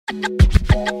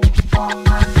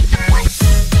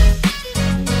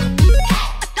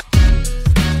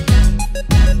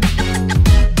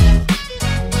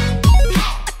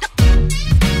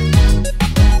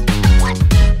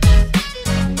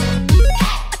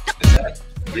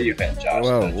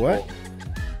Whoa, what?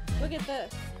 Look at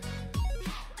this.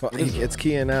 Well, it's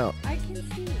keying out. I can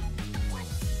see.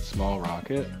 Small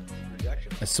rocket?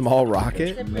 A small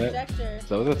rocket? The projector. Is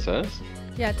that what that says?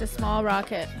 Yeah, it's a small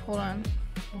rocket. Hold on.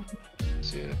 Let's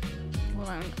see it. Hold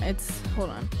on. Hold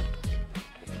on.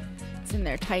 It's in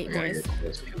there tight, boys.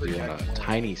 It's on a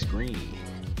tiny screen.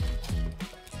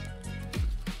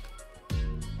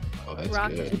 Oh, that's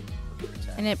Rocket. good.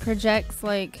 And it projects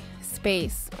like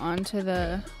space onto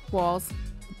the walls.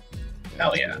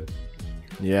 Hell yeah.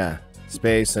 Yeah,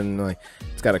 space, and like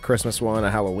it's got a Christmas one, a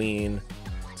Halloween.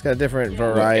 It's got a different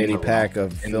variety pack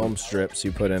of film strips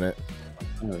you put in it.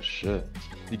 Oh shit!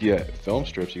 You get film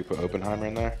strips. You put Oppenheimer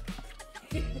in there.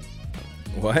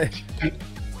 What? No,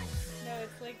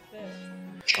 it's like this.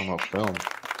 I'm about film.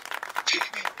 You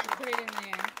put it in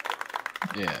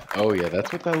there. Yeah. Oh yeah,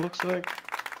 that's what that looks like.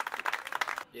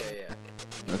 Yeah, yeah.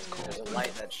 That's cool. There's a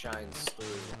light that shines through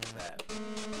that.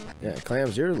 Yeah,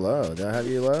 Clams, you're low. Do I have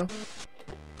you low?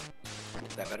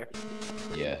 Is that better?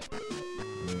 Yeah.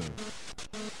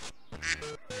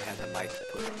 I have the mic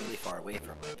put really far away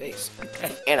from my face.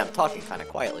 And I'm talking kind of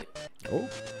quietly. Oh.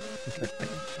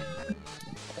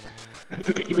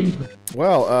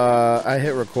 Well, I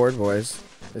hit record, boys.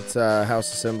 It's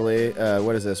House Assembly.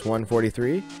 What is this?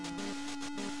 143?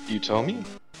 You tell me.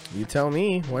 You tell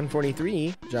me.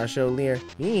 143. Josh O'Lear.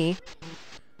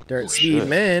 Dirt Oh,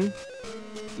 Speedman.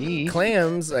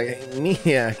 Clams. I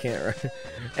can't write.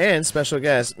 And special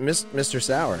guest, Mr.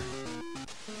 Sour.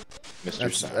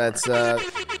 Mr. Sour. That's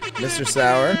Mr.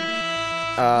 Sour.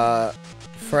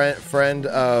 Friend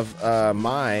of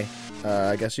my,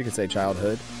 I guess you could say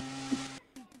childhood.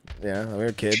 Yeah, we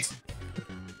were kids.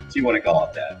 So you want to call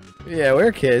it that? Yeah, we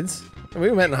were kids. We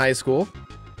met in high school.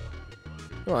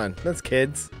 Come on, that's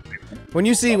kids. When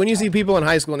you see people in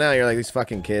high school now, you're like, these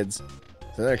fucking kids.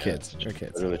 So they're kids. They're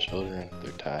kids. They're the children.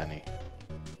 They're tiny.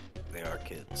 They are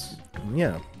kids.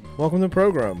 Yeah. Welcome to the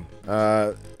program.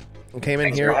 Came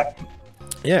in here.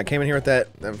 Yeah, came in here with that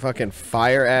fucking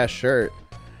fire ass shirt.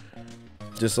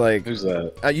 Just like, who's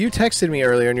that? You texted me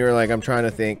earlier and you were like, I'm trying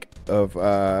to think of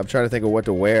what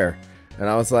to wear, and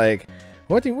I was like,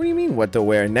 what do you mean what to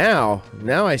wear? Now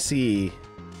I see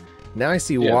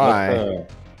why.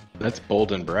 That's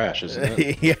bold and brash, isn't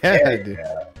it? Yeah, dude.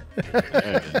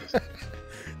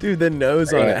 Dude, the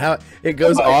nose on it, how it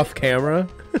goes off camera.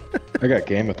 I got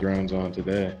Game of Thrones on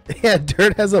today. Yeah,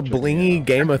 Dirt has a blingy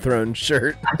Game of Thrones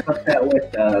shirt. I thought that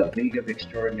with League of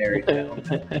Extraordinary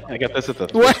Gentlemen. I got this at the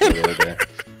thrift store the other day.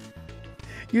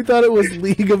 You thought it was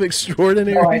League of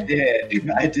Extraordinary? Oh, I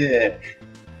did.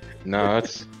 No,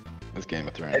 that's Game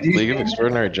of Thrones. League of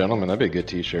Extraordinary Gentlemen, that'd be a good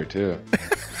t-shirt too.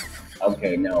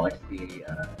 Okay, no, I see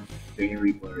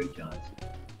Barry Blurry Johnson.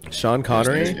 Sean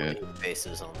Connery?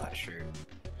 Faces on that shirt.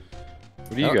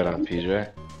 What do you got on, PJ?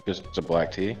 Just a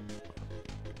black tee?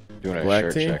 Doing a Black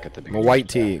shirt tee? check at the A beginning. white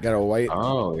tee. Got a white.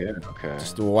 Oh, yeah, okay.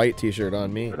 Just a white t-shirt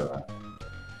on me.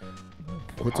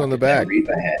 What's on the back?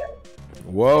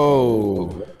 Whoa.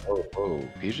 Whoa.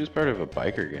 PJ's part of a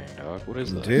biker gang, dog. What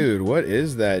is that? Dude, what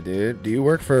is that, dude? Do you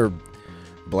work for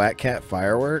Black Cat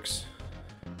Fireworks?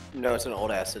 No, it's an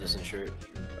old ass Citizen shirt.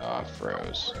 Ah,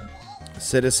 froze.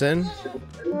 Citizen?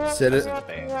 Citizens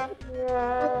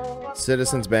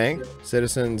Bank?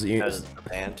 Citizens... No,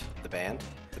 the band.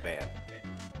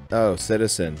 Oh,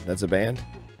 Citizen. That's a band?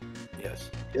 Yes.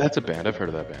 Yeah, that's a band. I've heard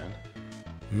of that band.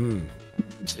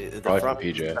 See, the Probably front, from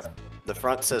PJ. The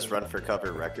front says Run for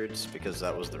Cover Records because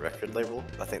that was the record label.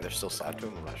 I think they're still signed to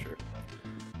them. I'm not sure.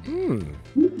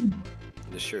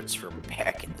 The shirt's from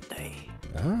back in the day.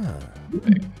 Ah.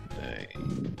 Hey.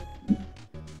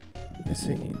 I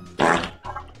see.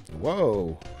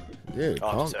 Whoa. Dude,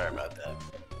 Oh, I'm sorry about that.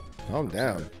 Calm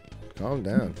down. Calm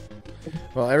down.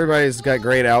 Well, everybody's got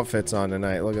great outfits on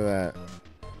tonight. Look at that.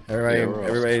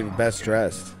 Everybody best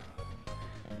dressed.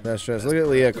 Best dressed. Look at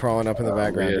Leah crawling up in the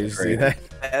background. Did you see that?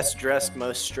 Best dressed,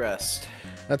 most stressed.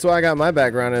 That's why I got my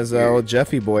background as old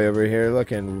Jeffy boy over here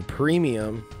looking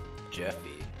premium. Jeffy.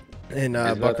 In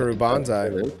Buckaroo Banzai.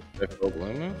 Jeff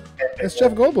Goldblum? It's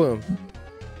Jeff Goldblum.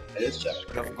 It is Jeff.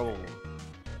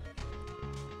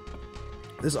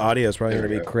 This audio is probably going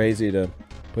to be crazy to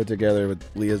put together with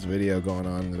Leah's video going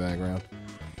on in the background.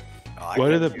 Why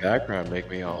did the background make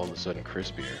me all of a sudden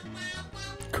crispier?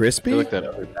 Crispy? Like that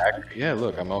other background. Yeah,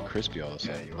 look, I'm all crispy all of a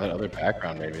sudden. That other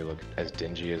background made me look as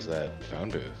dingy as that phone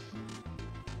booth.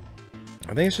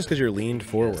 I think it's just because you're leaned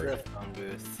forward. That's a phone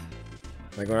booth.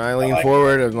 Like when I lean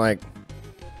forward, I'm like,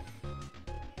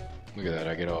 Look at that,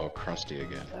 I get all crusty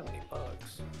again. How many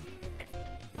bugs?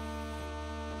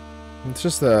 it's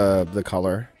just the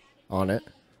color on it.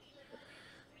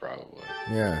 Probably.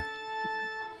 Yeah.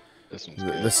 This one's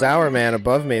The good. sour man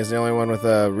above me is the only one with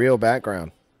a real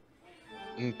background.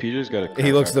 Peter's got a.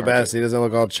 He looks the best. He doesn't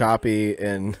look all choppy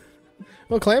and.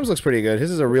 Well, Clams looks pretty good.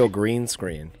 His is a real green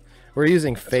screen. We're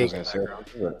using fake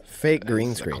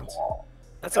green screens.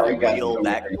 That's a real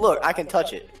back. Look, I can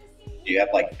touch it. Do you have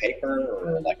like paper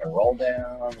or like a roll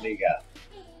down? What do you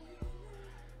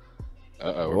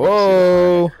got?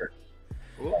 Whoa!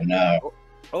 Oh no.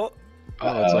 Oh,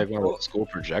 Oh, it's like one of the school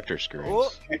projector screens.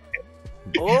 oh,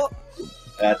 oh.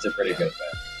 That's a pretty good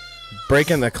bet.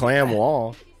 Breaking the clam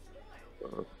wall.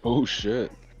 Oh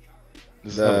shit!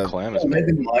 This is how the clam is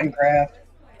Maybe made. Minecraft.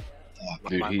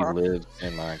 Dude, he lives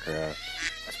in Minecraft.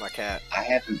 That's my cat. I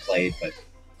haven't played, but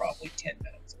probably 10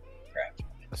 minutes of Minecraft.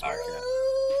 That's my cat.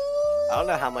 I don't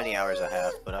know how many hours I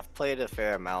have, but I've played a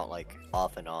fair amount, like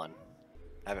off and on.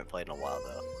 I haven't played in a while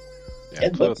though. Yeah, I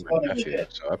It play looks with my fun as nephew,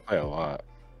 shit. so I play a lot.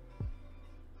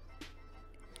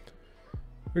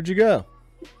 Where'd you go?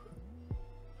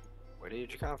 Where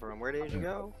did you come from? Where did you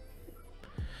go?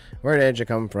 Where did you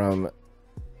come from?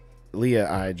 Leah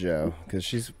I. Joe. Because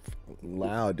she's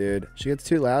loud, dude. She gets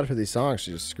too loud for these songs.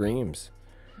 She just screams.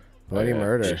 Bloody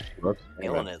murder.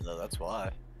 Killing it though. That's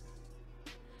why.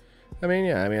 I mean,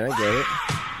 yeah. I mean, I get it.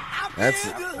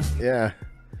 That's... Yeah.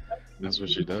 That's what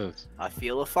she does. I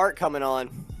feel a fart coming on.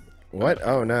 What?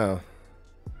 Oh, no.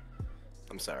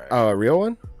 I'm sorry. Oh, a real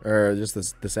one? Or just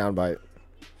the sound bite?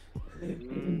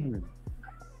 Mm.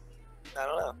 I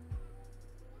don't know.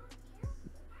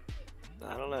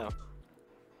 I don't know.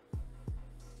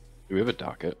 Do we have a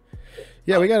docket?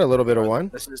 Yeah, we got a little bit of one.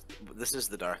 This is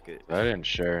the docket. I didn't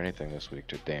share anything this week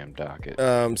to damn docket.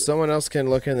 Someone else can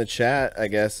look in the chat, I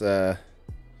guess. What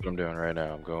I'm doing right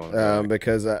now. I'm going. back.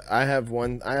 Because I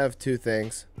have two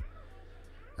things.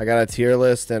 I got a tier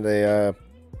list and a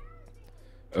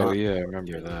Oh yeah, I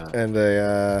remember that.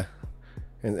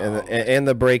 and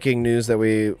the breaking news that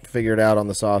we figured out on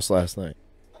the sauce last night.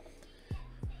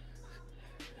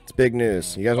 It's big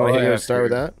news. You guys want to start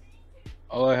with that?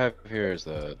 All I have here is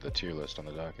the tier list on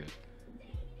the docket,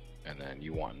 and then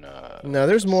you want. No,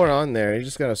 there's more on there. You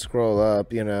just gotta scroll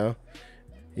up. You know,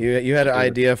 you had an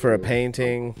idea for a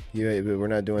painting. We're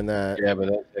not doing that. Yeah, but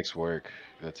that takes work.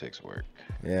 That takes work.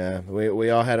 Yeah, we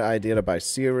all had an idea to buy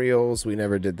cereals. We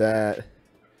never did that.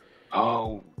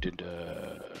 Oh,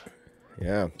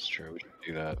 Yeah. That's true. We should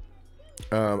do that.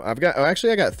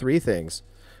 I got three things.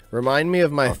 Remind me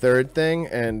of my third thing,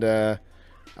 and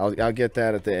I'll get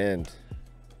that at the end.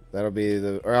 That'll be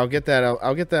I'll get that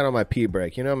on my pee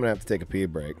break. You know, I'm gonna have to take a pee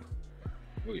break.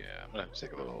 Oh yeah, I'm gonna have to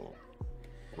take a little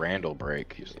Randall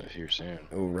break here soon.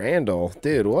 Oh, Randall,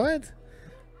 dude, what?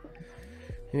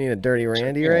 You need a dirty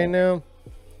Randy right now?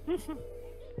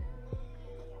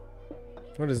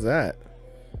 What is that?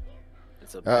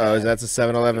 It's a Uh-oh, that's a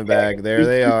 7-Eleven bag. There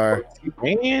they are.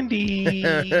 Randy.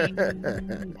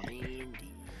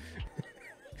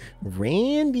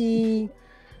 Randy.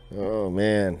 Oh,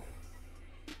 man.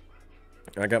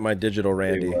 I got my digital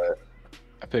Randy.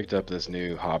 I picked up this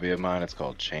new hobby of mine. It's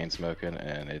called chain smoking,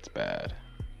 and it's bad.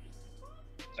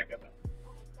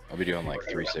 I'll be doing like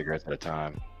 3 cigarettes at a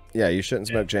time. Yeah, you shouldn't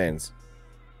smoke chains.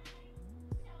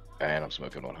 And I'm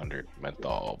smoking 100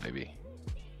 menthol, baby.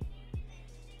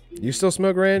 You still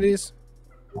smoke Randy's?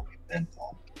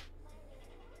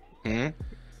 Hmm?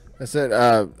 I said,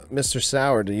 Mr.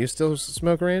 Sour, do you still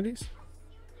smoke Randy's?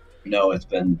 No, it's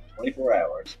been 24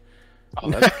 hours. Oh,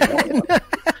 that's good.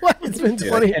 What? It's been Dude,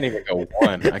 20. I can't even go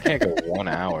one. I can't go 1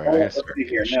 hour. I gotta start Let's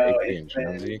see here. getting No, shaky and it's been,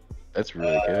 Jonesy. That's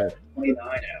really good. 29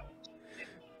 hours.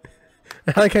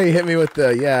 I like how you hit me with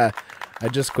the, yeah, I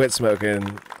just quit smoking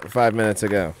 5 minutes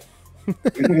ago. I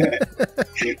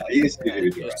used to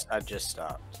do that. I just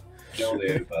stopped. Still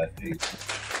do, but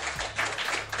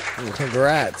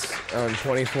Congrats on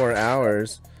 24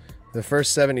 hours. The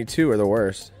first 72 are the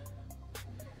worst.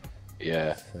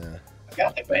 Yeah. I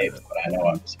got the vape, but I know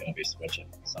I'm just going to be switching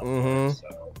something.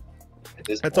 So at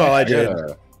this That's point, all I did.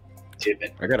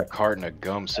 I got a carton of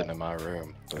gum sitting in my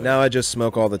room. but- Now I just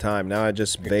smoke all the time. Now I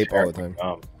just vape all the time.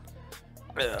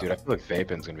 Dude, I feel like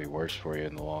vaping's gonna be worse for you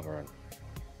in the long run.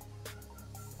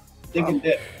 Dig and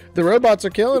dip. The robots are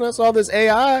killing us. All this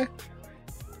AI.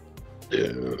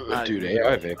 Dude,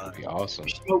 AI vape would be awesome. We're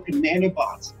smoking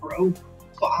nanobots, bro.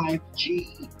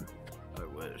 5G. I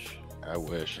wish. I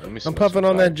wish. Let me I'm smoke puffing some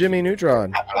on that 5G Jimmy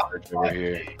Neutron. over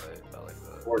here. I like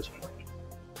that. Fortunately.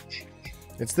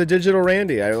 It's the digital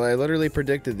Randy. I literally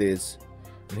predicted these.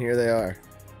 And here they are.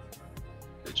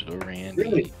 Digital Randy.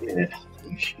 Really did.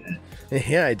 Holy shit.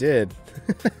 Yeah, I did.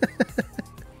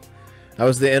 I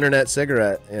was the internet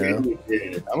cigarette, you know. Really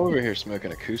did. I'm over here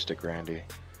smoking acoustic Randy.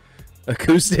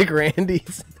 Acoustic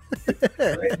Randy's.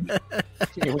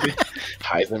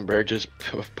 Heisenberg just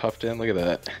puffed in. Look at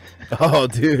that. Oh,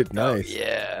 dude, nice.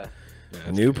 Yeah.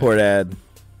 Yeah, Newport ad.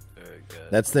 Very good.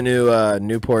 That's the new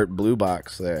Newport blue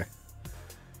box there.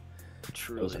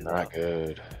 Truly those are not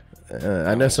good.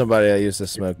 I know somebody that used to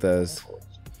smoke those.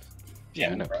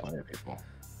 Yeah, I know plenty of people.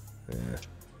 Yeah.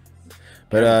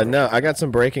 But no, I got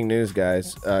some breaking news,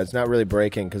 guys. It's not really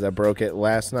breaking because I broke it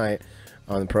last night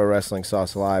on Pro Wrestling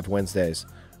Sauce Live Wednesdays.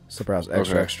 Surprise,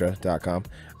 extraextra.com.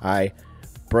 I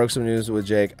broke some news with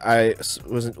Jake. I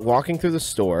was walking through the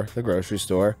store, the grocery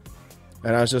store,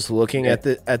 and I was just looking at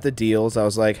the deals. I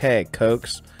was like, "Hey, Coke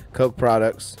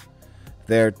products,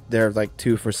 they're like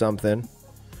 2 for something."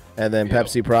 And then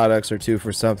Pepsi products are 2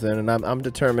 for something, and I'm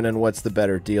determining what's the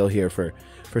better deal here for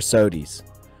sodies.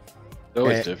 It's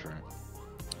always different.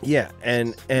 Yeah,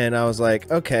 and I was like,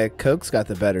 okay, Coke's got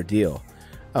the better deal.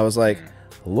 I was like,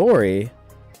 Lori,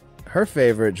 her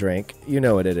favorite drink, you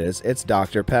know what it is? It's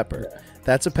Dr. Pepper.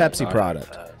 That's a Pepsi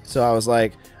product. So I was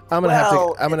like, I'm gonna have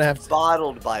to.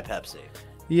 Bottled by Pepsi.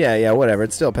 Yeah, whatever.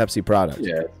 It's still a Pepsi product.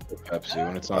 Yeah, it's Pepsi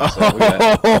when it's on sale. Look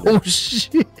at that. Oh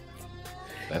shit!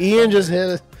 That's Ian fun. just hit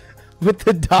us with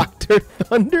the Dr.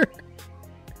 Thunder.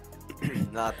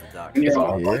 Not the doctor.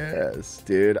 Yes,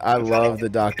 dude. I love the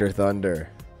Dr. Thunder.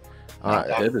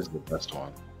 Pib is the best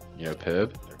one. You know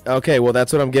Pib? Okay, well,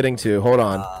 that's what I'm getting to. Hold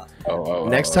on.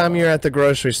 Next time you're at the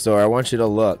grocery store, I want you to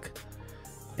look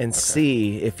and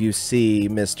see if you see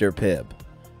Mr. Pibb.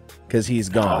 Because he's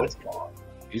gone.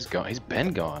 He's gone. He's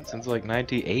been gone since like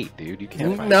 '98, dude. You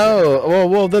can't find him. No.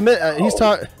 Well, he's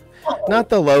talking. Not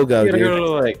the logo, You gotta dude. go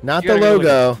to, like- Not you the gotta go to,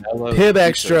 logo. like, Mellow Pibb Pizza.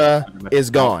 Extra is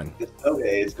gone. The soda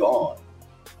is gone.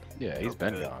 Yeah, he's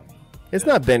been gone. It's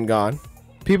not been gone.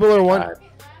 People are one.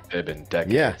 It's been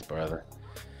decades, Yeah. brother.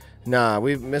 Nah,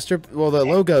 the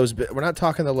logo's. We're not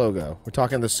talking the logo. We're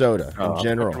talking the soda Oh, in I'm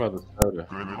general. talking about the soda.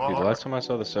 Dude, the last time I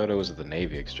saw the soda was at the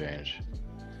Navy Exchange.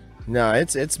 No,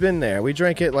 it's been there. We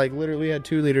drank it like literally. We had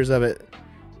 2 liters of it.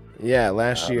 Yeah,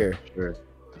 last year. Sure,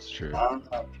 that's true.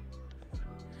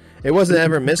 It wasn't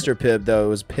ever Mr. Pibb though. It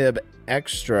was Pibb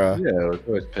Extra. Yeah, it was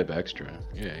always Pib Extra.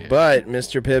 Yeah. But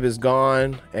Mr. Pibb is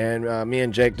gone, and me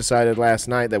and Jake decided last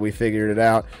night that we figured it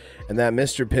out, and that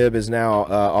Mr. Pibb is now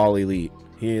All Elite.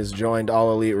 He has joined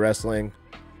All Elite Wrestling,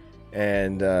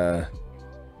 and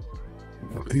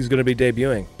he's going to be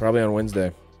debuting probably on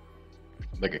Wednesday.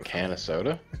 Like a can of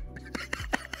soda?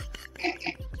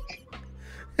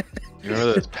 You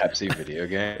remember those Pepsi video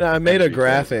games? I made a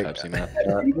graphic. Pepsi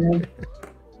mascot?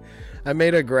 I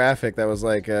made a graphic that was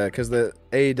like, because the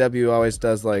AEW always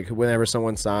does like, whenever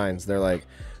someone signs, they're like,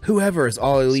 whoever is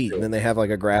All Elite, and then they have like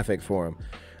a graphic for them.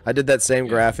 I did that same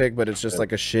graphic, but it's just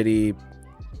like a shitty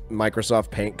Microsoft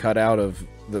Paint cutout of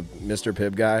the Mr.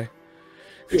 Pibb guy.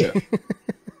 Yeah.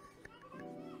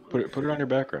 Put it on your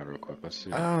background real quick. Let's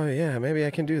see. Oh yeah, maybe I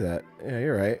can do that. Yeah,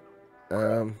 you're right.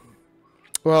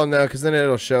 Well, no, because then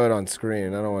it'll show it on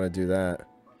screen. I don't want to do that.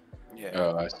 Yeah.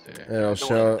 Oh, I see. It'll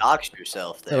show. Dox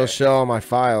yourself there. It'll show all my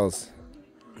files.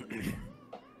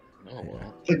 Oh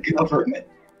well. The government.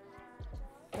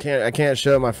 I can't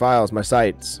show my files, my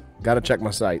sites. Gotta check my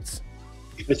sites.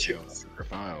 Your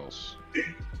files.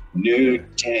 New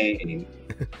chain.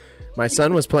 My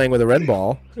son was playing with a red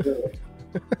ball.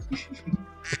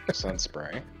 Sun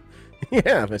spray.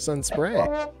 Yeah, my son's spray.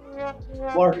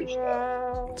 Garbage.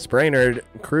 Spray nerd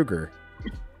Kruger.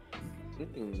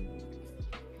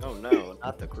 Oh no,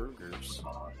 not the Krugers.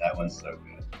 Oh, that one's so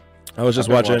good. I was just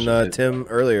I've been watching watching Tim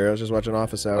earlier. I was just watching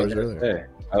Office Hours earlier. Hey,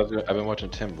 I've been watching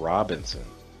Tim Robinson.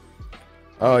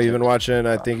 Oh, you've been watching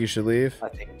I Think You Should Leave? I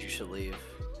think you should leave.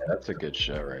 Yeah, that's a good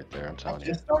show right there. I'm telling you.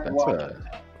 Just started That's watching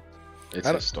a. It's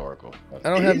I don't- historical. I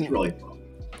don't It have is really fun.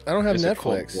 I don't have It's a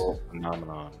Netflix. cultural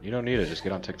phenomenon. You don't need it. Just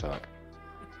get on TikTok.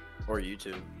 Or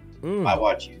YouTube. I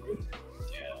watch you.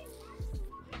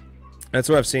 Yeah. That's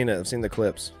where I've seen it. I've seen the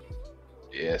clips.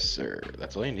 Yes, sir.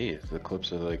 That's all you need. The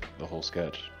clips of like the whole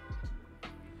sketch.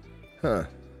 Huh.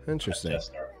 Interesting. I just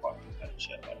started watching that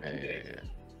shit. Hey,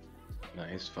 no,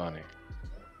 he's funny.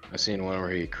 I seen one where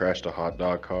he crashed a hot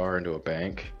dog car into a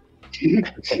bank. He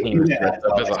was dressed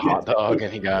up as a hot dog,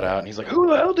 and he got out, and he's like, "Who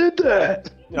the hell did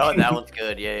that?" Oh, that one's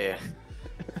good. Yeah.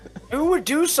 Who would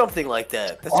do something like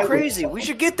that? That's crazy. We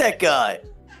should get that guy.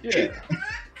 Yeah.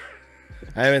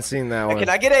 I haven't seen that one. Can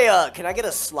I get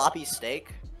a sloppy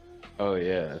steak? Oh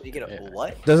yeah. You get a yeah.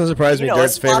 what? Doesn't surprise You me. know,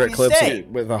 Dirt's a sloppy favorite clips steak.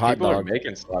 with a hot People are dog.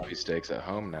 making sloppy steaks at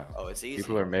home now. Oh, it's easy.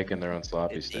 People are making their own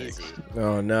sloppy It's steaks. easy.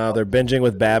 Oh no, they're binging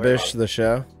with Babish, the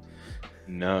show.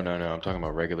 No. I'm talking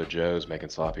about regular Joes making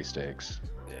sloppy steaks.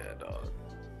 Yeah, dog.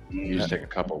 You just take a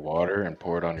cup of water and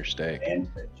pour it on your steak. And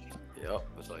Yep,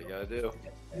 that's all you gotta do.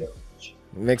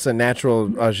 Makes a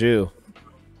natural au jus.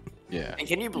 Yeah. And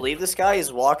can you believe this guy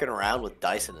is walking around with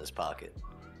dice in his pocket?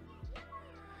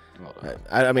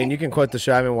 I mean, you can quote the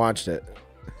show. I haven't watched it.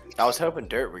 I was hoping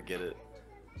Dirt would get it.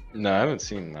 No, I haven't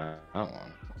seen that one.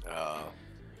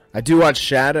 I do watch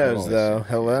Shadows, Oh, I though. see.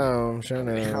 Hello,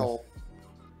 Shadows. Hell.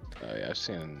 Oh yeah, I've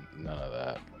seen none of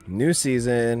that. New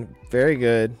season. Very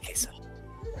good. Okay, so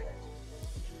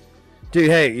Dude,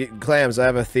 hey, Clams, I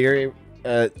have a theory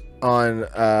on,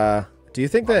 do you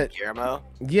think that, Guillermo?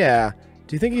 yeah,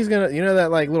 do you think he's gonna, you know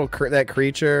that, like, little, that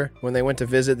creature, when they went to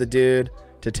visit the dude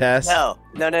to test? No.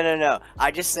 I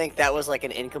just think that was like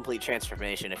an incomplete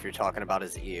transformation if you're talking about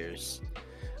his ears.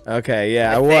 Okay,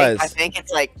 yeah, I think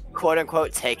it's like, quote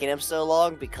unquote, taking him so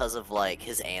long because of like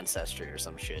his ancestry or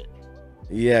some shit.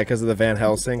 Yeah, because of the Van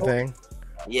Helsing thing.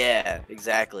 Yeah,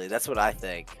 exactly. That's what I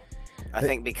think. I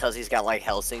think because he's got like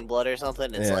Helsing blood or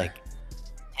something, it's Yeah. like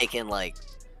taking like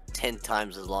 10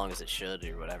 times as long as it should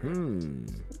or whatever.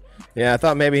 Yeah, I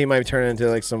thought maybe he might turn into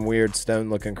like some weird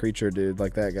stone-looking creature dude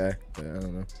like that guy. But I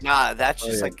don't know. Nah, that's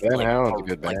just yeah, like, Van like, Halen's a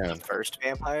good like the band. first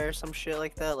vampire or some shit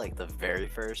like that, like the very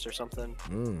first or something.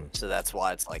 So that's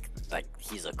why it's like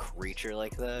he's a creature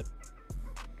like that.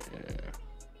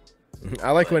 Yeah.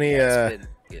 I like when he It's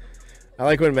been- I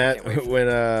like when Can't wait when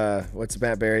what's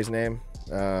Matt Berry's name?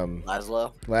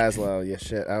 Laszlo. Laszlo. Yeah,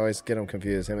 shit. I always get him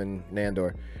confused. Him and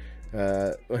Nandor.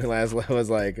 When Laszlo was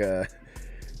like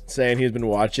saying he's been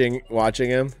watching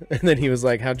him, and then he was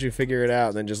like, "How'd you figure it out?"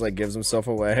 And then just like gives himself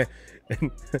away. And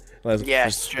Laszlo, Yeah,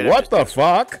 just, straight up what just the goes,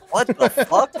 fuck? What the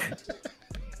fuck?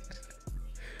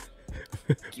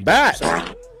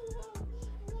 Bat!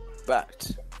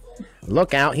 Bat.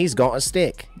 Look out! He's got a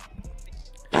stick.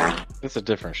 It's a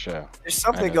different show. There's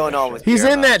I something know going that on shit. with He's in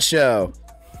Guillermo. that show.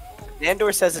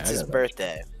 Nandor says it's I his know that.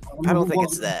 birthday. I don't think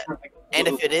it's that. And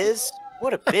if it is,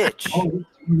 what a bitch.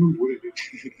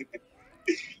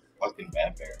 Fucking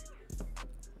Matt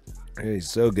Berry. He's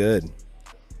so good.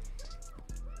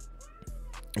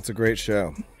 It's a great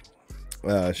show.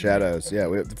 Shadows. Yeah,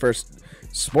 we have the first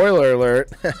spoiler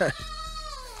alert. I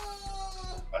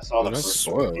saw Well, the don't first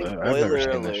spoil it. I've never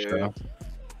Spoiler seen this alert. show.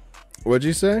 What'd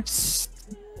you say?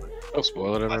 Don't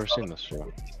spoil it. I've never seen this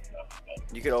show.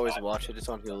 You could always watch it. It's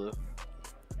on Hulu.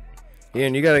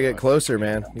 Ian, you gotta get closer,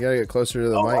 man. You gotta get closer to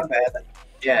the Oh, my mic. bad.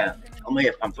 Yeah, only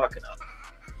if I'm fucking up.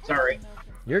 Sorry.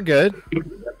 You're good. Is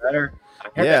that better? I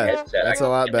have Yeah, that headset. that's I a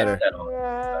lot got better. that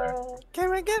on.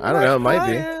 Can we get I don't know, it might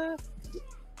be.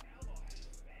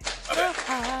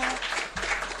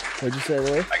 What'd you say,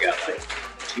 Willie? I got like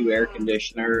 2 air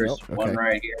conditioners, Nope, okay. one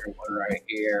right here, one right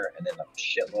here, and then a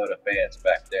shitload of fans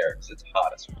back there because it's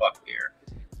hot as fuck here.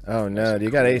 Oh no, do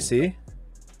you got AC?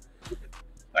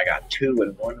 I got 2 in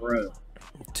one room,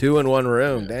 2 in one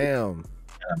room. Damn. and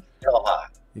I'm still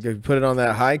hot. You could put it on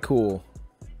that high cool.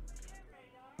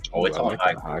 Oh, it's Ooh, I on like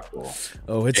high that cool. high cool.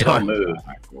 Oh, it's It don't on. move.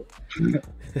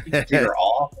 It's either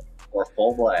off or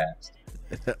full blast.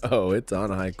 Oh, it's on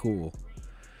high cool.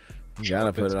 You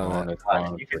gotta put It's it on that. It's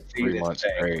on You for can see 3 this months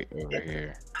thing. straight over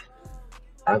here.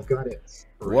 I've got it.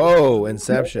 Whoa,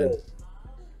 Inception.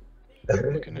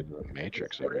 Looking at the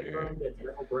matrix over here.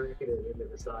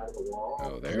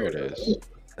 Oh, there it is.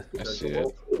 I see it.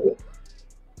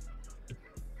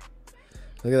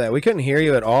 Look at that. We couldn't hear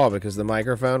you at all because the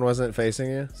microphone wasn't facing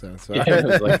you. So that's why. Yeah, it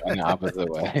was like on the opposite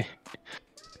way.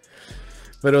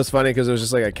 But it was funny because it was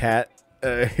just like a cat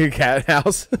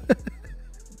house.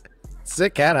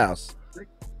 Sick cat house.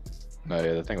 No,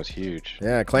 yeah, the thing was huge.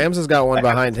 Yeah, Clams has got one I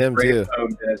have behind him too.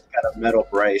 And it's got a metal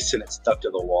brace and it's stuck to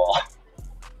the wall.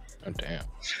 Oh, damn.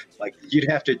 Like you'd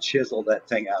have to chisel that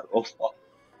thing out of the wall.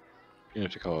 You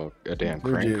have to call a damn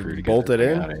Would crane you crew to bolt get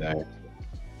it that in? thing out of there.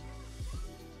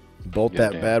 Bolt Get a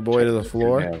that damn bad boy to the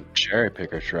floor. damn cherry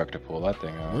picker truck to pull that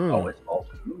thing out. Mm. Oh, it's all.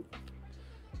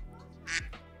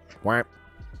 Whap.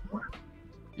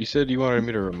 You said you wanted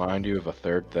me to remind you of a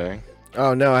third thing.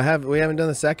 Oh no, we haven't done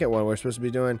the second one. We're supposed to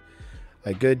be doing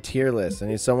a good tier list. I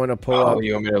need someone to pull Oh, up.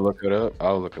 you want me to look it up?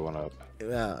 I'll look it one up.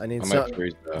 Yeah, I need I some. might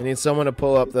freeze it I up. need someone to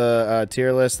pull up the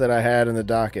tier list that I had in the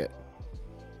docket.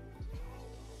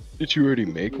 Did you already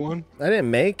make one? I didn't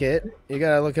make it. You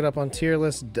gotta look it up on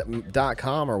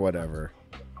tierlist.com or whatever.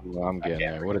 Well, I'm getting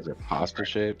there. What is it? Pasta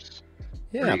shapes?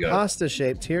 Yeah, There you go. pasta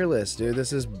shaped tier list, dude.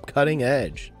 This is cutting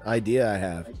edge idea I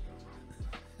have.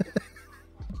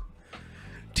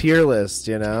 Tier list,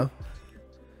 you know.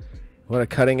 What a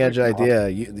cutting edge idea.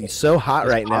 You're so hot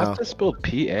right now. Pasta spelled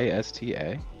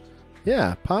P-A-S-T-A?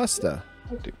 Yeah, pasta.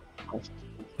 Dude,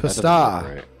 Pasta.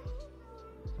 right.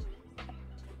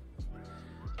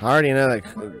 I already know that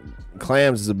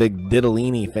Clams is a big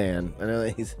Diddlini fan. I know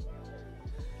that he's.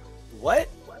 What?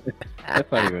 That's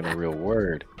not even a real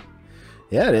word.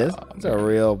 Yeah, it is. Oh, It's a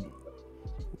real.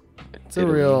 It's a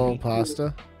real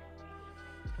pasta.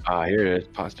 Ah, here it is.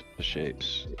 Pasta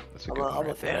shapes. That's a good one I'm a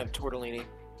right fan there. of tortellini.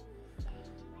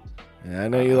 Yeah, I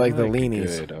know you like the a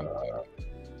leanies. good,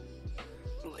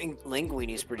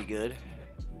 Linguini's pretty good.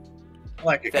 I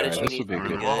like it. Alright, Fettuccine this will be a pretty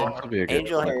good good. one. This will be a good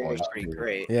Angel one. hair is pretty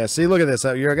great. Yeah, see, look at this.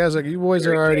 You boys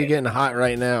are already getting hot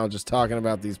right now just talking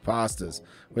about these pastas.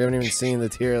 We haven't even seen the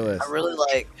tier list. I really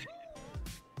like.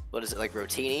 What is it like?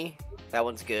 Rotini. That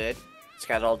one's good. It's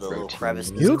got all the little Rotini.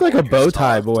 crevices. You look like a and bow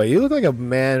tie soft. boy. You look like a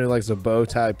man who likes a bow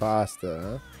tie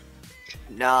pasta,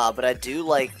 Nah, but I do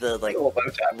like the Little bow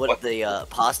tie. what the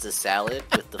pasta salad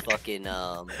with the fucking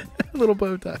huh? Little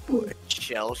bow tie boy.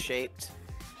 shell shaped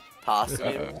pasta.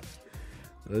 Uh-oh.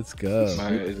 Let's go.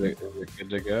 Is it good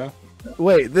to go?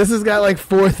 Wait, this has got like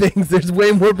 4 things. There's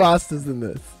way more pastas than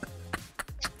this.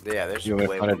 Yeah, there's You want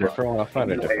way to find a more. different one? I'll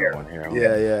find a different one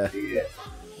here. Yeah.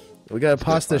 We got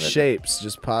pasta find it. shapes.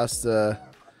 Just pasta.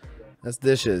 That's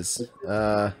dishes.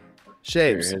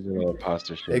 Shapes. Here's a little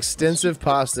pasta shape. Extensive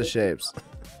pasta shapes.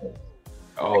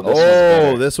 Oh, this one's Oh,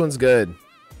 better. this one's good.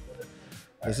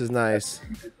 This is nice.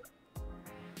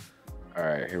 All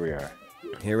right, here we are.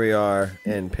 Here we are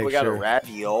in picture. We got a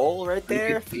ravioli right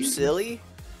there. You silly.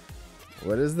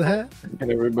 What is that?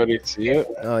 Can everybody see it?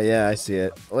 Oh yeah, I see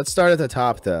it. Let's start at the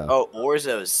top though. Oh,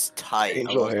 Orzo's tight.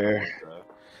 Angel I love hair. Orzo.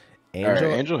 Angel. All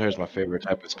right, angel hair is my favorite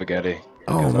type of spaghetti.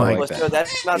 Oh Because I my! like Well, that. so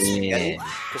that's not spaghetti.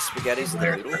 Because spaghetti's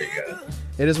the noodle.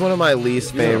 It is one of my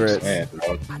least You know what I'm favorites.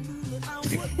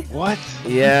 saying, dog. What?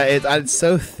 Yeah, it's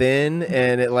so thin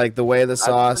and it like the way the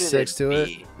sauce put it sticks at to it.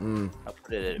 B. Mm. I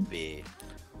put it at a B.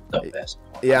 The best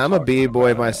part. Yeah, I'm a B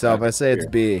boy about it. myself. I say it's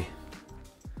B.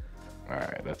 All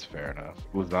right, that's fair enough.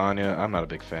 Lasagna, I'm not a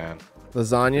big fan.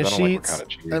 Lasagna I don't like sheets. ricotta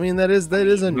cheese. I mean, that is a I'm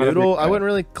not a big noodle. I fan. wouldn't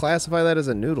really classify that as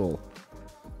a noodle.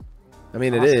 I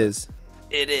mean, it is.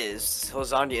 It is.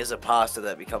 Lasagna is a pasta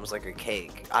that becomes like a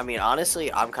cake. I mean,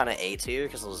 honestly, I'm kind of A tier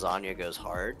because lasagna goes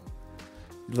hard.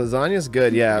 Lasagna's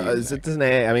good. Yeah, it's an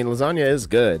A. I mean, lasagna is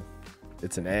good.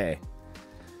 It's an A.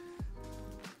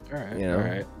 All right, You know. all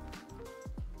right.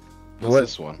 What's What-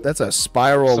 this one? That's a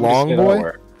spiral Somebody long say that boy.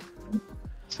 word.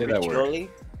 Say that word. Riccoli?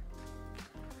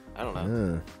 I don't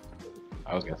know.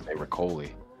 I was gonna say Riccoli.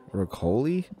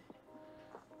 Riccoli?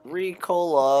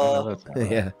 Ricola. that's not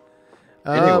right. Yeah.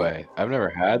 Anyway, I've never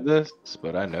had this,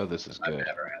 but I know this is I've good.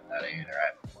 never had that either. I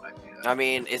have no idea. I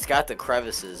mean, it's got the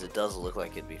crevices. It does look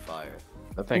like it'd be fire.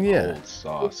 I think Yeah. old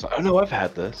sauce. Oh no, I've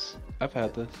had this. I've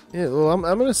had this. Yeah. Well, I'm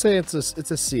gonna say it's a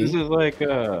This C. is like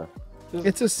this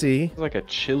It's a C. is like a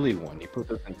chili one. You put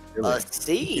this in chili. A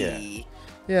C.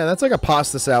 Yeah, that's like a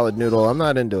pasta salad noodle. I'm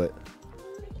not into it.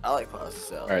 I like pasta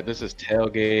salad. All right, this is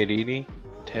tailgateini.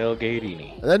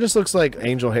 Tailgateini. That just looks like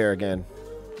angel hair again.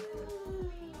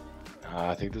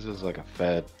 I think this is like a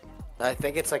fed. I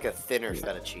think it's like a thinner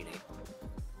fettuccine.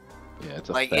 Yeah, it's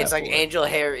a Like fat it's like boy. angel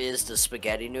hair is to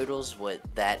spaghetti noodles what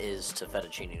that is to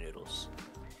fettuccine noodles.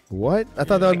 What? I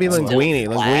thought that would be It's still linguine.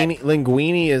 flat.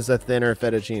 Linguine is a thinner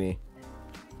fettuccine.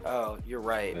 Oh, you're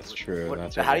right. That's true. What-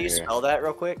 That's how over do you here. spell that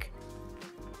real quick?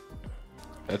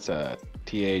 That's a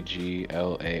Taglilia.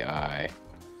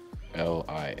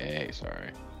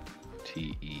 Sorry,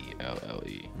 Telle.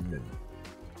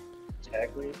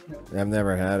 Tagli? I've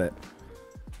never had it.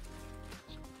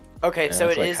 Okay, Yeah, so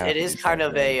it's it like is. half It a is kind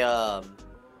of percent. a.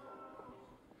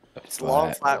 It's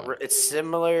long, flat. It's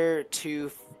similar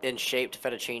to in shape to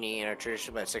fettuccine and are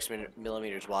traditionally about 6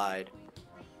 millimeters wide.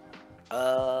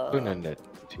 I mean,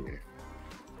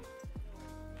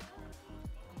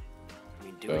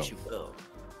 do what Boom. you will.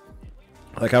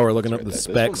 Like how we're looking That's up the right, this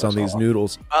specs one on looks these awesome.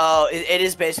 noodles. Oh, it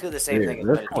is basically the same Here, thing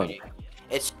as this one. fettuccine.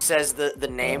 It says the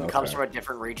name Oh, comes okay. from a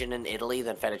different region in Italy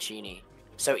than fettuccine.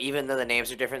 So even though the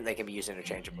names are different, they can be used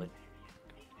interchangeably.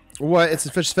 What? It's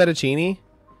just fettuccine?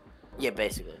 Yeah,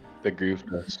 basically. The groove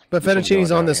does. But This one's fettuccine's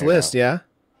going on down this here list, yeah?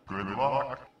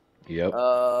 now. Yep.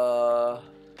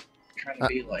 Trying to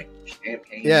be like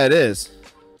champagne. Yeah, it is.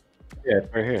 Yeah,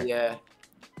 it's right here. Yeah.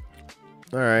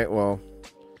 All right, well.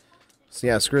 So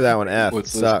yeah, screw that one. F.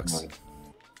 What's this Sucks. one?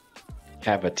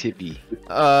 Have a tippy.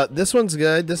 This one's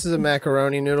good. This is a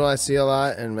macaroni noodle I see a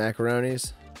lot in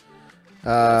macaronis.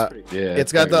 That's pretty Yeah.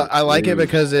 It's got the. I like it groove.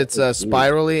 because it's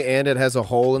spirally and it has a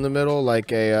hole in the middle,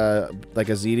 like a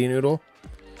ziti noodle.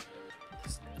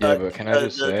 Yeah, but can I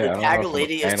just say, the I don't know if I'm a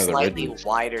tagliatelle fan is of the slightly ridges.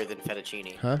 wider than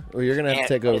fettuccine. Huh? Well, you're gonna have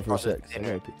to And take over it's for a also sec. I'm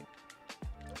thinner.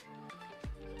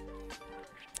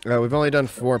 gonna we've only done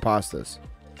 4 pastas.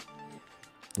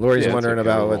 Lori's Yeah, it's wondering okay,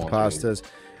 about we'll with volunteer. pastas.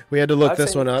 We had to look I'd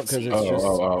this say one up because C. it's just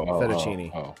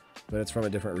fettuccine, Oh. but it's from a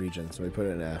different region, so we put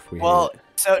it in F. We hate Well,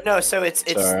 it. so it's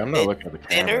Sorry, I'm not looking at the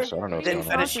thinner camera, so I don't know what's than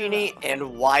going on. fettuccine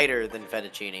and wider than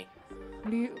fettuccine.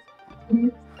 What do you?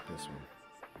 This one.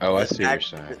 Oh, I see what you're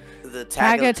saying. The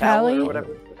tagliatelle or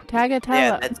whatever.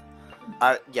 Tagliatelle.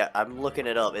 Yeah, I'm looking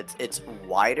it up. It's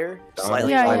wider, Oh,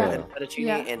 slightly Yeah, wider yeah. than fettuccine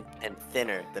Yeah. and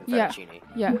thinner than Yeah. fettuccine.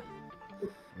 Yeah.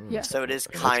 Yeah. So it is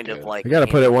That's kind of good. like. We gotta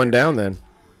put it one down then.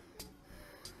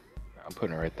 I'm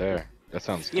putting it right there. That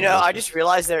sounds. You know, I delicious. just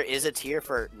realized there is a tier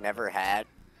for never had.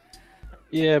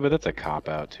 Yeah, but that's a cop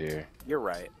out tier. You're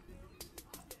right.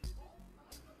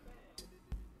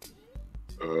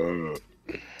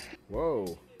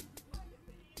 Whoa.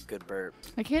 Good burp.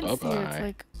 I can't see it. It's Bye-bye.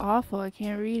 like awful. I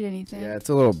can't read anything. Yeah, it's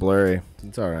a little blurry.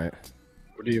 It's all right.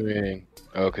 What do you mean?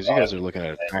 Oh, because you guys are looking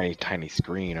at a tiny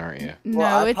screen, aren't you? No,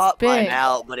 Well, I it's popped mine big.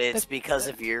 out, but it's because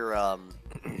of your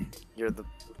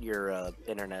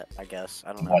internet, I guess.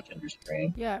 I don't know. Watching your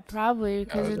screen. Yeah, probably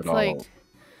because is it's it all- like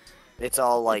It's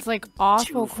all like it's like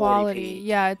awful 240p. quality.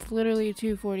 Yeah, it's literally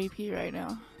 240p right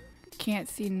now. Can't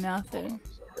see nothing.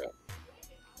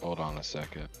 Hold on a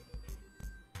second.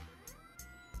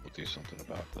 We'll do something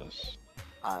about this.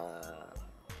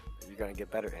 You're gonna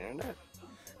get better internet.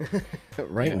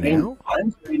 Right Yeah. now? I'm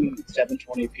streaming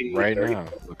 720p. Right 30 now.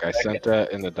 Look, I sent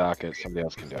that in the docket. Somebody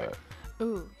else can do it.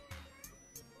 Ooh.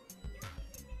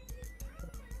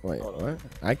 Wait, what?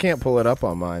 I can't pull it up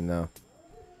on mine though.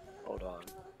 Hold on.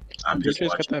 I'm You just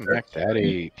just got watching that her. Mac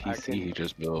Daddy I PC can- he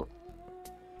just built.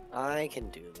 I can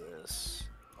do this.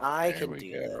 I There can we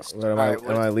do go. this. What, am Alright,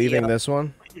 I leaving this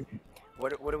one?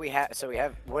 What do we have? So we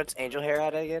have what's angel hair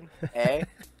at again? A.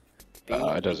 B.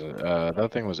 It doesn't.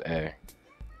 That thing was A.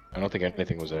 I don't think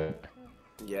anything was A.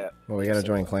 Yeah. Well, we gotta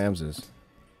join Clams's.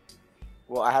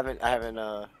 Well, I haven't.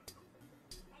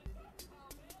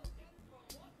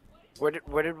 Where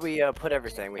did we put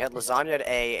everything? We had lasagna at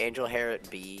A, angel hair at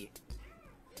B,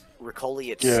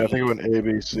 riccoli at C. Yeah, I think it went A,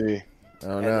 B, C.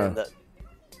 Oh and no. then the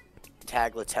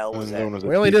tagliatelle was And at then was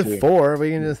We at only B2. did 4.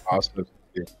 We can just. Pasta.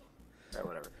 or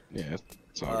whatever. Yeah,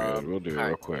 it's all good. We'll do it alright,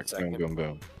 real quick. Boom, second. boom,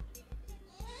 boom.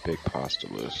 Big pasta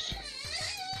list.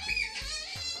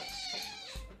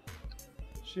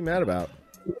 What's she mad about?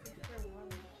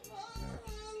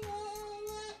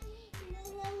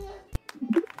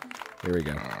 Here we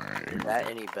go. Alright. Is that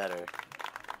any better?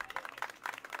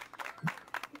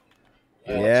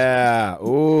 Yeah.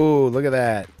 Ooh, look at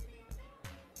that.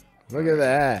 Look at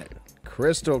that.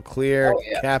 Crystal clear Oh,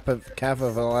 yeah.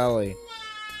 Cafavalli.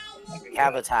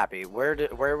 Cavatappi. Where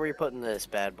were we putting this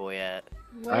bad boy at?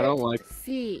 I don't like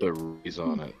C. the R's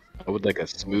on it. I would like a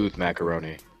smooth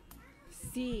macaroni.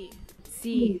 C.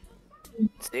 C?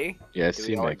 Yeah, Do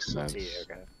C we all makes like sense. C?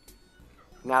 Okay.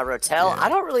 Now Rotel, Yeah. I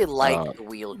don't really like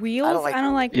wheels. Wheels? I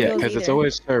don't like. Yeah, wheels because it's either.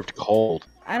 always served cold.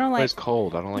 I don't like. Always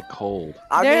cold. I don't like cold.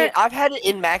 I There- mean, I've had it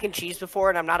in mac and cheese before,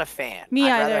 and I'm not a fan. Me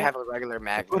I'd either. rather have a regular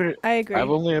mac. I agree. I've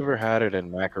only ever had it in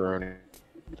macaroni,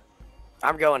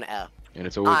 I'm going F. and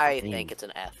it's always I green. think it's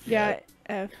an F. Yeah.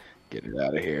 F. Get it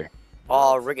out of here.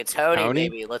 Oh, rigatoni, Tony?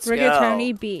 baby. Let's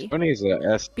Rigatoni go. B. Tony's a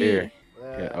S B. tier.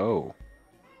 Yeah. Oh.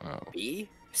 Oh. B?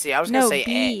 See, I was gonna No, say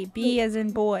B. B as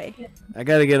in boy. I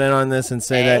gotta get in on this and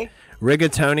say A. that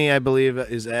rigatoni, I believe,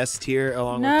 is S tier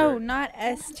along No, with not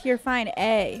S tier. Fine.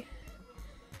 A.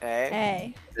 A.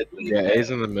 A. Yeah,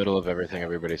 A's in the middle of everything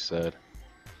everybody said.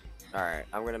 All right,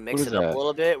 I'm gonna mix What is it up that? a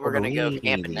little bit. We're gonna go Pepperoni.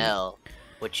 Campanelle,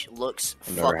 which looks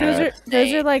I've never fucking. Those had. are those are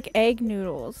insane. like egg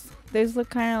noodles. Those look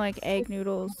kind of like egg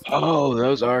noodles. Oh,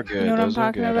 those are good. You know what I'm those are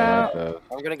talking good. about? I like those.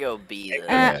 I'm gonna go B then.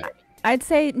 Yeah. I'd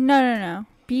say no.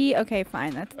 B. Okay,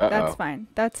 fine. That's Uh-oh. fine.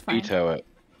 That's fine. Veto it.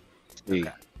 C.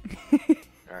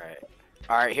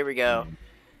 All right, here we go.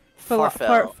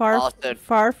 Farfel. Austin.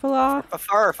 Farfalla. Dude,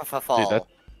 that's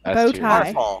S Bow tier.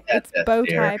 tie. Farfel. It's That's bow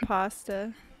tier. tie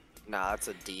pasta. Nah, that's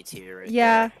a D tier right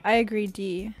Yeah, there. I agree.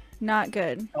 D. Not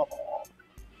good. Oh,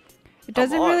 It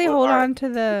doesn't on, really what hold are- on to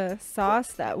the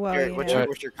sauce that well. Here, You what's, know? your,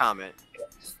 what's your comment?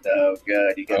 so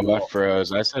good. You get Oh, a my little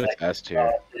froze. I said it's S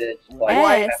tier. sausage,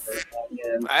 S. pepper,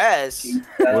 onion, S. cheese,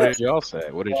 What did y'all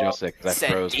say? What did y'all say? Because I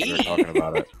Said froze when we were D. talking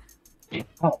about it.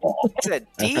 Come on. It's a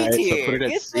D Alright, so tier. put it at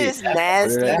Get C. this Put it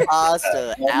nasty at-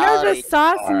 pasta No, out No, of the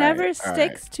sauce Alright, never alright.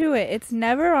 sticks to it. It's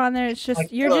never on there. It's just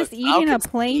Like, you're look, just eating I'll a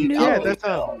plain concede- noodle. Yeah,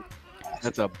 Oh.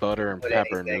 that's a butter and Put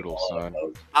pepper anything noodle, on son.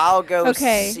 those. I'll go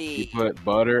Okay. You C. put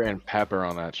butter and pepper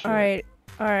on that shit.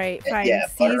 All right, fine. Yeah,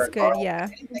 butter C's and good. garlic, Yeah.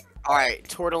 anything All right,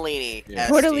 tortellini. Yeah.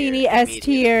 Tortellini S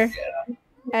tier.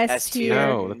 S S tier. tier.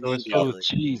 No, that's always filled with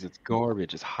cheese. It's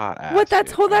garbage. It's hot ass. What?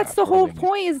 That's dude. whole. That's the whole Tortellini.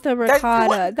 point. Is the That's ricotta?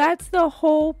 what- That's the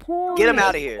whole point. Get him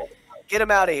out of here. Get him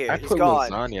out of here. I He's put gone.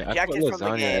 lasagna. I put Ejected from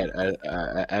the game.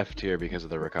 lasagna at F tier because of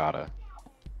the ricotta.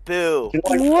 Boo.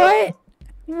 What?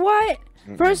 What?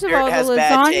 First of Dirt all, the has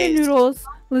bad lasagna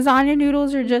taste.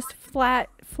 noodles are just flat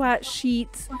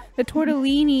sheets. The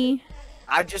tortellini,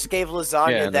 I just gave Yeah, lasagna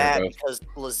and they're that both- because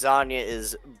lasagna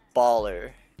is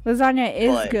baller. lasagna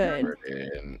is But- good.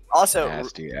 And Also,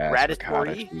 nasty ass ratatouille?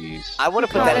 ricotta cheese. I want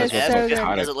to put Ricotta that is in S so just good.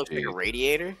 because it looks like a Cheese.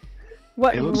 radiator.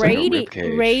 What It looks like a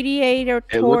ribcage. radiator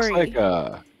It looks like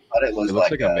a. But it It looks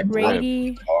looks like like a a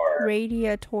McRib. car.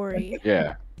 radiatory.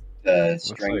 Yeah. The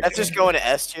string. like- That's just going to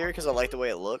S tier because I like the way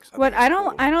it looks. What? think I it's don't.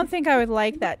 cool. I don't think I would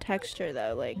like that texture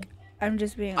though. Like, I'm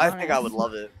just being I honest. think I would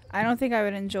love it. I don't think I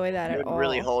would enjoy that It at would all.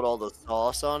 really hold all the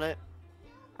sauce on it.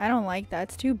 I don't like that.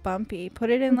 It's too bumpy. Put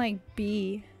it in like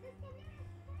B.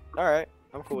 All right,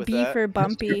 I'm cool with B that. for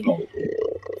bumpy.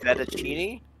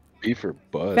 Fettuccine. Beef or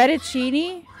buzz.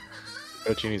 Fettuccine.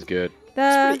 Fettuccine's good. It's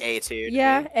The pretty A tier. to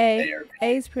yeah, me. A.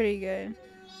 A is pretty good.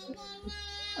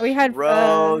 We had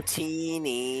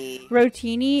Rotini.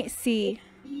 rotini. C.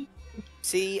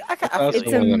 See, That's I It's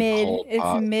feel a one of them mid. cold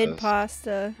It's mid pastas.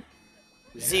 pasta.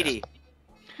 Ziti.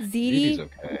 Ziti's Ziti.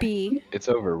 okay. B. It's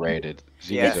overrated.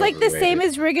 Yeah. It's like the same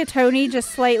as rigatoni,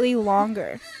 just slightly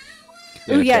longer.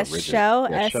 Yeah, Oh it's yes, got rigid. shell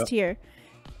Yeah, S shell. tier.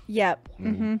 Yep.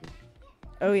 Mm.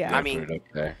 Oh yeah. Yeah, I mean, put it up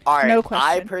there. All right, No I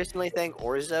question. personally think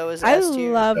orzo is I S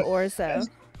tier. love orzo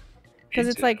because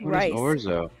it's like What is rice.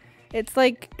 orzo? It's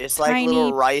like It's like tiny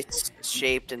little rice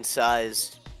shaped and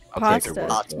sized. I'll take a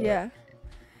pasta. orzo. Yeah.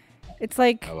 It's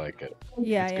like I like it.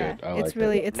 yeah, it's yeah. good. I It's like it.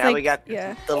 really it's Now like we got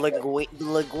yeah. the linguine.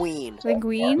 Linguine.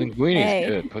 Linguini's A.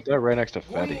 good. Put that right next to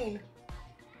fetty.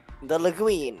 The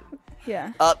linguine.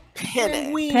 Yeah.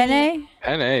 Penne. Penne.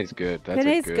 Penne is good. That's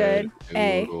Penne's a good. good.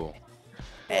 A. Ooh.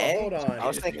 A? Hold on. I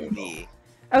was thinking B.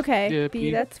 Okay. Yeah,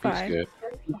 B. That's B's fine. good.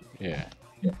 Yeah.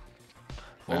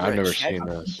 Over I've a never check- seen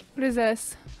this. What is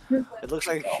this? It looks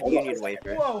like a communion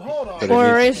wafer. Whoa, hold on. But it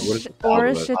Orish. what is it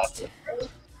Orish. called? It's,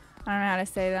 I don't know how to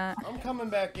say that. I'm coming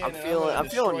back in. I'm and feeling. gonna I'm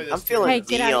destroy feeling. this I'm tier feeling Hey, list.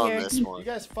 get D out on here. this You one.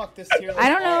 guys fuck this tier list I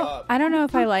don't all know. up. I don't know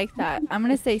if I like that. I'm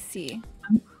gonna say C.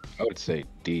 I would say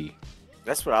D.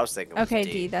 That's what I was thinking. was Okay,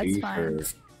 D. D. That's D fine. for.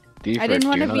 D I for didn't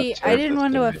want do to not be. I serve didn't this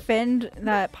want to me. offend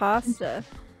that pasta.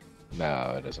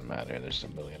 No, it doesn't matter. There's a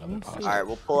million other Let's see. pastas. All right,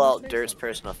 we'll pull out Dirt's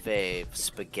personal fave,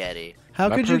 spaghetti. How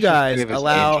My could you personal guys fave is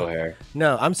allow? angel hair.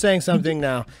 No, I'm saying something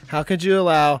now. How could you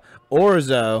allow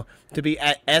orzo to be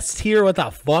at S tier? What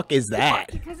the fuck is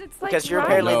that? Because it's like Because you're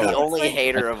apparently No. the only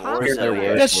hater of pasta. Here's their orzo.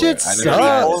 word That for shit it. I You're never had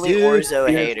the sucks, it. only dude. orzo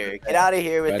hater. Get out of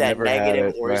here I with that never had negative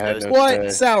it, but I had orzo. no What say.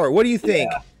 sour? What do you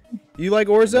think? You like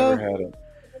Never orzo? had it.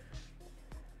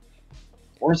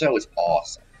 Orzo is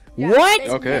awesome. What?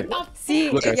 Okay. See,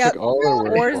 Look, I yeah, took all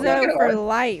their word for it. orzo for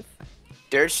life.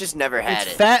 Dirt's just never had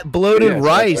It's it. fat bloated Yeah, it's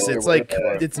rice. like It's like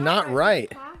word. it's not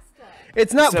right.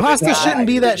 It's not So pasta. we've got- Shouldn't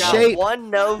be that we've got shape. One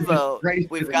no vote.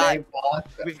 Great We've for got name pasta.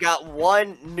 We've got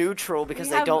one neutral because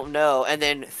We they have don't know, and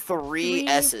then three three-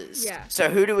 S's. yeah. So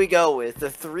who do we go with? The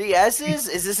three S's?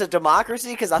 Is this a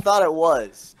democracy? Because I thought it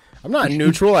was. I'm not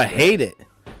neutral. I hate it.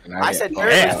 And I get said fucked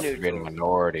nervous up neutral. being a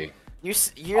minority. You're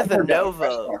the I've heard that no in Fresh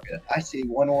vote. Market. I see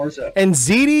one Orzo. And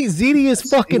ZD is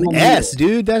fucking S,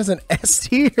 dude. That is an S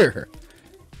tier.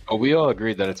 Oh, we all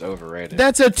agreed that it's overrated.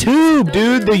 That's a tube,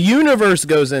 dude. The universe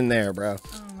goes in there, bro.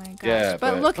 Oh my gosh. Yeah, but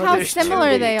but- look But how there's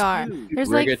similar two. they are. There's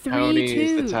like three Rigatoni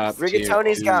is the tubes. top tier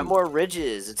Rigatoni's got tube. more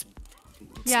ridges. It's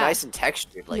Yeah. nice and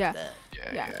textured like Yeah. that.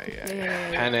 Yeah.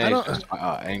 Yeah. Penne I don't- is just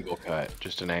angle cut.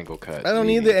 Just an angle cut. I don't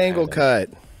need Easy the angle penne. cut.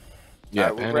 Yeah,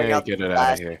 Alright, we'll bring penne, out get the it out of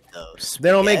plastic, here. though. They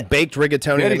don't make Spaghetti. baked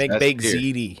rigatoni. They Spaghetti's make S baked tier.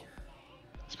 ziti.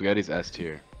 Spaghetti's S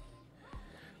tier.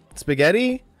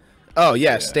 Spaghetti? Oh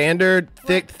yeah, Yeah. standard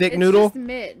thick It's noodle. Just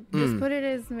mid. Just put it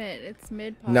as mid. It's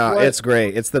mid. No, pasta. it's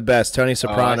great. It's the best. Tony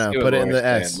Soprano. Oh, I see what Put it in Laura's the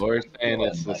S. saying. Laura's saying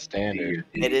it's the standard.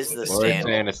 It is the Laura's standard.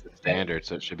 saying it's the standard,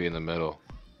 so it should be in the middle.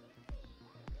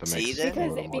 That See, makes then? it a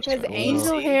little more Because sense.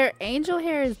 angel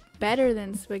hair is better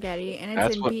than spaghetti, and it's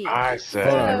That's in what B. I said.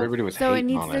 So- Everybody was So it hating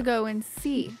needs on to it. go in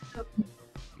C. Yeah,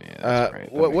 that's right.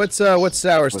 That What's makes-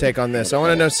 Sour's take on this? I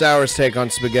want to know Sour's take on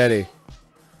spaghetti.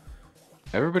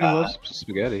 Everybody loves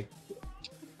spaghetti.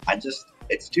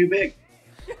 It's too big.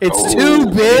 It's Oh, too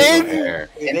angel big. hair.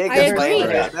 Big I is agree.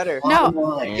 better. No. Bottom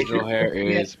line, Angel hair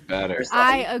is better. there's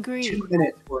I like agree. 2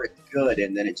 minutes where it's good,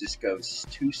 and then it just goes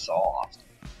too soft.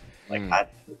 Like Mm.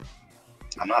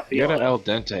 I'm not You feeling gotta it. al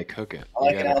dente cook it. I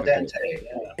like You it gotta al cook dente.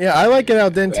 Yeah. Yeah, I like it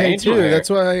al dente Angel too. hair. That's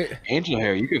why. Angel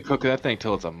hair, you can cook that thing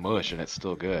till it's a mush and it's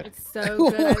still good. It's so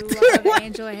good. I love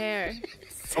angel hair.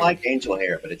 I like angel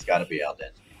hair, but it's got to be al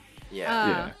dente. Yeah.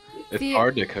 Yeah. It's See,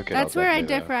 hard to cook it That's al where I dente,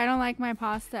 differ. though. I don't like my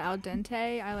pasta al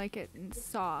dente. I like it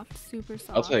soft, super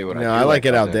soft. I'll tell you what. No, do I like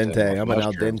it al dente. dente. I'm an al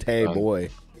Mushrooms dente done. boy.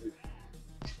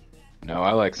 No,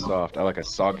 I like soft. I like a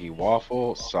soggy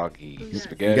waffle, soggy Yes.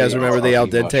 spaghetti. You guys remember the al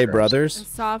soggy dente mushrooms. brothers?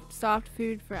 Soft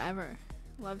food forever.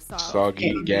 Love soft.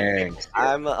 Soggy gang.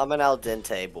 I'm an al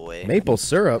dente boy. Maple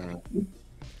syrup.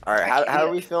 All right, how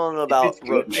are we feeling about If it's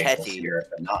good maple rochetti? syrup,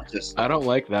 but not just. I don't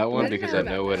like that one I didn't because know I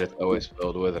about know what that. it's always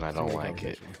filled with, and I don't like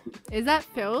it. Is that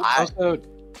filled? Also,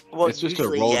 Well, it's just a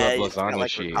usually, rolled yeah, up it's kinda lasagna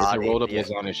like sheet. It's ricotta, a rolled up yeah.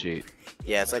 lasagna sheet.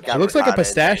 Yeah, it's like It got looks like a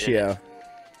ricotta and shit in it.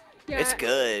 pistachio. It's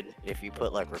good if you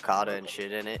put like ricotta and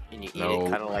shit in it, and you eat No. it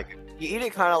kind of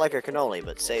like a cannoli,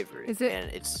 but savory. Is it-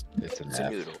 And it's It's a a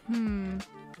noodle.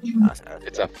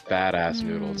 It's a fat ass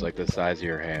noodle. It's like the size of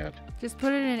your hand. Just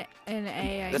put it in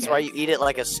A. I That's guess. why you eat it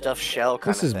like a stuffed shell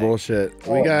kind This of is thing. bullshit.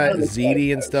 We got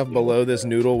ziti and stuff below this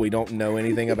noodle we don't know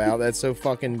anything about. That's so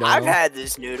fucking dumb. I've had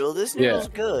this noodle. This Yeah. noodle's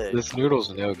good. This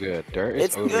noodle's no good. Dirt is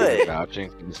It's over good. vouching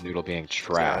for this noodle being It's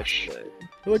trash. good.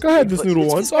 Like, I had this noodle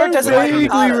It's once. because I Dirt doesn't like vaguely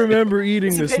ricotta. remember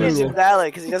eating His this opinion's noodle. invalid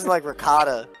because he doesn't like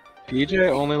ricotta. PJ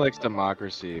only likes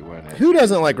democracy when it's Who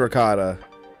doesn't like ricotta?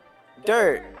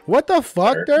 Dirt. What the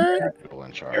fuck, Dirt? people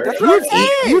in charge. That's what I'm saying.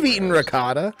 You've eaten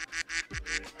ricotta.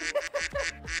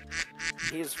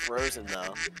 He is frozen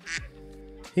though.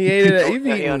 He ate it. You've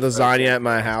Yeah, eaten it's lasagna frozen. at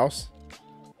my house.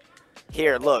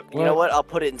 Here, look. You know what? I'll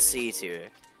put it in C tier.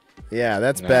 Yeah,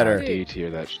 that's Nah, better. D tier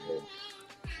that shit.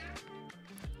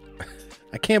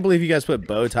 I can't believe you guys put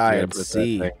bow tie Yeah, in put that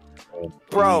C. thing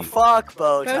Bro, D. fuck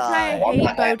bow Bow tie. I tie.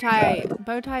 hate bow tie.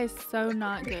 Bow tie is so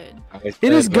not good.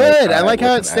 It is good. I like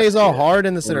how it stays all hard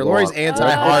in the center. Lori's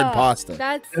anti-hard Oh, pasta.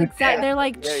 That's exact. They're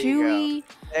like There you go. chewy,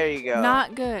 There you go.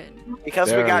 not good. Because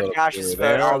They're we a got little Josh's chewy. They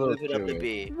vote, are a I'll little move it up to chewy.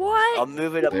 B. I'll What?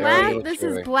 move it up They're to a B. little This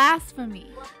is chewy.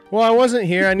 blasphemy. Well, I wasn't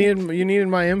here. You needed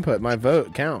my input. My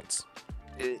vote counts.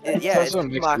 Yeah, it's also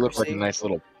makes it look like a democracy. nice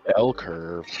little bell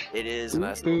curve. It is a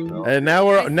nice little belt. And now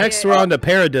I see next it. we're on to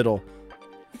paradiddle.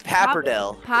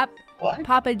 Pappardelle. What?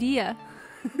 Papadilla.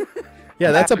 Yeah,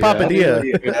 that's a papadilla.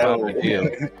 Good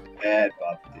papadilla. Bad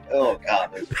papadilla. Oh god,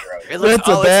 that's gross. It looks, That's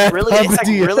a oh, bad it's like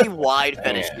papadilla. really wide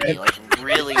fettuccine, like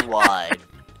really wide.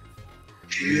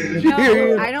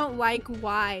 No, I don't like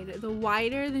wide. The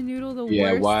wider the noodle, the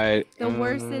Yeah, worse. why? The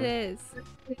worse it is.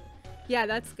 Yeah,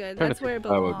 that's good. Trying to That's where it think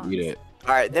if I belongs. would eat it.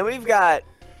 All right, then we've got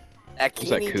that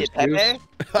Akini de couscous?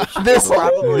 Pepe. This,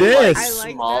 Probably this. I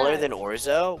like smaller that. than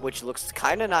orzo, which looks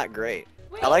kind of not great.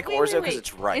 Wait, I like wait, orzo wait, because wait.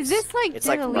 it's rice. Is this like It's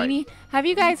like ditalini? Have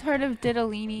you guys heard of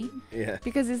ditalini? Yeah.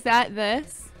 Because is that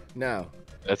this? No.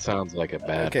 That sounds like a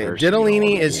bad Okay, person.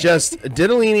 ditalini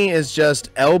is just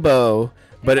elbow,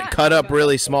 but it not cut up elbow.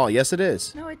 really small. Yes, it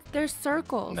is. No, they're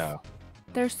circles. No.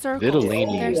 They're circles.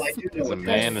 Ditalini They're is a they're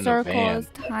man in a van. circles,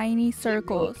 tiny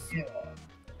circles.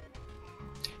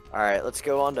 All right, let's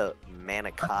go on to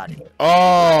manicotti.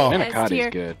 Oh, S Manicotti's tier.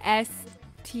 good. S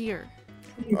tier.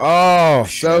 oh,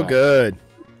 so Yeah. good.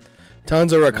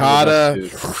 Tons of ricotta. I'm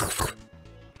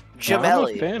a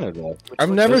Gemelli. fan of that. which I've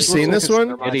looks- never this looks seen like this a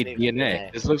one. Spaghetti Hermans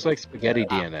DNA. This looks like spaghetti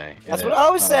DNA. That's and what I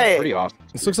was it's, saying. Pretty awesome.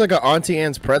 This looks like an Auntie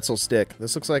Anne's pretzel stick.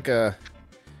 This looks like a.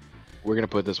 We're gonna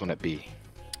put this one at B.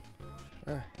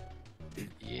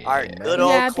 Yeah. All right, good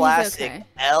old Yeah, B's classic okay.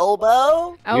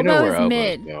 elbow. You know Elbow where is elbow's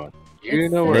mid. going. You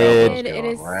It's know so where Mid. elbow's mid. going. It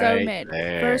is so right mid.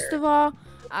 there. First of all,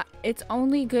 it's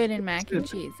only good in mac and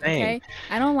cheese. Okay,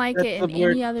 I don't like That's it in the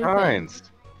any other thing. kinds.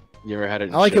 You ever had it?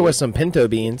 In I like it chili? with some pinto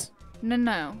beans.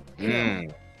 No.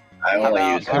 Mm. I How only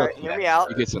about, use it. all right, hear me out.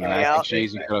 You get some Hear me mac and out.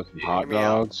 cheese. You cut up some hot Hear me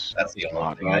out. dogs. That's the Some only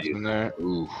hot thing I dogs use. in there.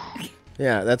 Ooh.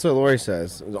 Yeah, that's what Lori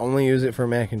says. Only use it for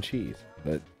mac and cheese.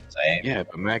 But Same. Yeah,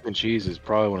 but mac and cheese is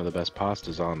probably one of the best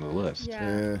pastas on the list.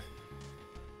 Yeah.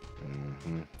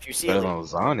 Mm-hmm. Fusilli. Better than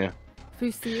lasagna.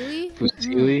 Fusilli.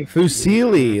 Fusilli.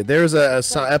 fusilli. There's a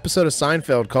episode of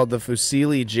Seinfeld called the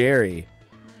Fusilli Jerry,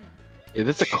 Yeah,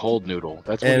 that's a cold noodle.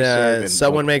 That's what and you serve in,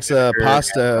 someone like, makes a vinegar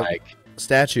pasta and, like,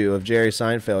 statue of Jerry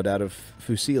Seinfeld out of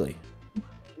fusilli.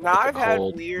 Now I've had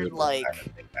cold weird noodle. like.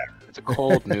 it's a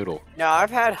cold noodle. Now I've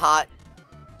had hot,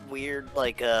 weird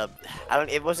like I don't.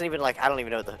 It wasn't even like I don't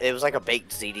even know. What it was like a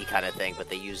baked ziti kind of thing, but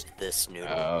they used this noodle.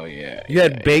 Oh yeah. You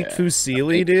had yeah, baked yeah.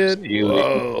 fusilli, Baked dude. fusilli.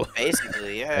 Whoa,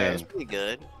 Basically, yeah, it was Man. pretty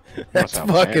good. that's sounds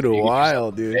fucking fancy.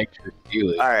 wild, dude. Baked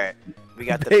fusilli. All right, we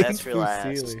got the Baked best for last.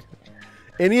 fusilli.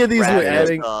 Any of these we're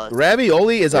adding.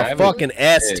 Ravioli is a fucking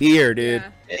S tier, dude.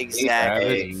 Yeah.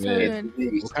 Exactly. So good.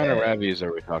 What kind of ravies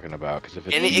are we talking about? Because if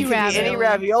it's It could be any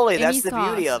ravioli. That's the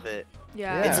beauty of it.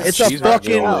 Yeah. It's a cheese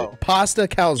fucking ravioli. pasta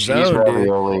cheese calzone, dude.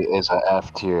 ravioli is a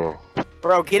F tier.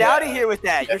 Bro, get out of here with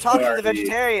that. You're talking to the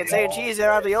vegetarian saying cheese and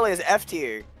ravioli is F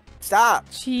tier. Stop.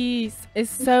 Cheese is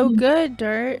so good,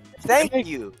 Dirt. Thank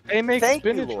you. They make Thank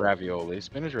you, spinach Lord. ravioli.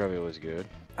 Spinach ravioli is good.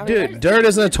 Dude, Dirt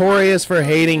is notorious for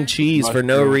hating cheese for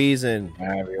no reason.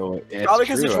 Ravioli. It's Probably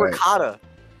because it's true, ricotta.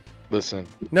 Listen.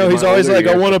 No, in he's my always older like,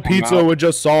 I years, want a I've come pizza out- with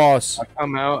just sauce.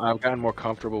 I've gotten more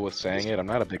comfortable with saying it. I'm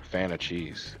not a big fan of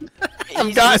cheese.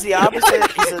 He's the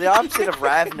opposite. He's the opposite of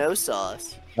Rav no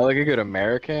sauce. I like a good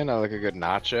American. I like a good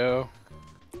nacho.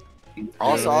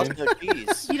 All Yeah. sauce, no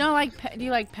cheese. You don't like? Do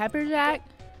you like pepper jack?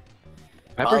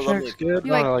 Pepper I love jack's it. good.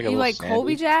 You but I like? a You little like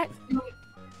Colby sandy. Jack?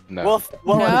 No.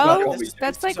 No, this-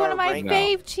 that's this like is one our of my rank.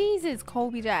 fave cheeses,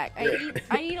 Colby Jack. I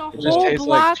eat a It just whole tastes like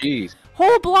block, cheese.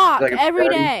 whole block Like a every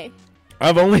patty. day.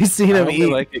 I've only seen I him only eat.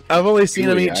 like it I've only seen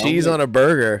him chewy. eat I cheese only- on a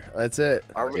burger. That's it.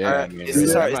 Yeah, I mean, Is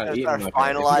this I'm our, not is this eating our like a-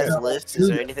 finalized list? Is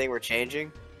there anything we're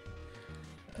changing?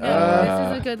 No, Uh,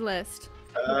 this is a good list.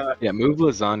 Yeah, move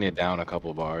lasagna down a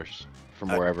couple bars from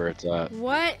wherever it's at.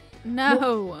 What?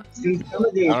 No. See, some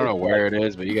of I these don't know where it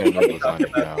is, but you gotta move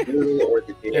lasagna down. noodle or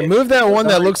the dish. And move that one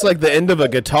that looks like the end of a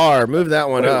guitar. Move that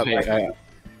one up.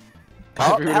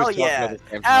 Oh, Everybody's hell talking yeah. about the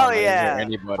same Hell time. I didn't hear yeah.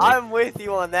 anybody. I'm with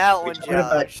you on that We one, talking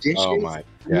about Josh. dishes? Oh my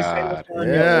You say God.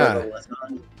 lasagna Yeah. or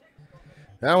lasagna?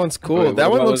 That one's cool. Wait, what That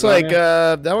one about looks like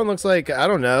lasagna? that one looks like I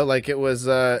don't know, like it was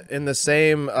in the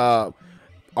same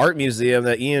art museum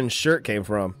that Ian's shirt came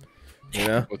from. You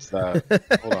know? What's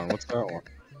that? Hold on, what's that one?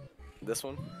 This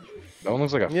one? That one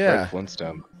looks like a Yeah. Fred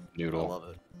Flintstone I noodle. love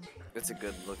it. It's a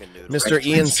good looking noodle. Mr.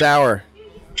 Ian Sour.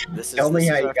 This is, Tell me this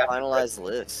how is you our got- finalized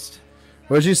list.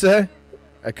 What'd you say?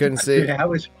 I couldn't see. Dude,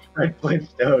 how is Fred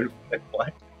Flintstone? Like,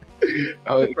 what?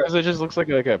 Oh, because it just looks like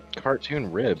a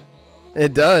cartoon rib.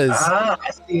 It does. Ah,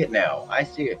 I see it now.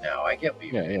 I get what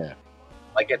you Yeah, mean. yeah,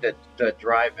 Like at the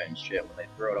drive-in shit when they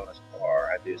throw it on his car.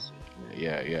 I do see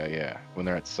yeah. When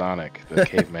they're at Sonic, the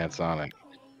caveman Sonic.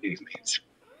 it.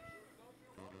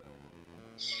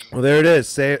 Well, there it is.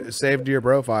 Saved to your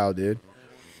profile, dude.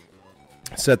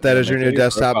 Set that as your Make new it your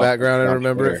desktop profile. background and On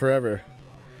remember it Twitter. forever.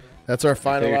 That's our Take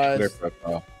your Twitter finalized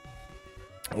profile.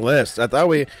 list.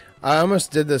 I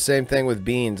almost did the same thing with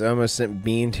beans. I almost sent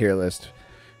bean tier list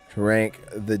to rank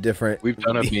the different. We've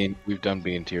done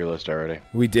bean tier list already.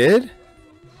 We did?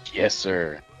 Yes,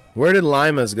 sir. Where did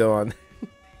limas go on?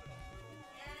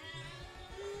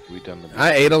 We've done the.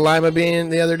 I ate a lima bean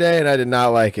the other day and I did not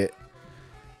like it.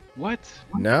 What?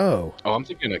 No. Oh, I'm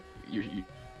thinking of you're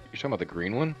talking about the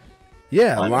green one.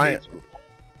 Yeah, Lima lime. beans.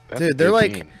 That's Dude, a they're good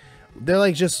like- bean. They're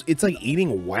like just. It's like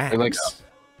eating wax. They're like-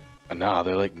 Nah,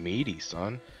 they're like meaty,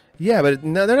 son. Yeah, but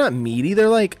no, they're not meaty. They're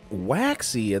like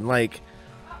waxy and like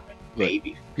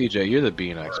Baby. PJ, you're the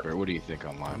bean expert. What do you think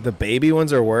on lime? the baby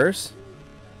ones are worse.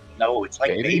 No, it's like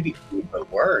Baby? baby food, but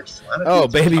worse. Lima Oh,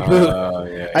 beans are- baby poop.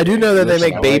 Yeah, I do know that they Listen,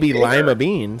 make I baby like lima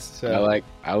beans. So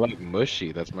I like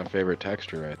mushy. That's my favorite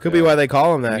texture right could there. be why they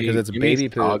call them that because it's Give me baby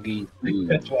poop. soggy food.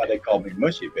 That's why they call me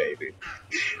mushy baby.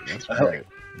 That's I right.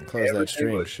 like Close that everything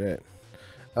stream. was- Shit.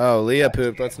 Oh, Leah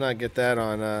pooped. Let's not get that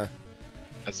on.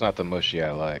 That's not the mushy I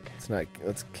like. Let's not.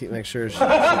 Let's keep make sure.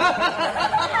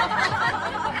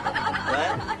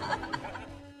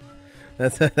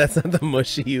 That's not the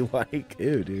mushy you like.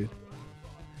 Ew, dude.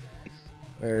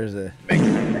 Where is it?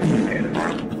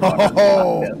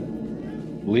 Oh,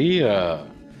 Leah.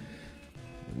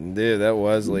 dude, that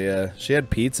was Leah. She had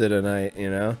pizza tonight. You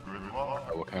know.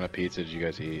 What kind of pizza did you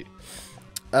guys eat?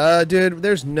 Dude,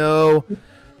 there's no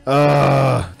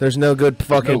good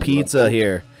fucking pizza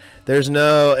here. There's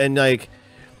no, and like,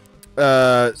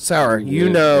 Sour, you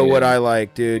know what I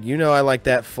like, dude. You know I like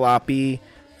that floppy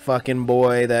fucking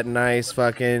boy, that nice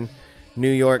fucking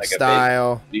New York Like a big-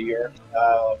 style. New York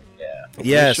style. Yeah.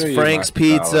 Yes, Let me show you Frank's my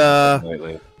salad Pizza,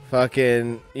 lately.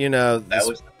 fucking, you know, That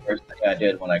was the first thing I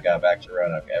did when I got back to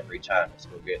Roanoke every time was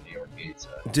go get New York pizza.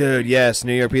 dude, yes,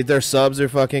 New York pizza. Their subs are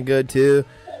fucking good too.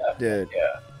 Dude,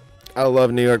 Yeah. I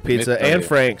love New York me pizza tell and you.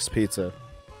 Frank's Pizza.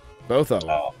 Both of them.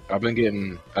 Oh, I've been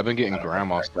getting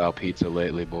grandma style pizza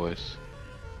lately, boys.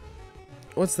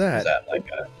 What's is that? that like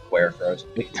a square frozen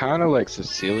It's pizza? kind of like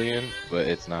Sicilian, but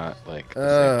it's not like. the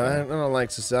I same don't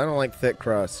like I don't like thick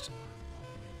crust. thing.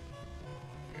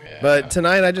 Yeah. But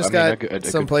tonight I just I mean, got I could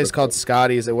some place cook called it.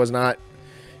 Scotty's. It was not.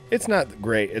 It's not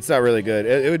great. It's not really good.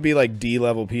 It would be like D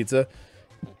level pizza,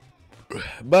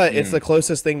 but it's the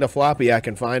closest thing to floppy I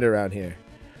can find around here.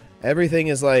 Everything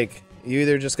is like you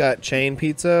either just got chain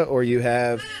pizza or you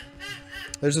have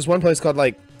There's this one place called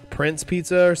like Prince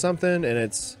Pizza or something, and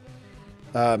it's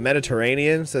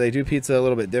Mediterranean, so they do pizza a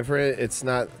little bit different. It's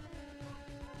not.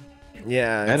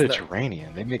 Yeah,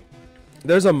 Mediterranean. They make.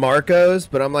 There's a Marco's,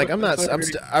 but I'm like,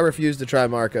 I refuse to try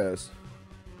Marco's.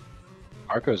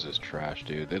 Marco's is trash,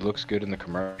 dude. It looks good in the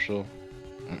commercial.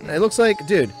 It looks like,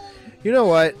 dude. You know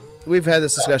what? We've had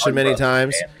this discussion many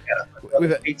times. We've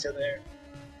had pizza there.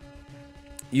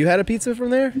 You had a pizza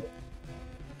from there?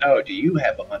 Oh, do you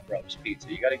have a Hunt Brothers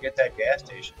pizza? You got to get that gas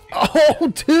station.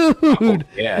 Oh, dude. Oh,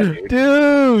 yeah,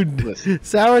 dude. Dude.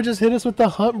 Sour just hit us with the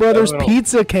Hunt Brothers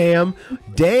pizza cam.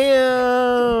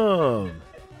 Damn.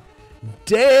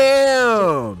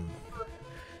 Damn.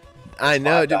 I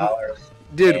know,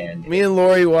 dude. Me and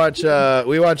Lori watch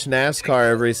NASCAR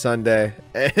every Sunday,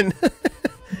 and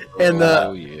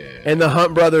the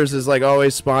Hunt Brothers is like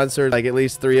always sponsored, like at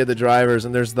least 3 of the drivers,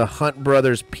 and there's the Hunt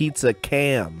Brothers pizza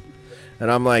cam, and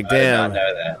I'm like, damn. I did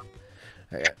not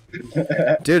know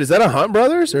that. Dude, is that a Hunt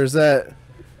Brothers or is that?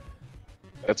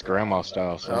 That's grandma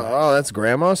style. So. Oh, that's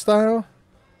grandma style.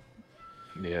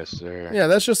 Yes, sir. Yeah,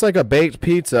 that's just like a baked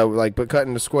pizza, like but cut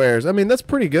into squares. I mean, that's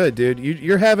pretty good, dude.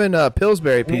 You're having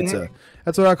Pillsbury pizza.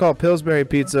 That's what I call Pillsbury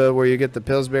pizza, where you get the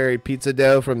Pillsbury pizza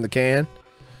dough from the can.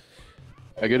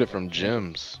 I get it from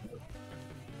Jim's.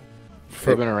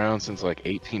 They've been around since like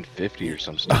 1850 or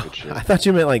some stupid shit. I thought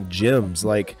you meant like gyms.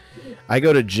 Like, I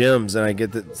go to gyms and I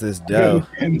get this dough.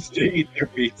 And eat their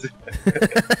pizza.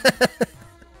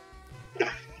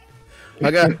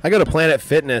 I go to Planet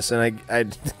Fitness and I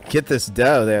get this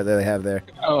dough there that they have there.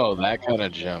 Oh, that kind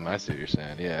of gym. I see what you're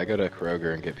saying. Yeah, I go to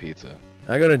Kroger and get pizza.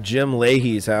 I go to Jim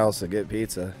Leahy's house to get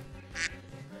pizza.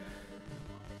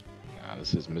 Nah,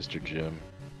 this is Mr. Jim.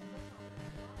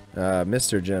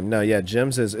 Mr. Jim. No, yeah,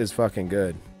 Jim's is fucking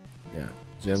good. Yeah,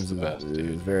 Jim's best,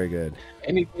 is very good.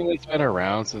 Anything that's been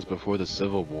around since before the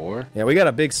Civil War. Yeah, we got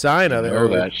a big sign of it. Or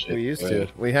we used to.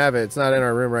 We have it. It's not in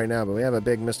our room right now, but we have a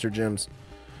big Mr. Jim's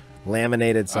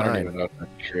laminated sign. I don't even know if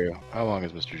that's true. How long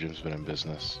has Mr. Jim's been in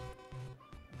business?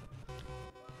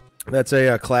 That's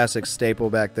a classic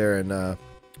staple back there in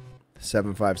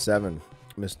 757,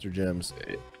 Mr. Jim's.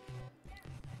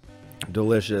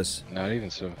 Delicious. Not even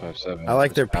 757. I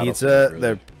like their pizza.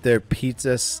 Really. Their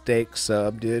pizza steak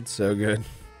sub, dude. So good.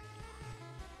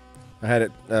 I had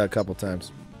it a couple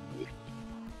times.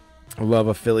 I love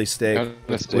a Philly steak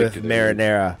with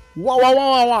marinara. Wah wah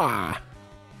wah wah wah.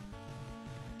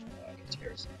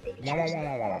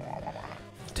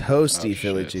 Toasty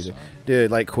Philly cheese, dude.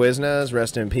 Like Quiznos,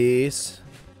 rest in peace.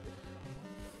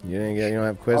 You don't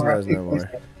have Quiznos no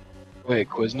more. Wait,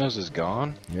 Quiznos is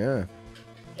gone? Yeah.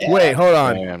 Wait, hold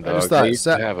on. Damn, I just thought they used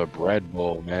to have a bread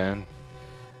bowl, man.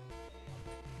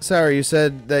 Sorry, you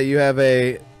said that you have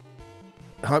a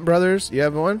Hunt Brothers. You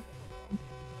have one?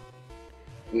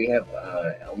 We have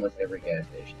almost every gas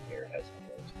station here has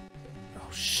one.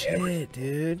 Oh shit,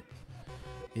 dude.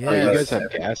 Yeah. Oh, you guys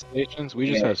have gas stations?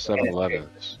 We just have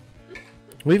 7-Elevens.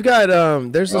 We've got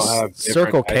there's a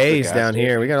Circle K's down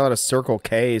here. We got a lot of Circle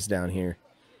K's down here.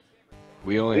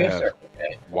 We only have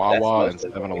Wawa and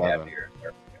 7-Eleven.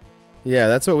 Yeah,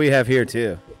 that's what we have here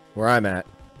too, where I'm at.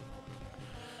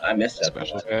 I miss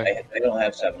 7-Eleven. They don't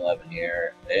have 7-Eleven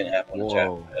here. They didn't have one in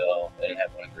Chapel Hill. They didn't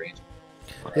have one in Greensboro.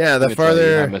 Yeah, the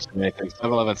farther.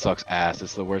 7-Eleven sucks ass.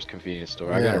 It's the worst convenience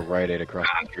store. I got a Rite Aid across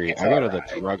the street. I go to the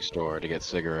drugstore to get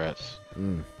cigarettes.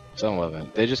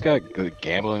 7-Eleven. They just got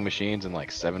gambling machines and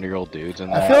like 70-year-old dudes in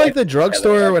there. I feel like the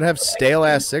drugstore would have stale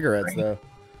ass cigarettes though.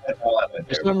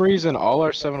 For some reason, all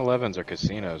our 7-Elevens are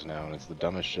casinos now, and it's the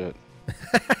dumbest shit.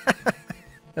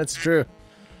 That's true.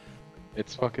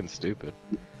 It's fucking stupid.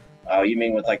 Oh, you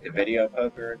mean with like the video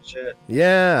poker and shit?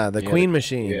 Yeah, the Queen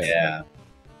machines. Yeah.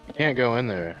 You can't go in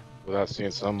there without seeing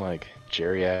some like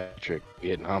geriatric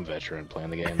Vietnam veteran playing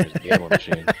the game. There's a gambling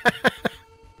machine.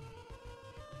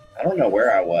 I don't know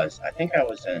where I was. I think I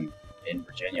was in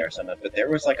Virginia or something, but there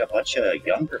was like a bunch of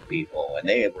younger people, and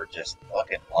they were just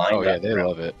fucking lined up. Oh yeah, they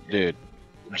love it, dude.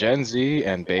 Gen Z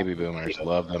and baby boomers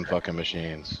love them fucking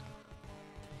machines.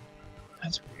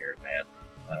 That's weird, man.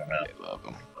 I don't know. They love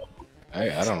them.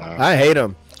 I don't know. I hate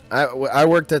them. I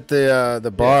worked at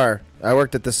the bar. I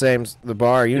worked at the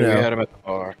bar. You know. We had them at the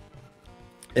bar.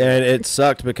 And it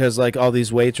sucked because like all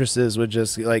these waitresses would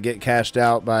just like get cashed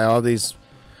out by all these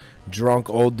drunk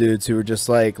old dudes who were just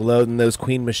like loading those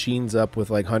Queen machines up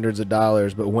with like hundreds of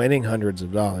dollars, but winning hundreds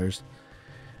of dollars,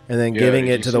 and then giving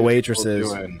it to the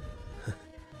waitresses.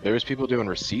 There was people doing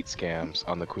receipt scams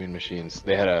on the Queen machines.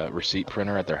 They had a receipt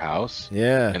printer at their house.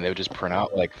 Yeah. And they would just print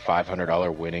out like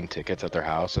 $500 winning tickets at their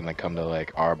house and then come to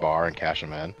like our bar and cash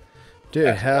them in.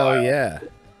 Dude, hell yeah.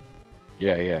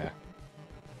 Yeah, yeah.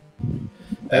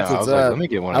 That's I what's was like, up. let me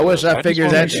get one I of wish those. I figured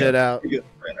just that wanted shit out.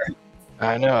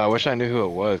 I know. I wish I knew who it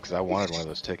was because I wanted one of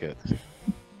those tickets.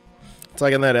 It's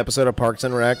like in that episode of Parks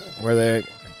and Rec where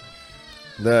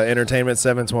the Entertainment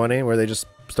 720, where they just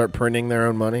start printing their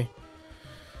own money.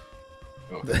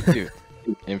 Oh, dude,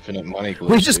 infinite money glue.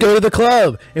 We just go to the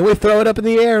club and we throw it up in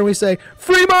the air and we say,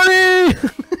 "Free money!"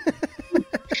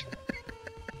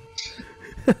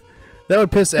 That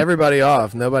would piss everybody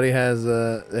off. Nobody has.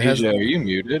 PJ, are you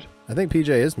muted? I think PJ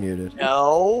is muted.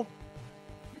 No.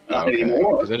 Not Okay,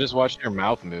 anymore. because I just watched your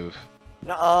mouth move.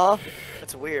 Nuh-uh.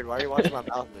 That's weird. Why are you watching my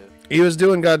mouth move? He was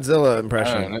doing Godzilla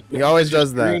impression. He always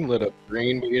does that. Screen lit up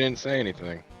green, but you didn't say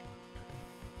anything.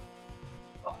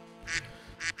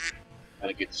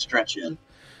 Gotta get the stretch in.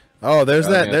 Oh, there's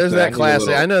Oh, that. yeah, There's so I that need a classic.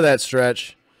 little- I know that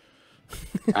stretch.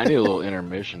 I need a little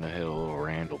intermission to hit a little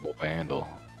Randall Bandle.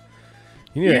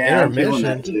 You need an I'm feeling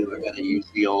intermission that too. I gotta use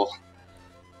the old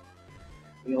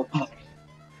puppy.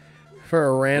 for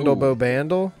a Randall Ooh.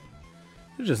 Bobandle.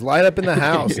 You just light up in the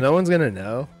house. No one's gonna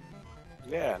know.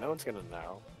 Yeah, no one's gonna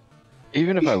know.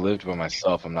 Even if I lived by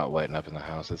myself, I'm not lighting up in the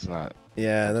house. It's not.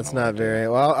 Yeah, that's I don't wanna not do very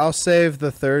well. I'll save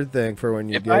the third thing for when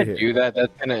you If get I here. do that,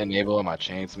 that's gonna enable my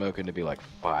chain smoking to be like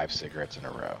 5 cigarettes in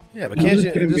a row. Yeah, but can't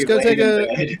you just go take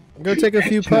a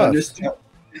few puffs?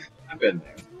 I've been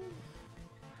there.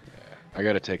 I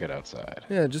gotta take it outside.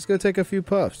 Yeah, just go take a few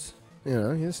puffs. You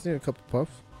know, you just need a couple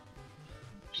puffs.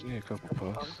 Just need a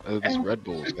couple puffs. This Red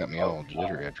Bull's got me all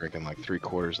jittery. I'm drinking like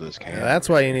 3/4 of this can. Yeah, that's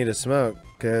why you need to smoke,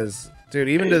 because, dude,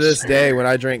 even to this day, when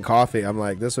I drink coffee, I'm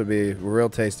like, this would be real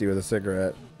tasty with a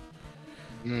cigarette.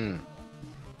 Oh,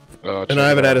 And I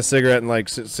haven't had a cigarette in like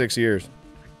 6 years.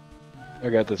 I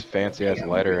got this fancy ass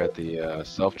lighter at the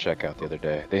self checkout the other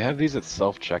day. They have these at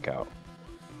self checkout.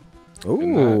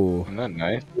 Ooh. Isn't that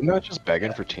nice? Isn't that just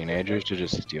begging for teenagers to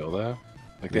just steal that?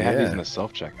 Like they have these Yeah. in the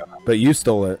self checkout. But you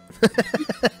stole it.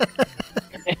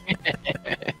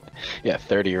 Yeah,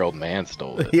 30-year-old man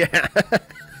stole it. Yeah.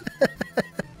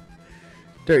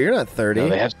 Dude, you're not 30. No,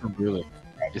 they have some really.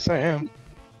 Yes, I am.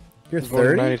 You're I was born in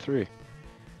 30? 93.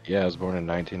 Yeah, I was born in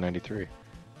 1993.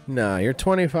 No, you're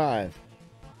 25.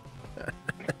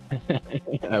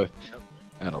 I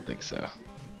don't think so. What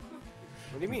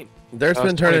do you mean? Dirt's I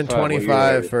was been turning 25 when you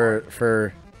 25 were-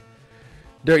 for.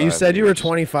 Dirt, you 5 said you were years.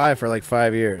 25 for like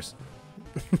 5 years.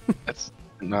 That's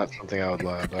not something I would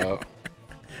lie about.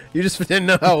 You just didn't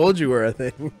know how old you were, I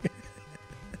think.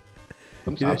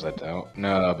 Sometimes I don't.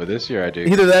 No, but this year I do.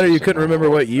 Either that or you So couldn't now remember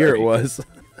I'm what year it 30. was.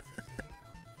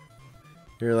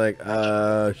 You're like,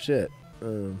 shit.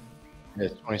 Yeah,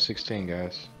 it's 2016,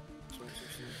 guys.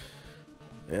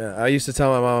 Yeah, I used to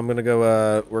tell my mom I'm gonna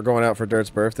go. We're going out for Dirt's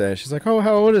birthday. She's like, "Oh,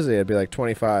 how old is he?" I'd be like,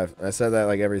 25. I said that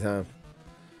like every time.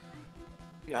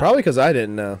 Yeah. Probably because I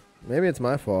didn't know. Maybe it's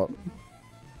my fault.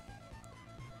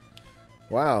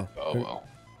 Wow, Oh well.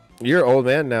 you're an old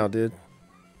man now, dude.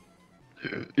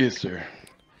 Yes, sir.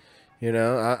 You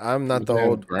know, I'm not the Yeah,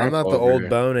 old. I'm not the grandpa over old here.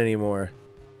 bone anymore.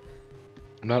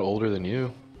 I'm not older than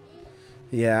you.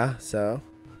 Yeah. So,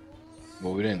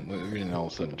 Well, we didn't all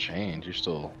of a sudden change. You're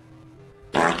still.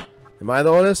 am I the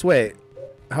oldest? Wait,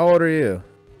 how old are you?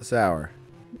 Sour.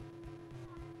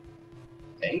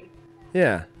 Me?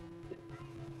 Yeah.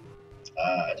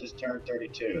 I just turned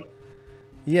 32.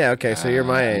 Yeah. Okay. So you're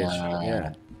my age.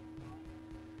 Yeah.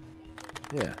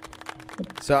 Yeah.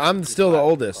 So I'm still the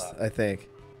oldest, I think.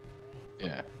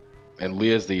 Yeah. And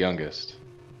Leah's the youngest.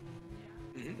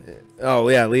 Oh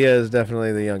yeah, Leah is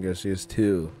definitely the youngest. She's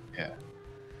 2. Yeah.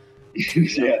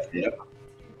 Yes, yep.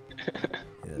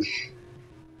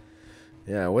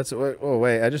 Yeah. What? Oh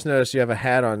wait, I just noticed you have a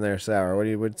hat on there, Sour. What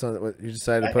you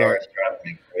decided to My put on? hair is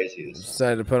driving me crazy.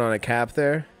 Decided to put on a cap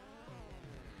there.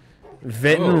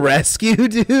 Vinton Oh. Rescue,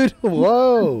 dude.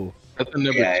 Whoa, That's the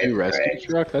number Yeah, 2 it's rescue great.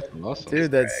 truck. That's awesome.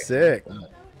 dude, that's sick.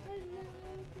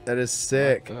 That is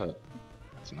sick.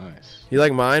 That's nice. You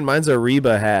like mine? Mine's a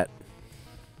Reba hat.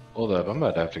 Hold up, I'm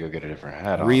about to have to go get a different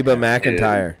hat on. Reba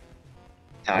McIntyre.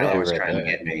 Tyler was Right trying to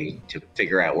there. get me to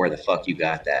figure out where the fuck you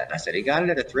got that. And I said, he got it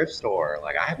at a thrift store.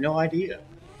 Like, I have no idea.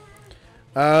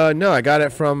 No, I got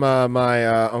it from my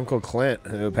Uncle Clint,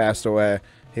 who passed away.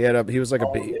 He was like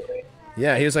a big.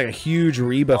 Yeah, he was like a huge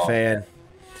Reba fan.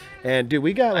 And dude,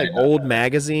 we got like old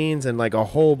magazines and like a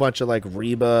whole bunch of like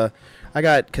Reba. I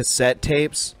got cassette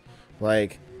tapes,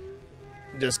 like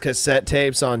just cassette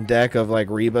tapes on deck of like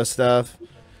Reba stuff.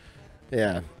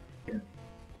 Yeah.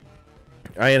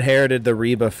 I inherited the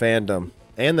Reba fandom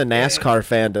and the NASCAR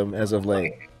fandom as of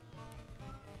late.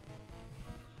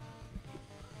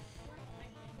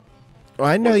 Oh,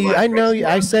 I know you. I know you.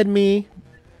 I said me.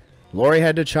 Lori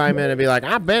had to chime in and be like,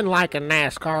 "I've been liking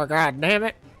NASCAR. God damn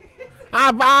it."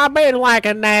 I've been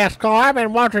liking NASCAR. I've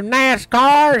been watching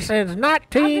NASCAR since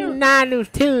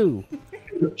 1992.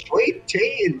 Sweet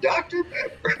tea and Dr.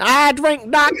 Pepper. I drink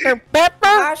Dr.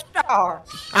 Pepper. Star.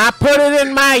 I put it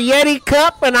in my Yeti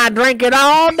cup and I drink it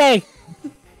all day.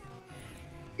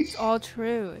 It's all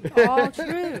true. It's all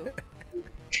true.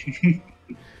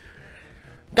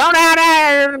 Go down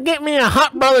there and get me a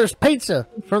Hunt Brothers pizza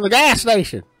from the gas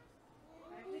station.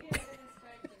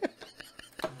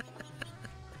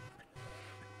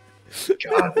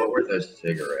 God, what were those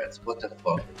cigarettes? What the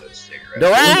fuck were those cigarettes?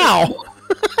 Doral.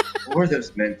 What were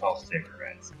those menthol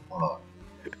cigarettes? Fuck.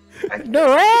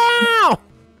 Doral.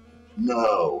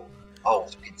 No. Oh,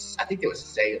 I think it was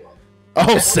Salem.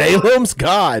 Oh, Salem's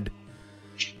God.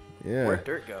 Yeah. Where'd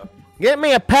Dirt go? Get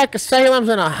me a pack of Salem's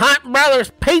and a Hunt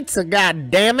Brothers pizza,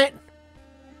 goddammit.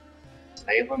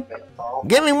 Salem menthol?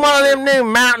 Give me one of them new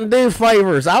Mountain Dew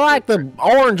flavors. I like the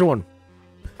orange one.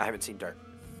 I haven't seen Dirt.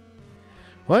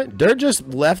 What? Dirt just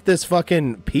left this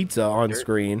fucking pizza on Dirt.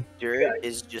 screen. Dirt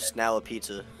is just now a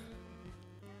pizza.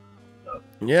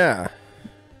 Yeah.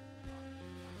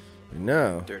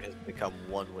 No. Dirt has become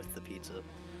one with the pizza.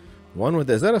 One with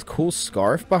this. Is that a cool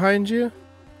scarf behind you?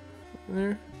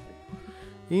 There.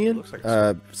 Ian? Looks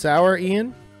like Sour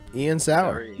Ian? Ian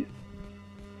Sour. Ian.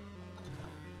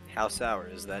 How sour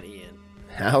is that, Ian?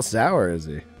 How sour is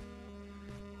he?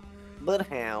 But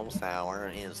how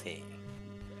sour is he?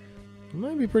 He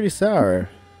might be pretty sour.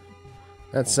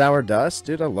 That sour dust?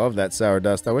 Dude, I love that sour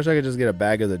dust. I wish I could just get a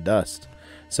bag of the dust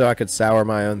so I could sour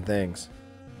my own things.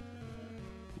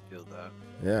 Feel that?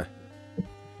 Yeah.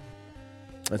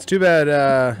 It's too bad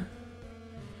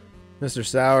Mr.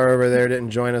 Sour over there didn't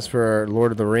join us for our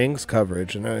Lord of the Rings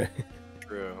coverage.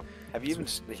 True. Have you even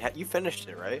you finished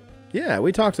it, right? Yeah,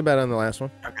 we talked about it on the last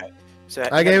one. Okay. So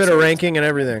I gave it a ranking and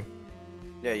everything.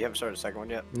 Yeah, you haven't started the second one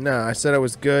yet? No, I said it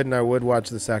was good and I would watch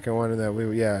the second one and that I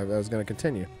was going to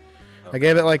continue. Okay. I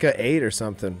gave it like an 8 or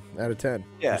something out of 10.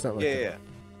 Yeah, or something like that. yeah.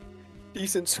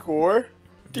 Decent score.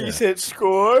 Decent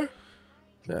score.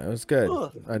 Yeah, it was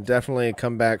good. I'd definitely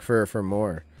come back for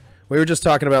more. We were just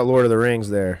talking about Lord of the Rings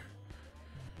there,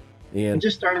 Ian. I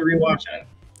just started rewatching it.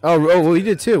 Oh, well, we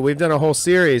did too. We've done a whole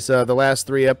series, the last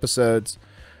 3 episodes.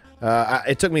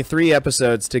 It took me 3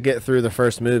 episodes to get through the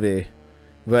first movie.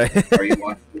 But Are you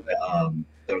watching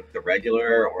the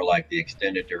regular or like the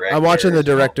extended director's? I'm watching the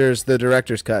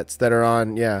director's cuts that are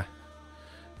on, they're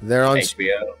on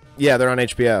HBO. Yeah, they're on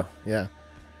HBO. Yeah.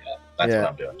 That's what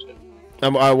I'm doing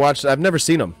too. I've never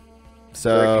seen them.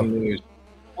 So Breaking news.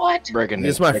 What? Breaking news.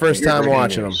 It's my first time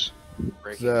watching them.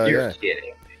 So, You're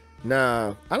kidding.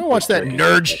 No, I don't watch that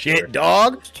nerd shit,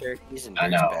 dog. I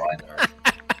know.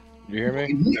 You hear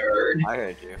me? Nerd. I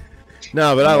heard you.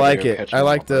 No, but I like it. catch I them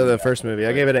liked all. the first movie.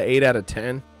 I gave it an 8 out of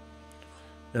 10.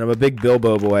 And I'm a big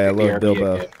Bilbo boy. I love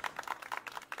Bilbo.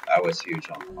 I was huge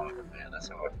on the Hobbit, man. That's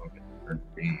how I fucking learned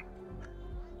to read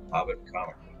Hobbit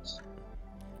comic books.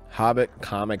 Hobbit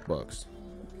comic books.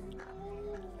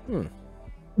 I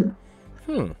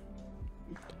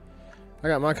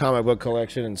got my comic book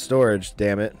collection in storage,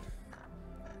 damn it.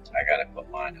 I gotta put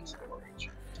mine in storage.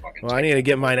 Well, I need to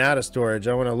get mine out of storage.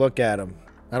 I want to look at them.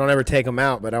 I don't ever take them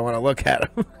out, but I want to look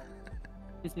at them.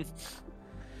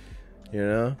 You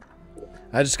know?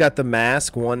 I just got The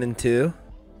Mask 1 and 2.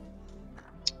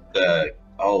 The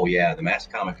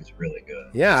Mask comic is really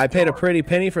good. Yeah, I paid a pretty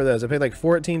penny for those. I paid like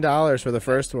 $14 for the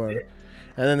first one.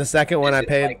 And then the second one I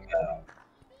paid...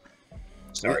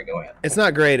 Sorry, go ahead. It's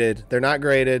not graded. They're not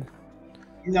graded.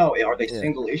 No, are they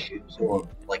single issues or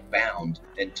like bound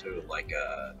into like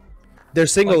a... They're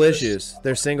single issues.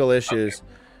 They're single issues. Okay.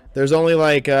 There's only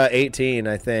like 18,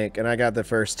 I think, and I got the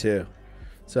first 2.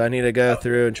 So I need to go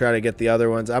through and try to get the other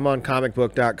ones. I'm on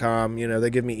comicbook.com. You know, they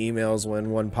give me emails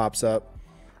when one pops up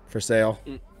for sale.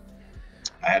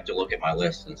 I have to look at my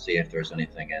list and see if there's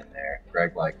anything in there.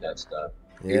 Greg liked that stuff.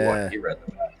 Yeah. He read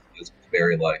the Mask. It's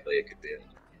very likely it could be it.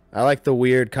 I like the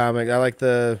weird comic. I like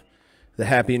the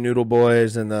Happy Noodle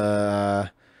Boys and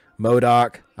the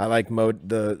MODOK. I like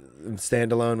the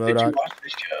standalone MODOK. Did you watch the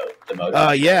show, the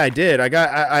MODOK? Yeah, I did.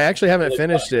 I actually haven't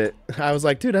finished it. I was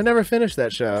like, dude, I never finished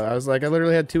that show. I was like, I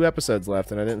literally had 2 episodes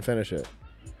left and I didn't finish it.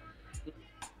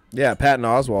 Yeah, Patton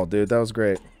Oswalt, dude, that was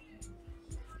great.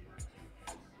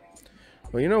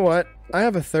 Well, you know what? I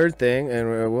have a third thing,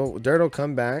 and Dirt will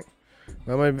come back.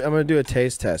 I'm gonna do a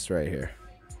taste test right here.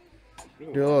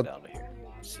 Do a little. Down to here.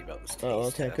 See about this taste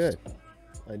Okay, test. good.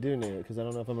 I do need it because I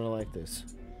don't know if I'm gonna like this.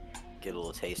 Get a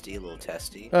little tasty, a little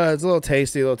testy. It's a little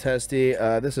tasty, a little testy.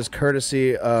 This is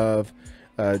courtesy of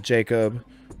Jacob,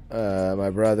 my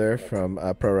brother from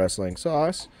Pro Wrestling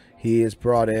Sauce. He has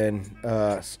brought in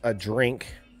a drink,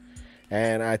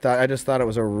 And I just thought it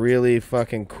was a really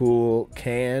fucking cool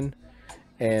can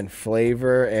and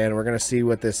flavor, and we're gonna see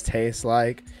what this tastes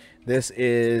like. This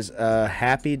is a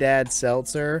Happy Dad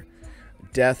Seltzer,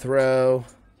 Death Row.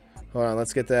 Hold on,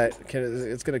 let's get that.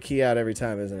 It's gonna key out every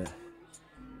time, isn't it?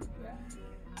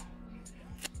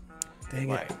 Dang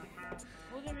it.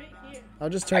 I'll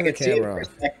just turn the camera off.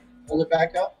 Hold it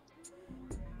back up.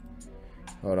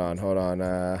 Hold on.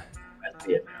 I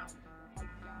see it now.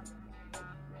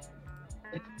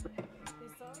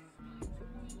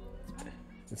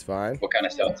 It's fine. What kind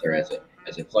of seltzer is it?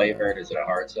 Is it flavored? Is it a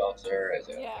hard seltzer? Is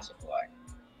it black?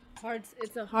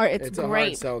 It's a hard. It's a grape.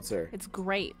 hard seltzer. It's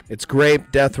grape. It's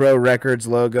grape. Death Row Records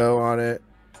logo on it.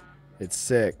 It's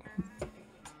sick.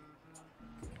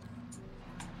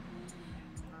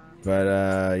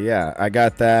 But yeah, I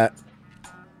got that.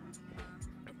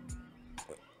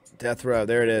 Death Row.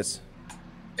 There it is.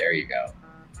 There you go.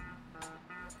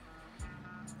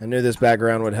 I knew this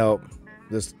background would help.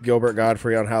 This Gilbert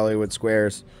Godfrey on Hollywood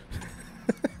Squares.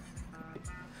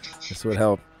 This would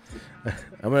help.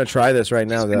 I'm gonna try this right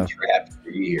now, though. He's been trapped for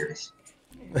years.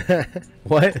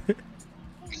 What?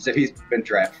 He said he's been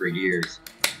trapped for years.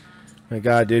 My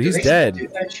God, dude, he's dead. Do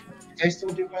they still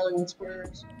do Hollywood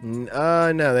Squares?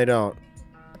 No, they don't.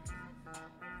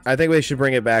 I think we should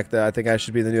bring it back, though. I think I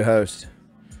should be the new host.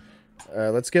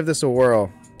 Let's give this a whirl.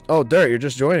 Oh, Dirt, you're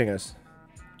just joining us.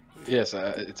 Yes,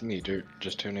 it's me, Dirt,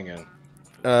 just tuning in.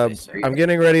 I'm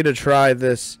getting ready to try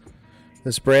this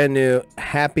brand new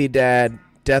Happy Dad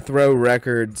Death Row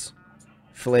Records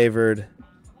flavored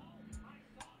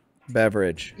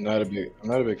beverage. I'm not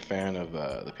a big fan of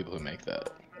the people who make that.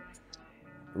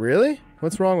 Really?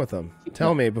 What's wrong with them?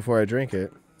 Tell me before I drink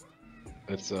it.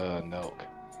 It's Nelk.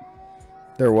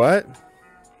 They're what?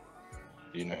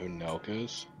 Do you know who Nelk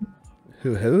is?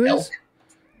 Who is?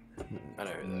 I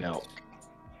know who Nelk.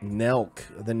 Nelk.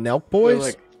 The Nelk Boys? They're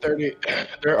like 30.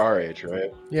 They're our age,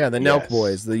 right? Yeah, the Nelk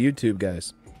Boys, the YouTube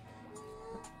guys.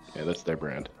 Yeah, that's their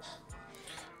brand.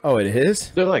 Oh, it is?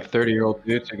 They're like 30-year-old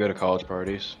dudes who go to college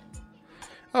parties.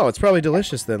 Oh, it's probably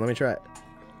delicious then. Let me try it.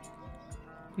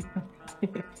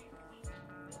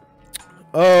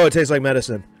 Oh, it tastes like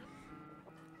medicine.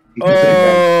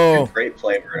 Oh, Great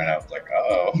flavor, and I was like,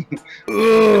 oh.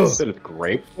 Instead of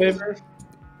grape flavor?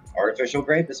 Artificial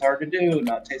grape is hard to do,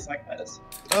 not taste like medicine.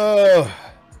 Oh.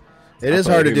 It is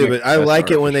hard to do, but I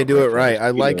like it when they do it right.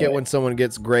 I like it way. when someone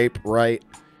gets grape right.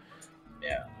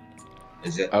 Yeah.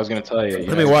 Is it? I was going to tell you.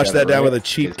 Let me wash that down with a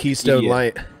cheap Keystone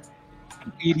Light.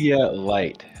 Media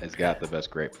Light has got the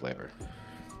best grape flavor.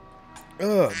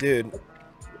 Oh, dude.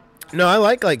 No, I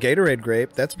like Gatorade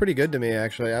grape. That's pretty good to me,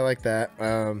 actually. I like that.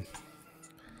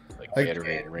 Like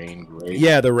Gatorade Rain grape.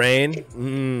 Yeah, the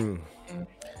rain.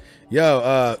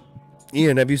 Yo,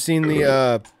 Ian, have you seen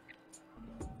the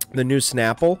new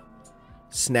Snapple?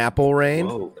 Snapple Rain?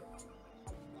 Whoa.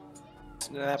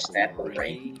 Snapple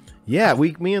Rain? Yeah,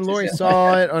 me and Lori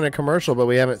saw it on a commercial, but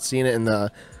we haven't seen it in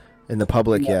the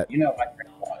public yet. You know my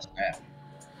grandpa Snap.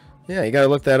 Yeah, you gotta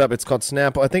look that up. It's called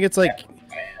Snapple. I think it's like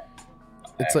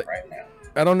Right now.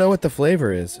 I don't know what the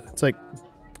flavor is. It's like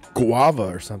guava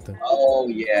or something. Oh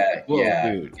yeah, Whoa,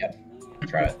 yeah. dude. Yep.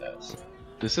 Tried those.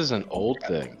 This is an old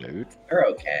thing, dude. They're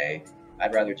okay.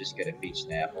 I'd rather just get a peach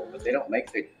Snapple, but they don't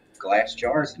make the glass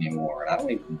jars anymore. And I don't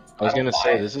even. I was gonna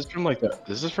say buy this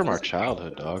is from our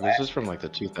childhood, dog. This is from like the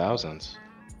 2000s.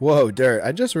 Whoa, Dirt!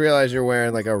 I just realized you're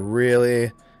wearing like a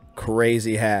really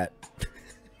crazy hat.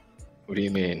 What do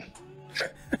you mean?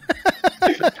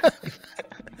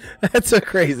 That's a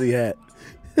crazy hat.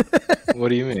 What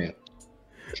do you mean?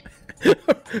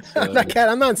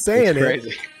 I'm not saying it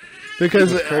Crazy.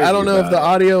 because I don't know if the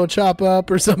audio will chop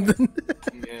up or something.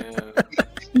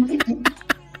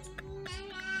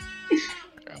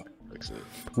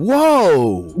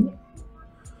 Whoa!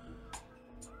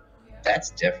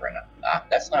 That's different.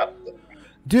 That's not.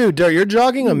 Dude, Dirt, you're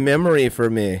jogging a memory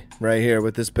for me right here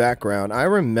with this background. I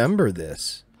remember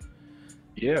this.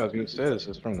 Yeah, I was gonna say this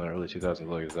is from the early 2000s.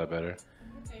 Look, is that better?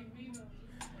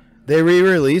 They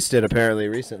re-released it apparently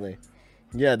recently.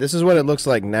 Yeah, this is what it looks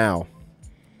like now.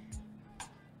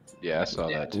 Yeah, I saw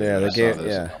that too.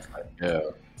 Yeah, Yeah.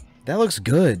 That looks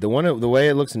good. The way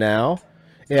it looks now.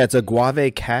 Yeah, it's a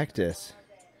guave cactus.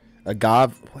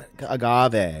 Agave.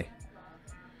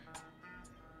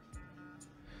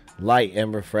 Light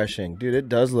and refreshing. Dude, it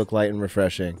does look light and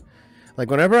refreshing. Like,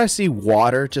 whenever I see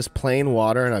water, just plain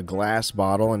water in a glass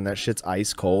bottle, and that shit's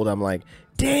ice cold, I'm like,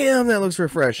 damn, that looks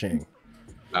refreshing.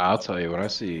 I'll tell you, when I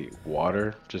see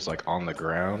water just like on the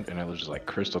ground and it was just like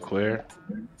crystal clear,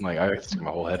 I'm like, I can stick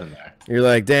my whole head in there. You're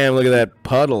like, damn, look at that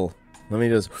puddle. Let me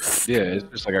just. Yeah, it's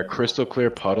just like a crystal clear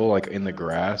puddle, like in the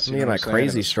grass. Let me get my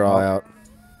crazy straw out.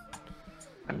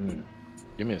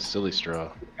 Give me a silly straw.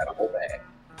 Got a whole bag.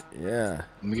 Yeah.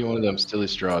 Let me get one of them silly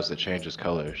straws that changes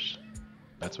colors.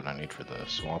 That's what I need for the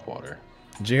swamp water.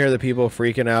 Did you hear the people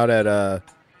freaking out at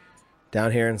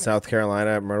down here in South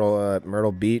Carolina at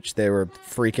Myrtle Beach? They were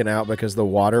freaking out because the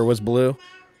water was blue.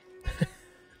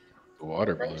 The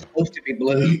water blue. It's supposed to be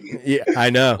blue. Yeah,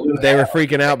 I know. They were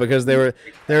freaking out because they were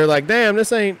like, "Damn,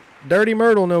 this ain't dirty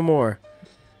Myrtle no more."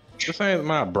 This ain't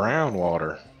my brown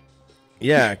water.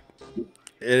 Yeah.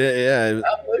 It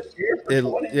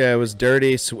was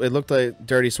dirty. It looked like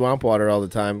dirty swamp water all the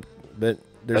time, but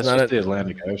there's That's not just the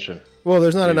Atlantic Ocean. Well,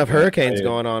 there's not enough hurricanes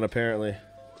going on apparently.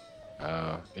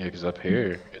 Yeah, because up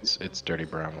here it's dirty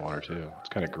brown water too. It's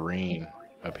kind of green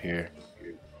up here.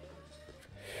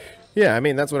 Yeah, I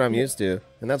mean that's what I'm used to,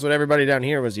 and that's what everybody down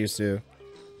here was used to.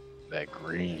 That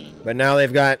green. But now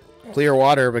they've got clear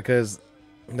water because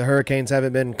the hurricanes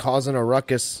haven't been causing a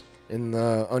ruckus in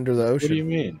the under the ocean. What do you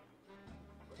mean?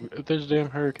 If there's a damn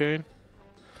hurricane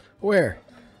Where?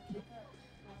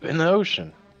 in the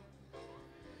ocean.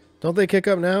 Don't they kick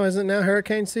up now? Isn't now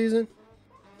hurricane season?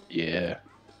 Yeah.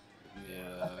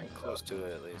 Yeah, close to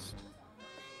it at least.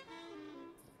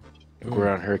 We're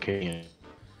on hurricane.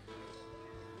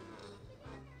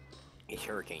 It's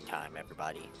hurricane time,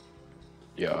 everybody.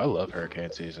 Yeah, I love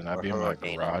hurricane season. I'd be in my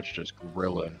garage just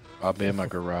grilling. I'll be in my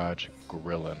garage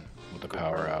grilling with the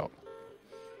power out.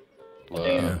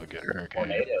 Love a good hurricane.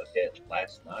 Tornado hit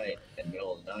last night in the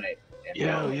middle of the night.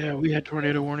 Yeah, we had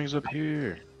tornado warnings up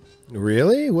here.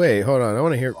 Really? Wait, hold on. I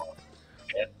want to hear.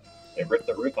 Yeah, they ripped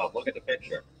the roof off. Look at the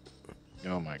picture.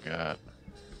 Oh my god.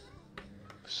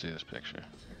 Let's see this picture.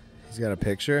 He's got a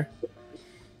picture.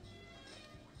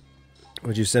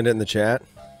 Would you send it in the chat?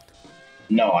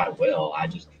 No, I will. I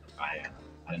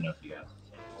don't know if you have.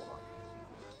 Hold on.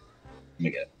 Let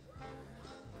me get it.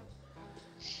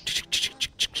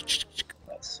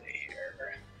 Let's see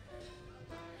here.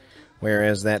 Where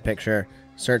is that picture?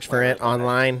 Search for it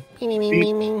online. Thank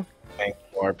you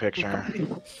for our picture.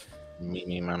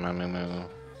 Me, mama, moo.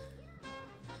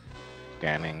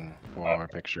 Scanning for our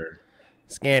picture.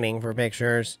 Scanning for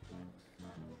pictures.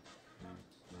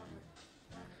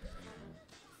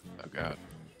 Oh god.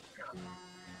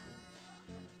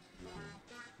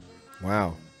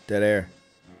 Wow. Dead air.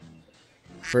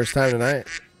 First time tonight.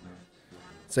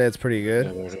 Say it's pretty good.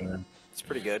 It's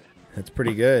pretty good. It's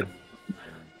pretty good.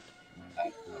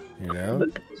 You know?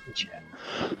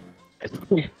 I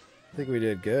think we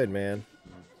did good, man.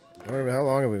 I wonder how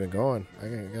long have we been going? I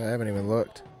haven't even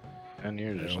looked. 10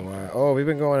 years or something. Oh, we've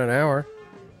been going an hour.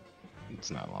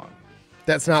 It's not long.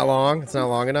 That's not long. It's not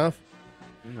long enough.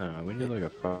 No, we need like a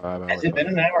 5 hour. Has it been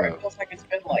an hour? It feels like it's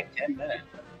been like 10 minutes.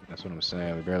 That's what I'm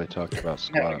saying. We barely talked about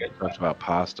squat. We talked about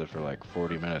pasta for like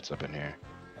 40 minutes up in here.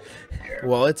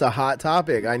 Well, it's a hot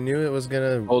topic. I knew it was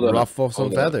gonna ruffle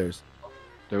some feathers.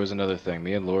 There was another thing.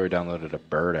 Me and Lori downloaded a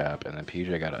bird app, and then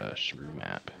PJ got a shroom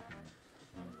app.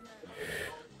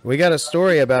 We got a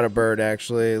story about a bird,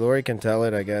 actually. Lori can tell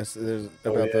it, I guess. There's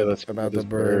about the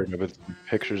bird. I've been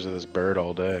pictures of this bird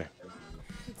all day.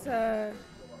 It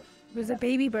was a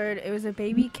baby bird. It was a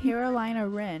baby Carolina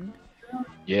wren.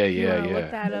 Yeah.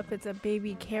 Look that up. It's a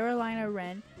baby Carolina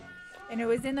wren. And it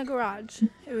was in the garage.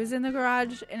 It was in the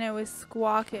garage, and it was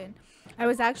squawking. I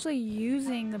was actually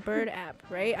using the bird app,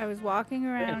 right? I was walking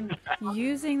around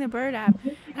using the bird app,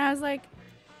 and I was like,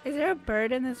 is there a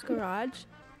bird in this garage?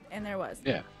 And there was.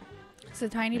 Yeah. It's a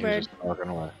tiny bird.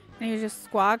 And he was just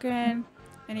squawking,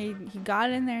 and he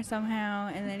got in there somehow,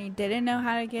 and then he didn't know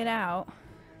how to get out.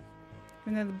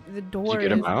 And then the door. Did you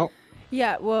get him out?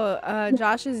 Yeah, well,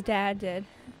 Josh's dad did.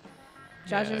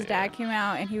 Josh's dad came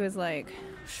out, and he was like,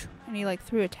 and he like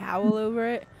threw a towel over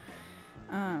it.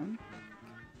 The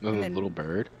little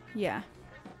bird? Yeah.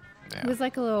 It was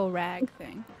like a little rag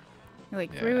thing. He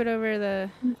like threw it over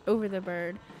the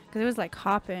bird because it was like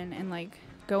hopping and like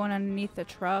going underneath the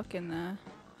truck and the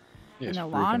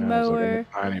lawnmower.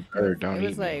 Like tiny bird, it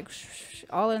was like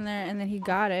all in there, and then he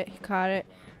caught it, and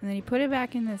then he put it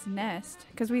back in this nest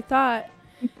because we thought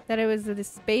that it was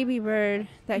this baby bird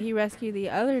that he rescued the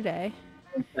other day.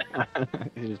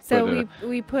 So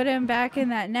we put him back in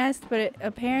that nest, but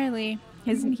apparently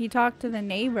he talked to the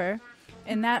neighbor,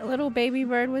 and that little baby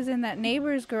bird was in that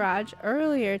neighbor's garage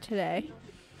earlier today,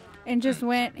 and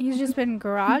he's just been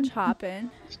garage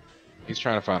hopping. He's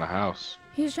trying to find a house.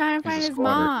 He's trying to find his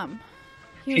mom.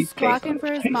 He was squawking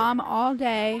for his mom all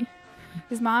day.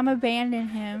 His mom abandoned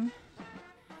him.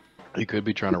 He could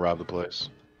be trying to rob the place.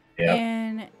 Yeah.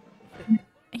 And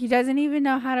he doesn't even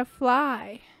know how to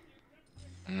fly.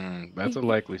 That's a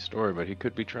likely story, but he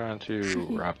could be trying to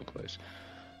rob a place.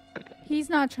 He's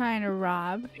not trying to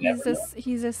rob.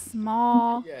 He's a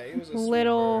small Yeah, he was a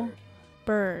little sweet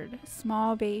bird,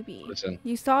 small baby. Listen,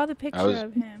 You saw the picture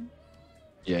of him.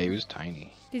 Yeah, he was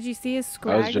tiny. Did you see his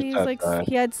I was just scraggly?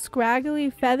 He had scraggly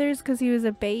feathers because he was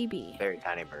a baby. Very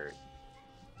tiny bird.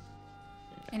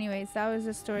 Anyways, that was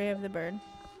the story of the bird.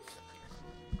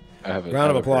 I have a Round of I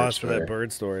have a applause bird for that story.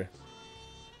 bird story.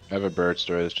 I have a bird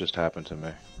story that's just happened to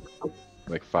me.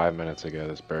 Like 5 minutes ago,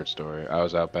 this bird story. I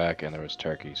was out back and there was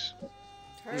turkeys.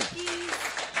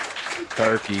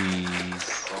 Turkeys.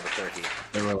 Oh, the turkey.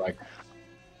 They were like,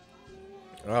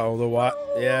 Oh, the what?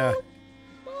 Yeah.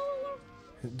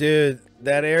 Dude,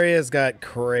 that area's got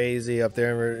crazy up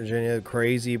there in Virginia.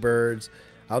 Crazy birds.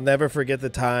 I'll never forget the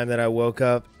time that I woke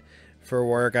up for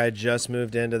work. I just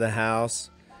moved into the house.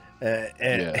 And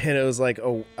it was like,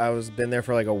 I was been there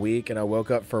for like a week, and I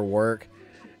woke up for work.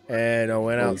 And I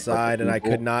went outside, and I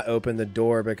could not open the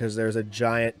door because there's a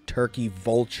giant turkey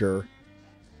vulture.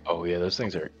 oh yeah, those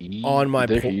things are On my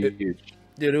They're huge.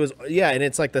 Dude, it was, yeah, and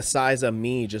it's like the size of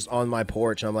me just on my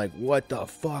porch. I'm like, what the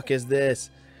fuck is this?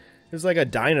 It was like a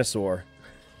dinosaur.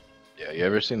 Yeah, you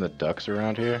ever seen the ducks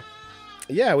around here?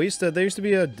 Yeah, there used to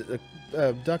be a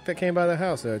duck that came by the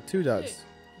house, 2 ducks.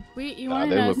 You Nah, want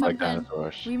to they know look like something?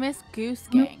 dinosaurs. We miss Goose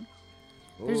Gang.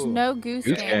 There's no Goose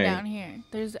Goose Gang Gang. down here.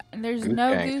 There's Goose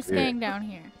no Gang's Goose here. Gang down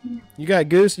here. You got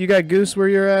goose? You got goose where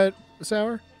you're at,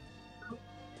 Sour?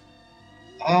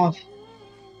 I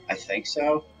think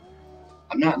so.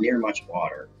 I'm not near much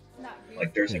water.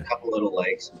 Like, there's a couple little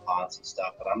lakes and ponds and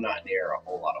stuff, but I'm not near a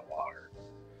whole lot of water.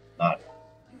 Not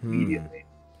immediately.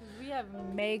 We have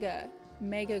mega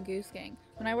Goose Gang.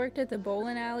 When I worked at the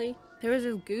bowling alley, there was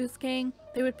this Goose Gang.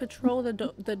 They would patrol the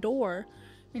door,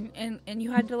 and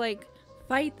you had to like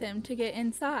fight them to get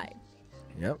inside.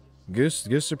 Yep.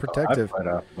 Goose are protective. I'd fight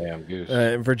off a damn goose.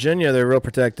 In Virginia, they're real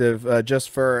protective. Just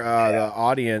for the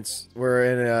audience,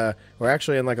 we're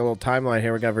actually in like a little timeline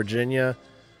here. We got Virginia,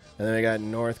 and then we got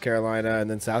North Carolina, and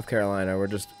then South Carolina. We're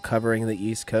just covering the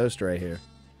East Coast right here.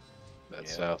 That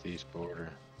southeast border.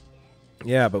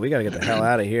 Yeah, but we got to get the hell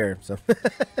out of here. So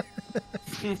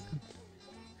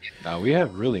Now we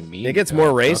have really mean. it gets more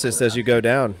racist as you go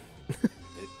down,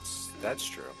 That's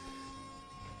true.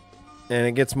 and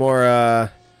it gets more.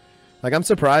 Like, I'm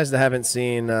surprised I haven't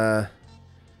seen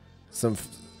some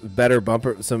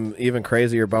some even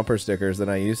crazier bumper stickers than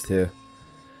I used to.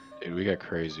 Dude, we got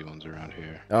crazy ones around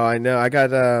here. Oh, I know. I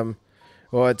got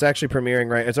well, it's actually premiering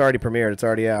right. It's already premiered. It's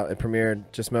already out. It premiered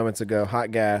just moments ago.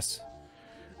 Hot Gas,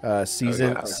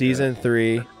 season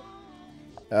 3.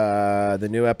 The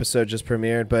new episode just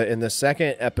premiered, but in the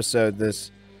second episode,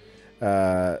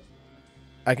 I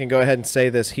can go ahead and say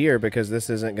this here because this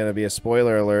isn't going to be a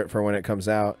spoiler alert for when it comes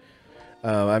out.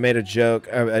 I made a joke.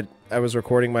 I was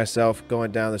recording myself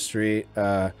going down the street.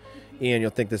 Ian,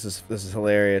 you'll think this is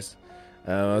hilarious.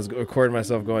 I was recording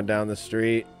myself going down the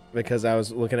street because I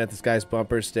was looking at this guy's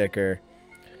bumper sticker,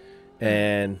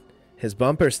 and his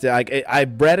bumper sticker. I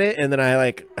read it, and then I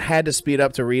like had to speed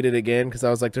up to read it again because I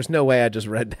was like, "There's no way I just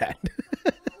read that."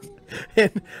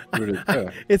 And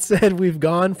it said, "We've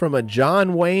gone from a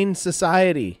John Wayne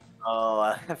society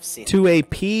Oh, I've seen. to a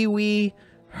Pee Wee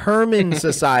Herman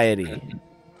society."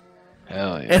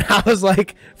 Hell yeah. And I was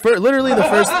like, for literally the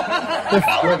first,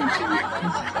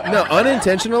 no,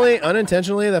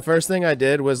 unintentionally, the first thing I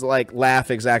did was like laugh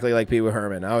exactly like Pee Wee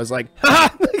Herman. I was like,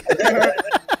 ha!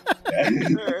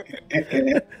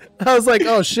 I was like,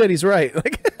 oh shit, he's right.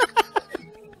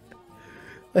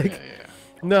 Like,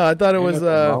 no, I thought it was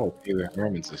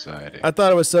Herman Society. I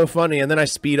thought it was so funny, and then I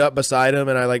speed up beside him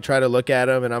and I like try to look at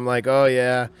him, and I'm like, oh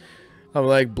yeah. I'm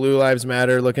like Blue Lives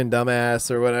Matter looking dumbass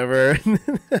or whatever.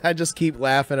 I just keep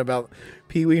laughing about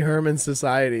Pee Wee Herman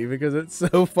Society because it's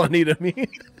so funny to me.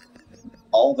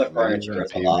 All the furniture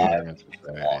is alive.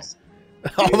 Awesome.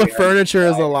 All the furniture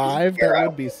is alive? That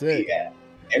would be sick. Yeah.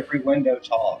 Every window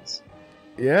talks.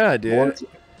 Yeah, dude.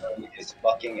 Is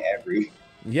fucking every.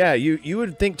 Yeah, you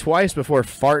would think twice before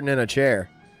farting in a chair.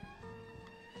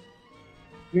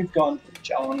 We've gone from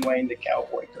John Wayne to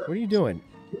Cowboy Girl. What are you doing?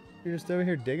 You're just over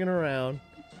here digging around.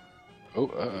 Oh,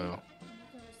 uh-oh.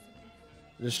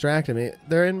 Distracting me.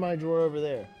 They're in my drawer over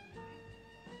there.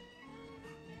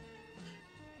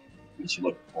 What you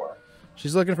looking for?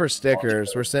 She's looking for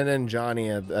stickers. We're sending Johnny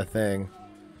a thing.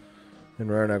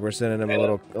 And Roanoke, we're sending him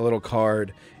a little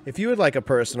card. If you would like a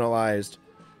personalized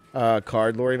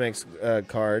card, Lori makes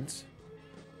cards.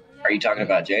 Are you talking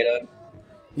about Jada?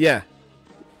 Yeah.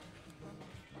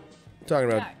 Talking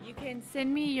about. Yeah, you can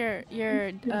send me your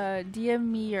DM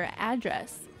me your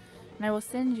address, and I will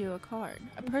send you a card,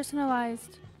 a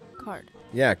personalized card.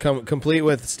 Yeah, complete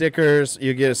with stickers.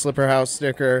 You get a Slipper House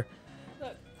sticker.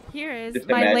 Look, here is Just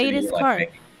my imagine latest you, like, card.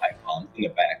 making pipe bombs in the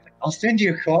back. Like, I'll send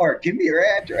you a card. Give me your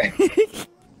address.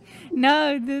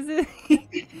 No, this is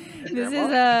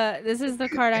this is the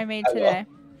card I made today.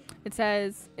 It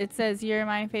says you're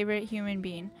my favorite human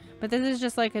being, but this is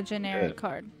just like a generic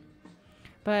card.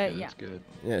 But yeah, That's good.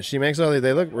 Yeah, she makes all these.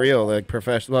 They look real, like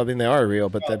professional. Well, I mean, they are real,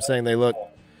 but I'm saying they look.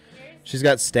 She's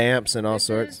got stamps and all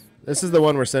sorts. This is the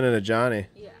one we're sending to Johnny.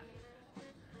 Yeah.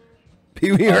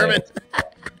 Pee Wee Herman.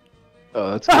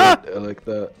 Oh, that's good. I like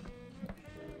that.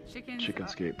 Chicken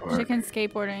skate park. Chicken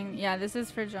skateboarding. Yeah, this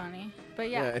is for Johnny. But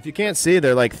yeah. Yeah, if you can't see,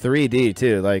 they're like 3D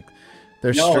too. Like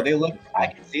they're No, they look. I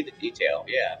can see the detail.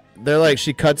 Yeah. they're like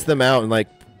she cuts them out and like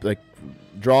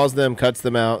draws them, cuts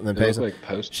them out, and then They pays look them. like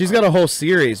post. She's got a whole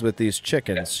series with these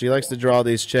chickens. She likes to draw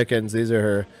these chickens. These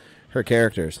are her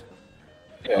characters.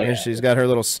 And she's got her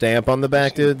little stamp on the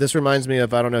back, dude. This reminds me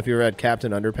of, I don't know if you ever read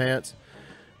Captain Underpants,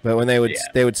 but when they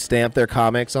would stamp their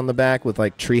comics on the back with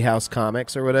like Treehouse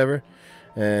Comics or whatever.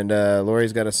 And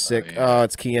Lori's got a sick. Oh,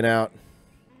 it's keying out.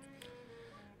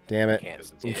 Damn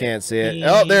it! You can't see it.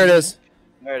 Oh, there it is.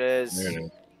 There it is. There it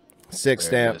is. Sick There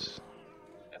stamp. it is.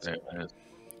 There it is.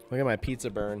 Look at my pizza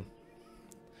burn.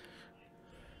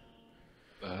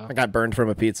 Well, I got burned from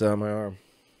a pizza on my arm.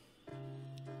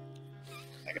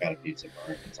 I got a pizza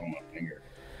burn. It's on my finger.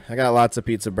 I got lots of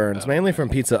pizza burns, mainly from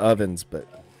pizza ovens, but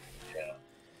Yeah.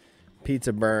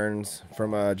 pizza burns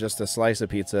from just a slice of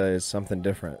pizza is something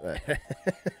different.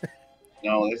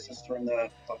 No, this is from the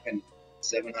fucking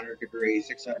 700 degree,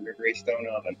 600 degree stone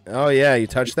oven. Oh yeah, you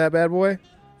touched that bad boy?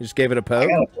 You just gave it a I poke?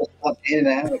 gotta pull stuff in and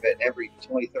out of it every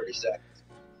 20, 30 seconds.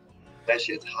 That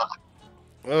shit's hot.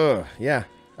 Ugh, yeah,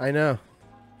 I know.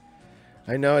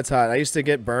 I know it's hot. I used to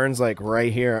get burns like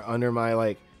right here under my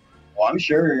like. Well, I'm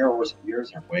sure yours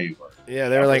are way worse. Yeah,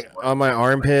 they were like on my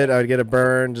armpit. I would get a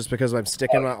burn just because I'm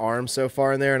sticking my arm so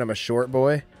far in there, and I'm a short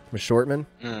boy. I'm a shortman.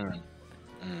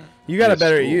 You got a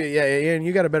better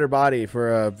you got a better body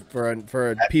for a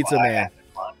pizza man.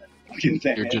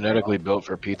 you're genetically built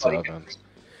for pizza ovens.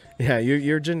 Yeah,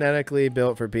 you're genetically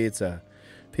built for pizza.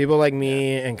 People like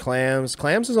me and Clams.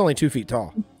 Clams is only 2 feet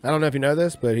tall. I don't know if you know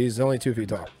this, but he's only 2 feet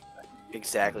tall.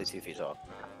 Exactly 2 feet tall.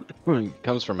 He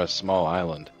comes from a small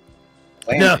island.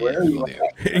 No. Where are you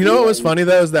at? You know what was funny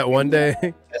though is that one day.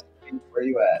 Where are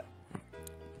you at?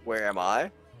 Where am I?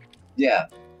 Yeah.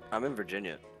 I'm in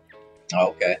Virginia. Oh,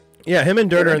 okay. Yeah, him and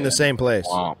Dirt are in the same place.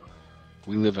 Swamp.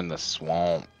 We live in the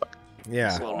swamp.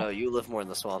 Yeah. Well, no, you live more in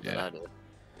the swamp than I do.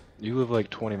 You live like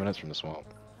 20 minutes from the swamp.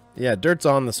 Yeah, Dirt's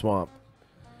on the swamp.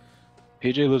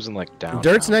 PJ lives in like downtown.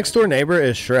 Dirt's next door neighbor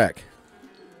is Shrek.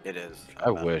 It is. I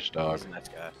wish, dog. He's a nice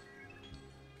guy.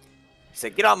 He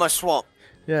said, "Get out my swamp."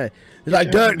 Yeah, he's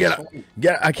like, Dirt,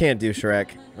 get. I can't do Shrek.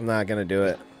 I'm not gonna do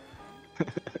it.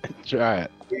 Try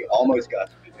it. We almost got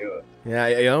you to do it. Yeah,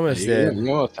 I almost did.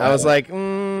 I was like,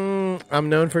 I'm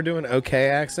known for doing okay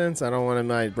accents. I don't want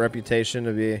my reputation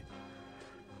to be.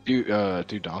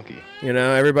 Do donkey. You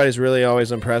know, everybody's really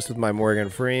always impressed with my Morgan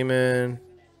Freeman.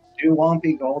 Do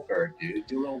Wompy Goldberg, dude.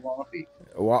 Do little Wompy.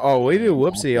 Oh, we do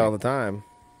Whoopsie all the time.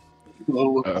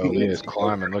 Little Oh, Leah's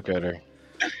climbing. Look at her.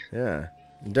 Yeah.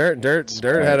 Dirt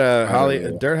had a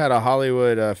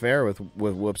Hollywood affair with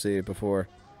Whoopsie before.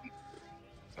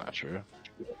 Not true.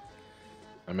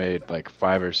 I made like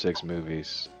 5 or 6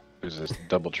 movies. It was this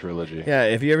double trilogy. Yeah,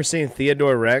 have you ever seen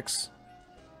Theodore Rex?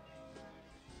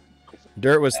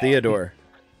 Dirt was Theodore.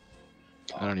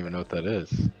 I don't even know what that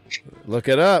is. Look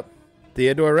it up.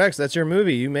 Theodore Rex, that's your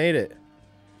movie. You made it.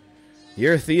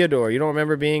 You're Theodore. You don't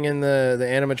remember being in the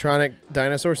animatronic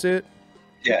dinosaur suit?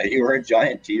 Yeah, you were a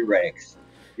giant T-Rex.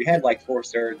 You had like 4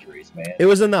 surgeries, man. It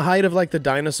was in the height of like the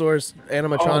dinosaurs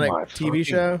animatronic Oh my TV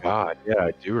show. God, yeah,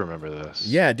 I do remember this.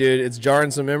 Yeah, dude, it's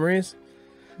jarring some memories.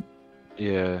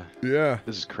 Yeah. Yeah.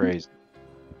 This is crazy.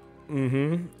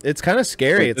 Mm-hmm. It's kind of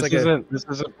scary. Wait, it's this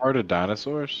isn't part of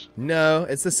dinosaurs? No,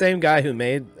 it's the same guy who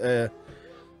made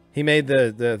he made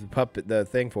the puppet, the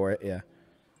thing for it. Yeah.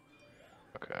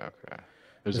 Okay.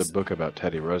 There's a book about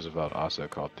Teddy Roosevelt also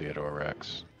called Theodore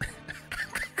Rex.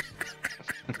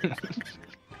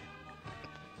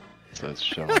 So it's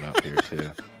showing up here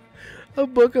too. A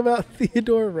book about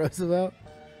Theodore Roosevelt.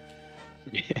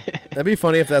 Yeah. That'd be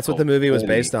funny if that's what the movie was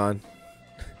Teddy. based on.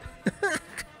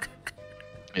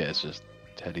 Yeah, it's just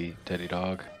Teddy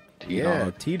Dog.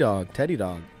 Yeah, T-Dog, Teddy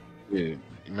Dog. Dude, you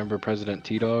remember President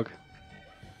T-Dog?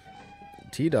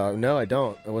 T-Dog? No, I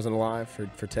don't. I wasn't alive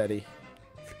for Teddy.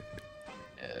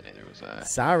 Yeah, neither was I.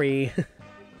 Sorry.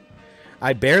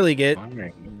 I barely get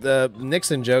the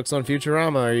Nixon jokes on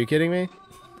Futurama. Are you kidding me?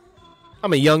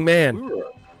 I'm a young man.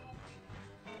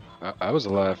 I was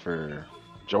alive for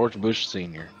George Bush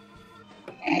Sr.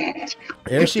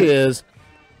 There she is.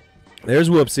 There's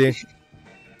Whoopsie.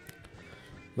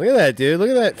 Look at that, dude. Look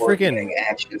at that freaking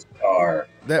action star.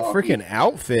 That freaking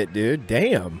outfit, dude.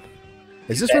 Damn.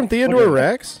 Is this from Theodore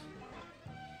Rex?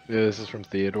 Yeah, this is from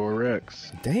Theodore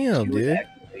Rex. Damn, dude.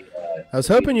 I was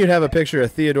hoping you'd have a picture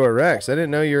of Theodore Rex. I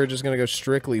didn't know you were just gonna go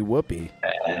strictly Whoopi.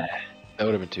 That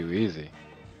would have been too easy.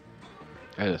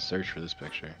 I had to search for this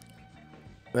picture.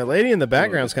 That lady in the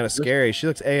background's kind of scary. She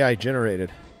looks AI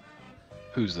generated.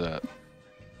 Who's that?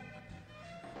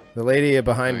 The lady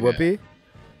behind Whoopi?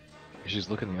 She's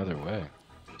looking the other way.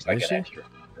 Is she?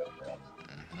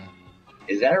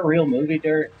 Is that a real movie,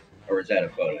 Dirt? Or is that a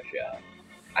Photoshop?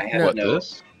 I haven't know.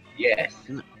 This? Yes.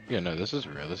 Yeah, no, this is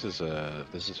real. This is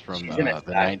from the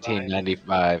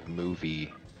 1995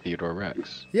 movie Theodore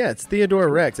Rex. Yeah, it's Theodore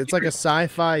Rex. It's like a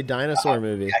sci-fi dinosaur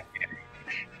movie.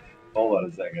 Hold on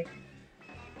a second.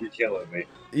 You're killing me.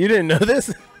 You didn't know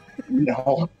this?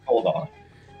 No, hold on.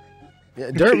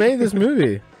 Yeah, Dirt made this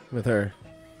movie with her.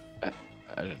 I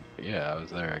didn't. Yeah, I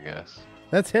was there, I guess.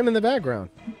 That's him in the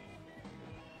background.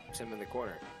 It's him in the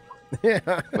corner.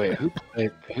 Yeah. Wait,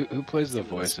 who plays the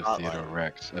voice of Theodore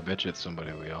Rex? I bet you it's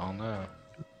somebody we all know.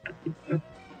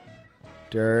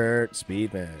 Dirt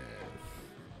Speedman.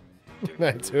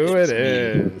 That's who it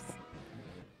is.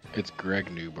 It's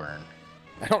Greg Newburn.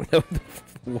 I don't know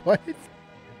what.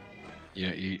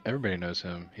 Yeah, everybody knows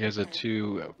him. He has a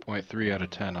 2.3 out of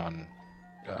 10 on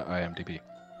IMDb.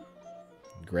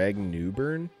 Greg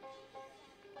Newburn?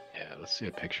 Yeah, let's see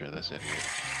a picture of this idiot.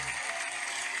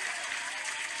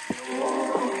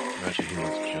 I bet you he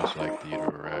looks just like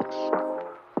Theodore Rex.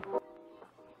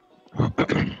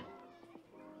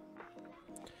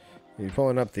 Are you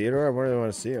pulling up Theodore? I really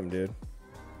want to see him, dude.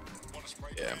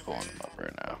 Yeah, I'm pulling him up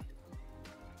right now.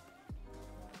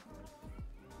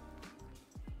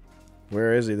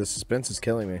 Where is he? The suspense is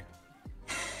killing me.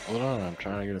 Hold on, I'm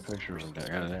trying to get a picture of him.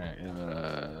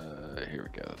 Here we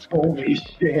go. Let's go. Holy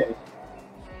shit.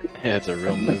 Yeah, it's a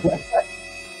real movie.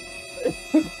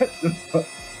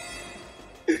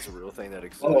 It's a real thing that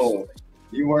exists. Oh,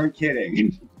 you weren't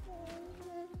kidding.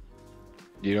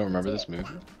 You don't remember this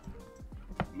movie?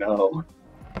 No.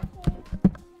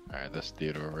 Alright, that's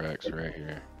Theodore Rex right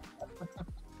here. What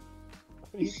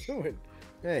are you doing?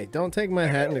 Hey, don't take my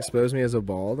hat and expose me as a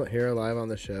bald here live on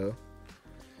the show.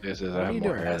 This is I have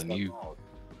more hair than you.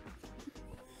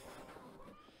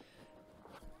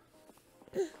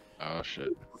 Oh shit.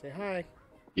 Say hi.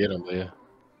 Get him, Leah.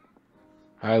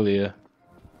 Hi, Leah.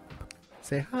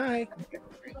 Say hi.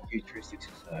 Futuristic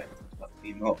society.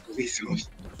 Female police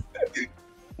officer.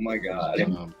 Oh my god.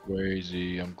 I'm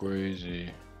crazy. I'm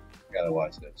crazy. Gotta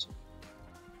watch this.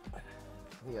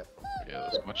 Yeah. Yeah,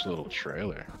 let's watch a little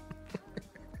trailer.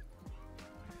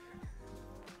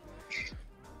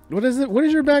 What is it? What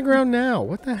is your background now?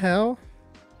 What the hell?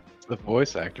 The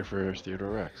voice actor for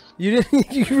Theodore Rex. You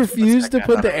didn't. You refused to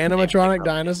put the animatronic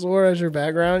dinosaur as your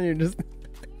background. You just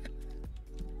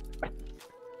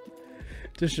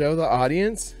to show the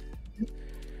audience.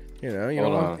 You know, you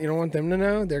don't want them to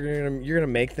know. You're gonna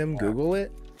make them Google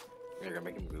it. You're gonna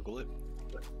make them Google it.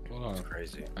 Hold on. That's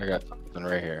crazy. I got something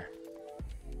right here.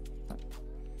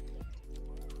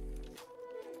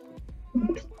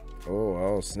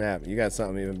 Oh snap! You got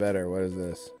something even better. What is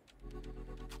this?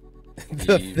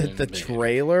 the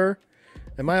trailer?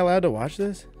 Am I allowed to watch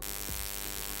this?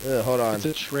 Hold on. It's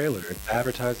a trailer. It's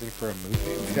advertising for a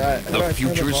movie. The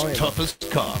future's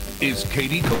toughest cop is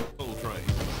Katie Coltrane.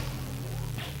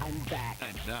 I'm back.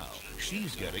 And now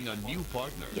she's getting a new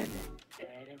partner.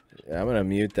 Yeah, I'm gonna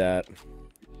mute that.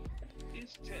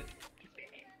 It's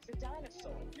a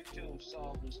dinosaur. You two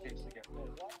solved this case together.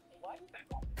 What?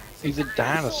 He's a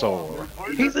dinosaur.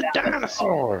 He's a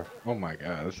dinosaur. Oh my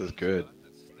god, this is good.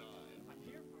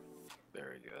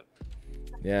 Very good.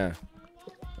 Yeah.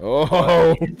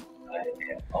 Oh.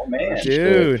 Oh man,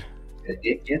 dude.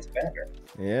 It gets better.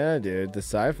 Yeah, dude. The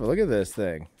sci-fi. Look at this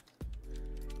thing.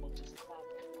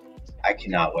 I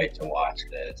cannot wait to watch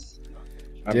this.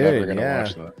 I'm never gonna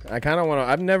watch that. I kind of want to.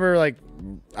 I've never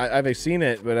I've seen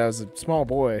it, but I was a small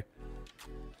boy.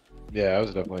 Yeah, I was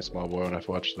definitely a small boy when I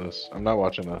watched this. I'm not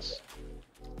watching this.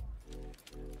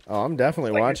 Oh, I'm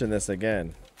definitely watching this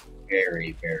again.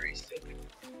 Very, very silly.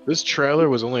 This trailer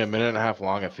was only a minute and a half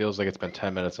long. It feels like it's been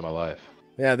 10 minutes of my life.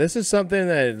 Yeah, this is something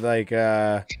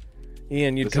that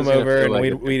Ian, you'd come over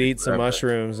and we'd eat some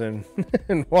mushrooms and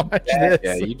and watch this.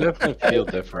 Yeah, you definitely feel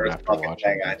different after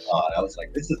watching this. I was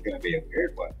like, this is gonna be a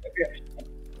weird one.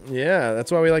 Yeah,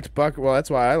 that's why we liked Buck. Well, that's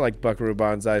why I liked Buckaroo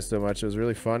Banzai so much. It was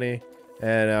really funny,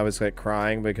 and I was like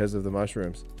crying because of the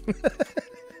mushrooms.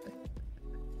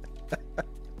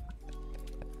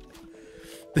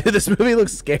 Dude, this movie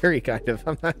looks scary, kind of.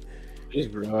 I'm not. I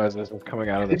just realized this was coming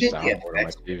out of the soundboard on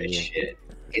my TV. Shit.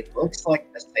 It looks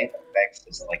like the same effects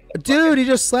as like. Dude, he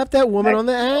just slapped that woman on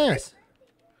the ass.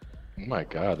 Oh my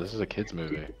god, this is a kids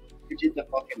movie. Who did the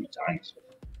fucking dinosaur?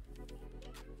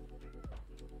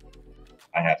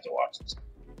 I have to watch this.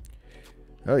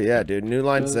 Oh yeah, dude. New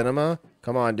Line Cinema.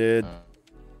 Come on, dude.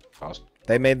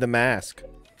 They made The Mask.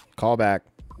 Call back.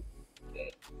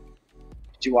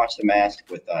 Did you watch The Mask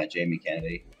with Jamie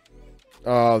Kennedy?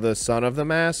 Oh, the Son of the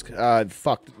Mask?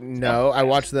 Fuck, no. I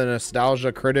watched the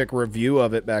Nostalgia Critic review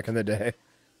of it back in the day.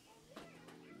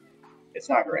 It's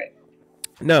not great.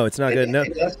 No, it's not good. No,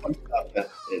 it does some stuff that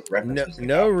it references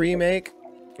no remake.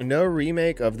 No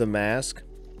remake of The Mask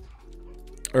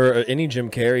or any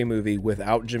Jim Carrey movie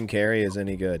without Jim Carrey is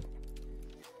any good.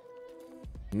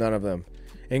 None of them,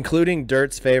 including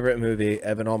Dirt's favorite movie,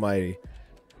 Evan Almighty.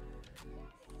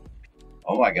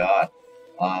 Oh my god.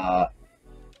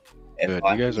 Good.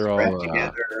 You guys are all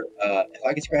together. If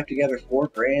I can scrap together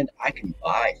 $4,000, I can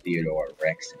buy Theodore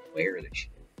Rex and wear the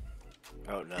shit.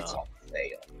 Oh no. It's on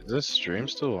sale. Is this stream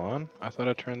still on? I thought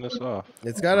I turned this off.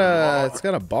 It's got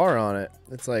a bar on it.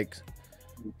 It's like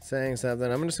saying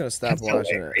something. I'm just gonna stop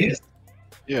watching it.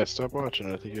 Yeah, stop watching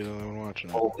it. I think you're the only one watching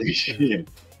it. Holy shit.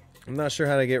 I'm not sure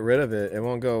how to get rid of it. It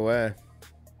won't go away.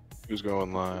 Who's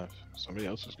going live? Somebody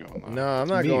else is going live. No, I'm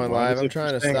not going live. I'm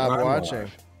trying to stop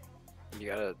watching. You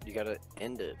gotta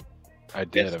end it. I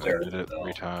did. I've ended it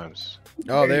 3 times.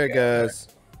 Oh, there it goes.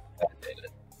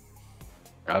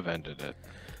 I've ended it.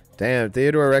 Damn,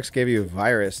 Theodore Rex gave you a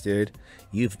virus, dude.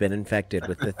 You've been infected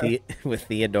with the with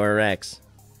Theodore Rex.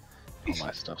 All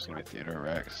my stuff's gonna be Theodore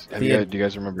Rex. Do you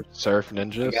guys remember Surf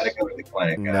Ninjas? You gotta go to the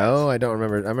clinic, guys. No, I don't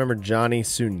remember. I remember Johnny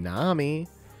Tsunami.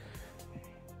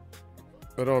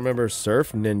 I don't remember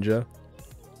Surf Ninja.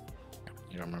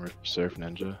 You don't remember Surf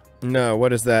Ninja? No,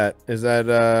 what is that? Is that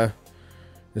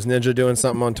is Ninja doing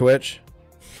something on Twitch?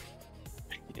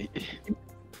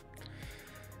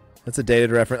 That's a dated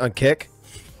reference on Kick.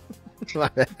 He's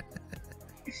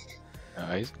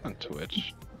on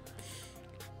Twitch.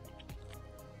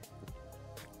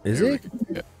 Is he?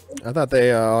 Yeah. I thought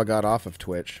they all got off of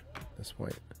Twitch at this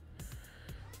point.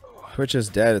 Twitch is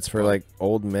dead. It's for like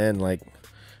old men like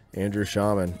Andrew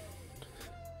Shaman.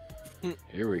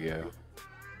 Here we go.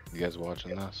 You guys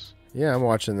watching this? Yeah, I'm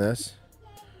watching this.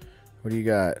 What do you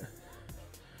got?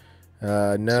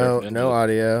 No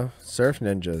audio. Surf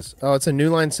Ninjas. Oh, it's a New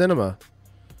Line Cinema.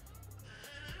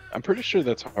 I'm pretty sure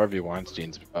that's Harvey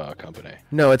Weinstein's company.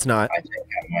 No, it's not. I think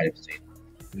I might have seen it.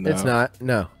 No. It's not.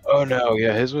 No. Oh no,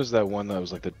 yeah, his was that one that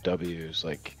was like the W's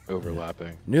like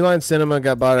overlapping. New Line Cinema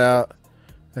got bought out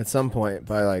at some point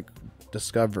by like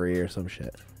Discovery or some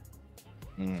shit.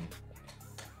 This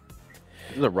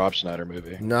is a Rob Schneider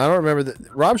movie. No, I don't remember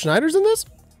that. Rob Schneider's in this?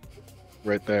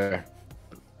 Right there.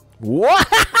 What?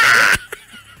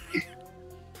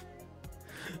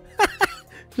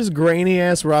 Just grainy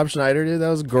ass Rob Schneider, dude. That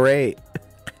was great.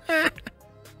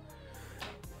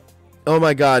 Oh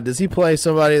my god, does he play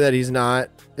somebody that he's not?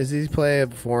 Does he play a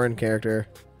foreign character?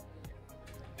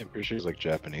 I'm pretty sure he's like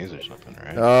Japanese or something,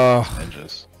 right? Oh.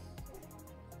 Ninjas.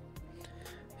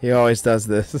 He always does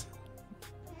this.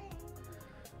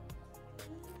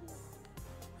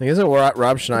 Like, isn't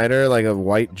Rob Schneider like a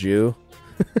white Jew?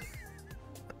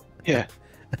 Yeah.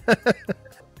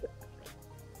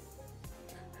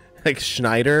 Like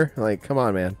Schneider? Like, come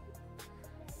on, man.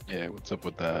 Yeah, what's up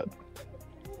with that?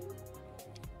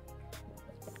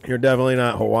 You're definitely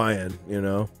not Hawaiian, you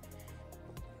know?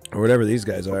 Or whatever these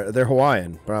guys are. They're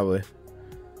Hawaiian, probably.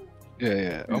 Yeah,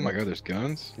 yeah. Oh my god, there's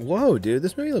guns? Whoa, dude,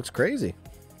 this movie looks crazy.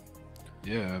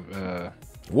 Yeah,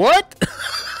 What?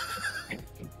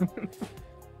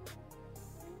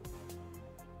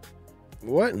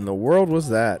 What in the world was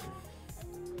that?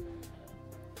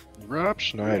 Rob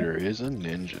Schneider is a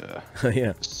ninja.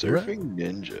 Yeah. Surfing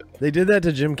ninja. They did that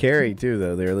to Jim Carrey, too,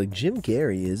 though. They were like, Jim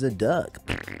Carrey is a duck.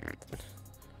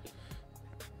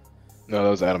 No, that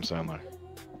was Adam Sandler.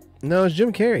 No, it's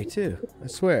Jim Carrey, too. I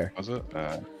swear. Was it?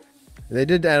 They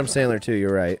did Adam Sandler, too,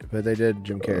 you're right. But they did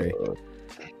Jim Carrey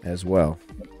as well.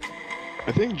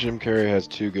 I think Jim Carrey has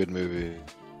 2 good movies.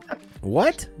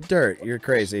 What? Dirt, you're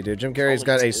crazy, dude. Jim Carrey's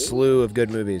got a slew of good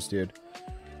movies, dude.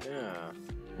 Yeah.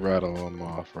 Rattle them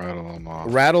off, rattle them off.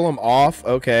 Rattle them off?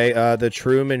 Okay, The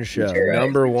Truman Show,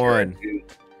 number 1.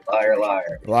 Liar,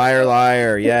 liar. Liar,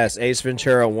 liar. Yes, Ace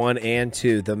Ventura 1 and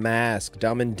 2. The Mask,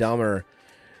 Dumb and Dumber.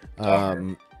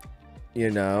 You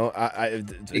know,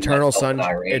 Eternal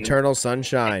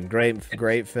Sunshine.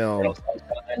 Great film.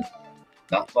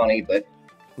 Not funny, but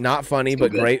not funny,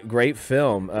 but great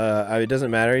film. It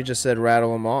doesn't matter. He just said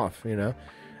rattle them off. You know,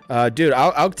 Dude,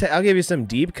 I'll give you some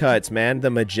deep cuts, man. The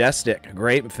Majestic,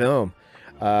 great film.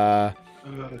 The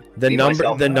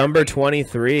number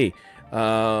 23.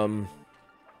 Number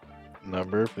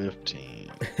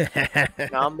 15.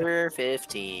 Number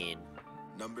 15.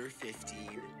 Number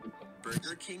 15.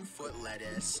 Burger King foot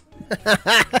lettuce.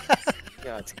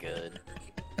 That's good.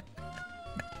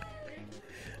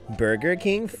 Burger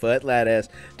King foot lettuce.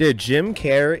 Dude, Jim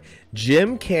Carrey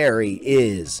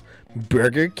is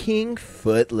Burger King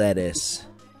foot lettuce.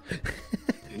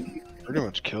 Pretty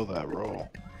much kill that role.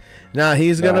 Nah,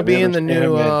 he's gonna be in the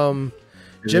new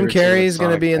Jim Carrey's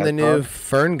gonna be in the new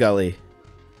Fern Gully.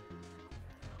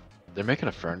 They're making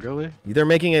a Fern Gully? They're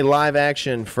making a live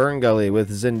action Fern Gully with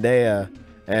Zendaya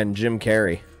and Jim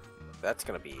Carrey. That's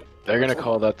gonna be. They're gonna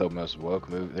call that the most woke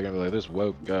movie. They're gonna be like, this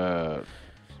woke.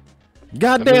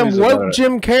 Goddamn woke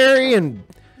Jim Carrey and.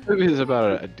 The movie is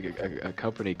about a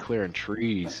company clearing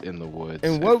trees in the woods.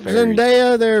 And woke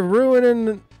Zendaya, they're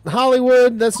ruining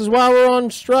Hollywood. This is why we're on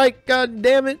strike. God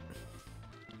damn it.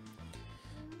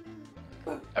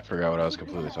 I forgot what I was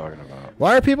completely talking about.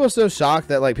 Why are people so shocked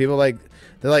that like people like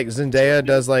they're like Zendaya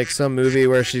does like some movie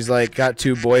where she's like got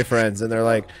 2 boyfriends and they're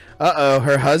like, uh-oh,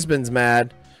 her husband's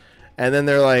mad. And then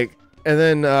they're like, and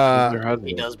then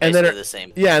he does basically the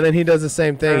same thing. Yeah, and then he does the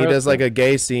same thing. He does like a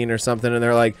gay scene or something and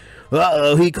they're like,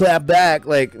 uh-oh, he clapped back.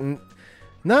 Like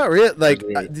not real. Like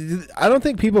I don't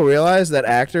think people realize that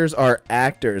actors are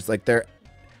actors. Like they're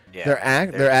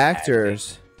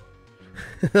actors.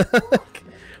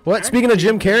 What? Speaking of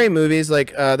Jim Carrey movies,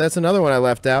 like that's another one I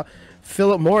left out.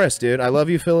 Philip Morris, dude. I love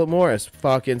you, Philip Morris.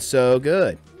 Fucking so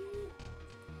good.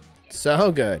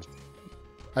 So good.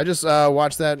 I just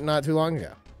watched that not too long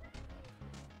ago.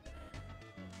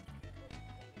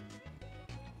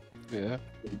 Yeah,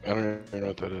 I don't even know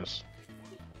what that is.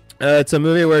 It's a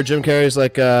movie where Jim Carrey's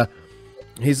like,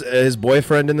 his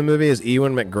boyfriend in the movie is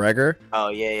Ewan McGregor. Oh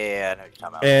yeah. I know what you're talking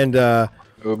about. And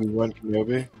Obi-Wan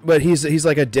Kenobi. But he's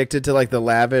like addicted to like the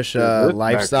lavish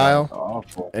lifestyle,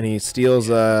 and he steals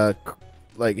a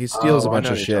bunch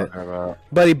of shit.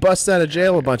 But he busts out of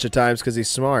jail a bunch of times because he's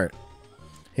smart.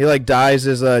 He like dyes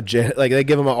his like they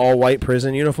give him an all white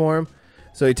prison uniform,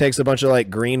 so he takes a bunch of like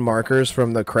green markers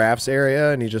from the crafts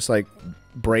area and he just like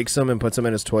breaks them and puts them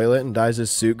in his toilet and dyes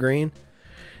his suit green,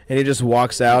 and he just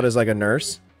walks out as like a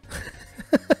nurse.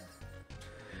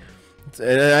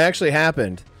 It actually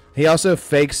happened. He also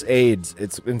fakes AIDS.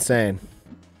 It's insane.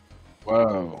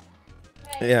 Whoa.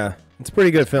 Yeah, it's a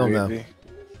pretty good film though.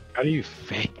 How do you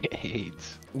fake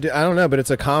AIDS? Dude, I don't know, but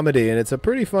it's a comedy and it's a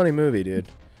pretty funny movie, dude.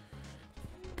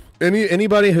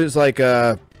 Anybody who's like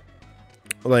you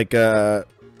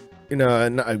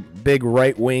know, a big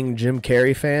right-wing Jim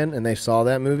Carrey fan and they saw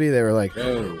that movie, they were like,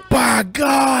 oh. By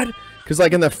God! Because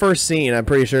like in the first scene, I'm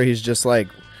pretty sure he's just like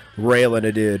railing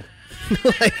a dude.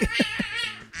 Like,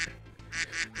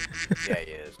 yeah,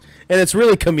 he is. And it's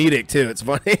really comedic too. It's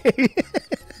funny.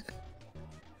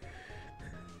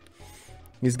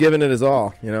 He's giving it his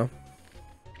all, you know,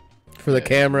 for the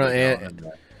camera and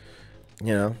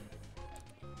you know.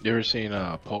 You ever seen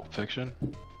Pulp Fiction?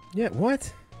 Yeah.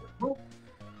 What? Well,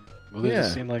 there's a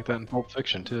scene like that in Pulp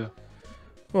Fiction too.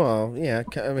 Well, yeah.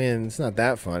 I mean, it's not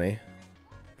that funny.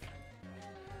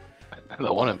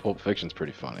 The one in Pulp Fiction's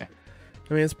pretty funny.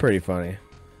 I mean, it's pretty funny.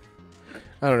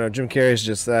 I don't know. Jim Carrey's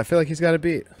just. I feel like he's got a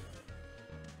beat.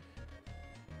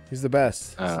 He's the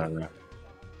best. I don't know.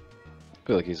 I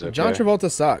feel like he's okay. John Travolta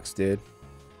sucks, dude.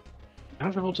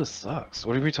 John Travolta sucks.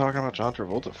 What are we talking about John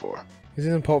Travolta for? He's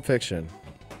in Pulp Fiction.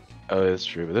 Oh, it's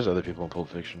true, but there's other people in Pulp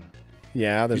Fiction.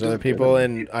 Yeah, there's other people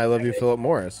in I Love You, Philip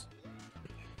Morris.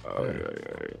 Oh,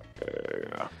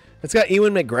 yeah. It's got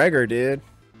Ewan McGregor, dude.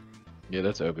 Yeah,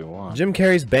 that's Obi-Wan. Jim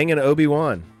Carrey's banging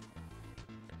Obi-Wan.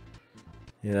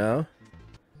 You know?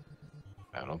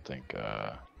 I don't think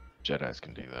Jedis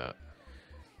can do that.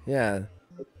 Yeah.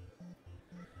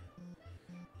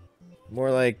 More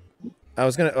like... I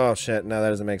was gonna... Oh, shit. No, that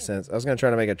doesn't make sense. I was gonna try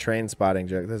to make a train spotting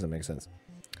joke. That doesn't make sense.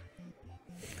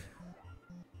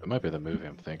 It might be the movie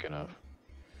I'm thinking of.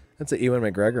 That's an Ewan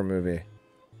McGregor movie.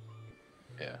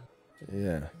 Yeah.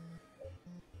 Yeah.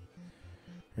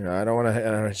 You know, I don't want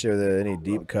to show any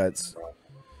deep cuts.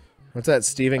 What's that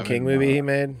Stephen King movie he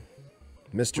made?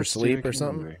 Mr. Sleep or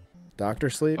something? Movie? Dr.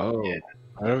 Sleep? Oh, yeah.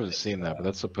 I've never seen that, but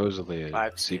that's supposedly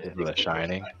a sequel to The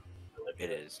Shining.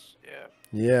 It is, yeah.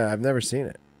 Yeah, I've never seen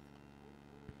it.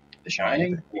 The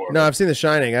Shining? No, I've seen The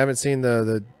Shining. I haven't seen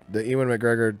the Ewan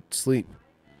McGregor Sleep.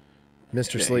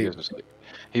 Mr. Sleep.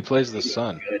 He plays the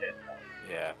son.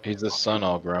 Yeah. He's the son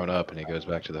all grown up, and he goes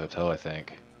back to the hotel, I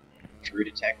think. True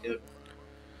Detective?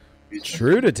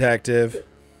 True Detective?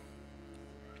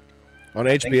 On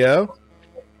HBO?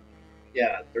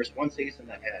 Yeah, there's one season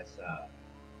that has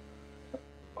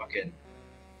fucking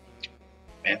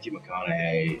Matthew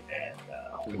McConaughey and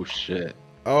Oh shit.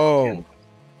 Oh,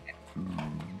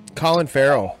 Colin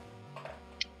Farrell.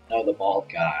 no, the bald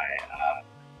guy,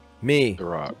 Me. The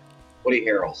Rock. Woody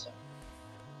Harrelson.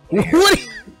 Woody.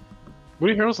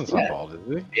 Woody Harrelson's not Yeah. bald, is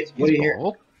he? It's He's Woody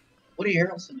bald? Woody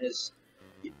Harrelson is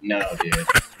no, dude.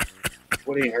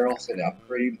 Woody Harrelson, I'm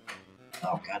pretty.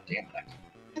 Oh god damn it!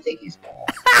 I think he's bald.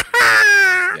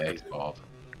 Yeah, he's bald.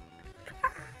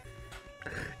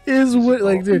 Is what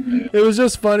like, dude? It was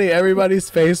just funny. Everybody's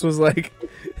face was like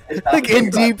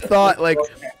in deep thought. Like,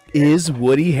 is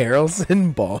Woody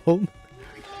Harrelson bald?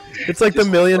 It's like the $1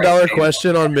 million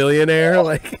question on Millionaire.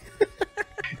 Like,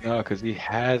 No, because he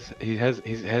has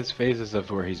phases of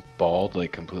where he's bald,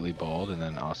 like completely bald, and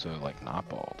then also like not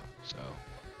bald. So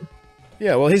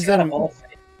yeah. Well, he's got a done. bald face.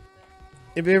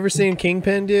 Have you ever seen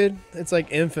Kingpin, dude? It's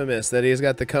like infamous that he's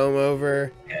got the comb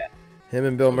over. Yeah. Him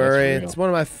and Bill Oh, that's Murray. real. It's one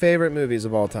of my favorite movies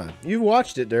of all time. You've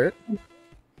watched it, Dirt.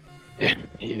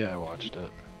 yeah, I watched it.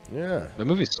 Yeah. The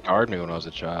movie scarred me when I was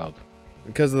a child.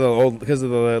 Because of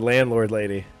the landlord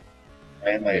lady.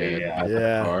 Landlady, yeah. I had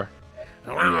Yeah. a car.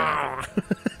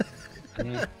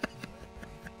 Yeah.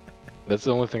 That's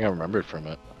the only thing I remembered from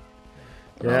it.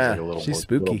 When I was, Yeah, like, a little, she's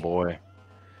little spooky. boy.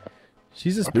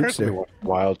 She's a My parents let me spookster. watch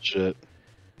wild shit.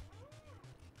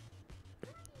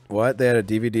 What? They had a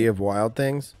DVD of Wild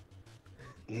Things?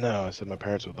 No, I said my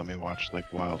parents would let me watch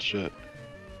like wild shit.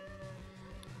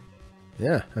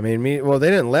 Yeah. I mean, well, they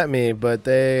didn't let me, but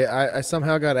I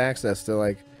somehow got access to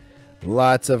like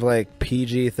lots of like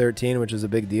PG-13, which was a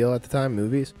big deal at the time,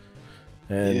 movies.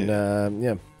 And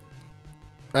yeah.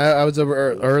 I was an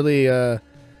early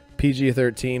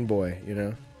PG-13 boy, you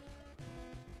know.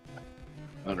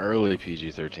 An early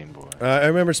PG-13 boy. I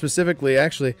remember specifically,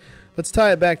 actually, let's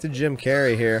tie it back to Jim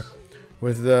Carrey here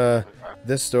with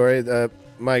this story. Oh,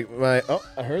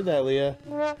 I heard that, Leah.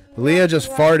 Leah just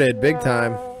farted big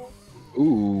time.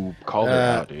 Ooh, called her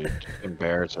out, dude. Just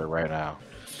embarrass her right now.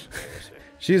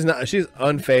 She's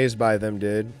unfazed by them,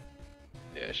 dude.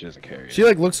 Yeah, she doesn't care. She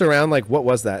like looks around like, what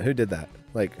was that? Who did that?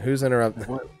 Like, who's interrupting?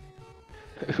 What?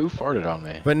 Who farted on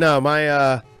me? But no,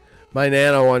 my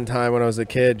Nana one time when I was a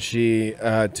kid, she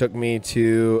took me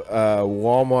to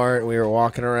Walmart and we were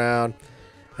walking around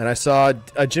and I saw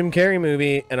a Jim Carrey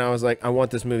movie and I was like, I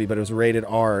want this movie, but it was rated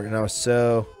R and I was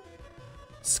so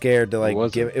scared to like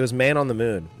give it. It was Man on the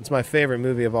Moon. It's my favorite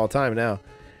movie of all time now.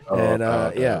 Oh, And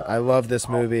yeah, I love this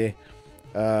movie.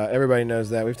 Everybody knows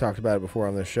that. We've talked about it before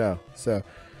on this show. So,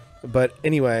 but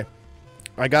anyway,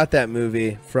 I got that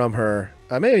movie from her.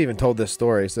 I may have even told this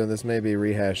story, so this may be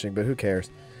rehashing, but who cares?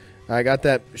 I got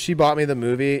that. She bought me the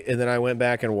movie, and then I went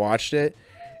back and watched it.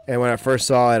 And when I first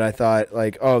saw it, I thought,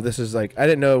 like, oh, this is like, I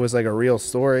didn't know it was like a real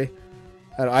story.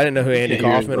 I didn't know who Andy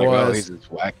Kaufman like, was. Oh, he's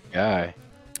this whack guy.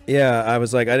 Yeah, I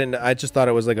was like, I just thought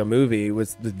it was like a movie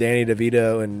with Danny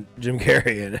DeVito and Jim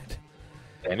Carrey in it.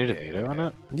 Danny DeVito on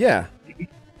it? Yeah.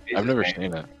 I've never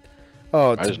seen it.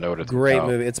 Oh, I it's just know what a it's great about.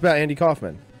 movie. It's about Andy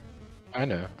Kaufman. I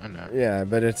know. Yeah,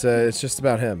 but it's just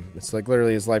about him. It's like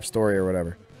literally his life story or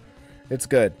whatever. It's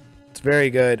good. It's very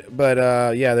good. But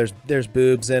yeah, there's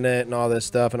boobs in it and all this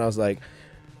stuff. And I was like,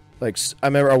 I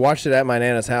remember I watched it at my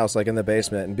Nana's house, like in the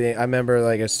basement. And I remember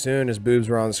like as soon as boobs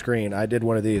were on the screen, I did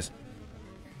one of these.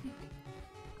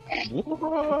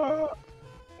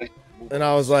 And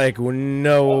I was like,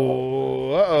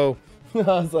 no, uh-oh. I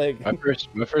was like,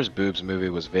 my first boobs movie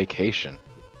was Vacation.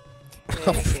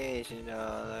 Vacation,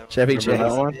 Chevy Remember that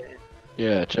Chase. one?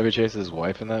 Yeah, Chevy Chase's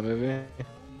wife in that movie. And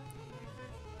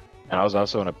I was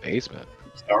also in a basement.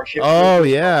 Starship. Oh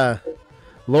yeah,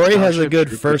 Lori has a Starship good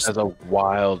Troopers first. has a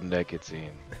wild naked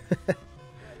scene.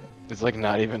 It's like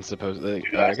not even supposed. Like,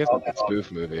 Dude, I I guess saw it's that a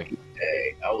spoof movie.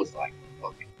 Hey, I was like,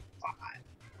 fucking fine.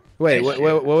 Wait,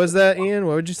 what was that, Ian?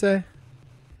 What would you say?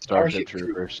 Starship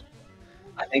Troopers.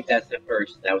 I think that's the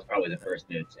first. That was probably the first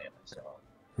nude scene I saw.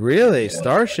 Really, Yeah.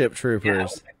 Starship Yeah,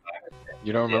 Troopers?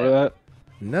 You don't remember that?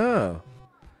 No,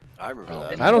 I remember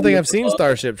that. I don't think I've seen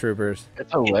Starship Troopers.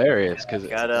 It's hilarious because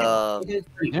Got you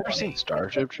never seen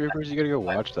Starship Troopers? You gotta go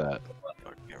watch that.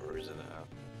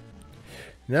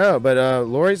 No, but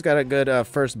Lori's got a good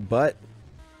first butt.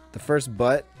 The first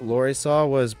butt Lori saw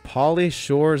was Pauly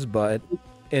Shore's butt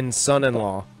in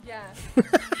Son-in-Law. Yeah.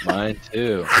 Mine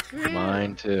too. True.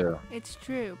 Mine too. It's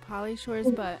true. Pauly Shore's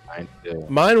butt. Mine too.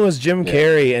 Mine was Jim Yeah.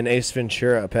 Carrey in Ace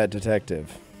Ventura: Pet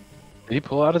Detective. Did he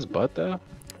pull out his butt though?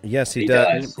 Yes, he He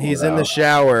does. does. He's in the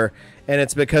shower, and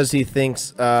it's because he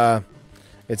thinks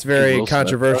it's very Will Smith.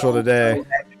 controversial today.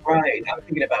 Right. I'm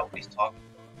thinking about what he's talking.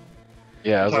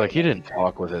 Yeah, I was like, he didn't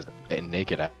talk with his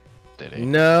naked ass did he?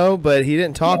 No, but he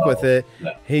didn't talk with it.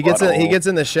 No. He gets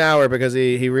in the shower because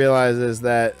he realizes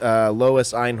that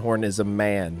Lois Einhorn is a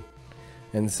man,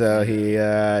 and so he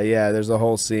there's a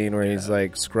whole scene where he's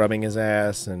like scrubbing his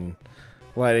ass and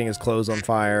lighting his clothes on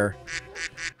fire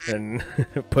and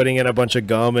putting in a bunch of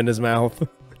gum in his mouth.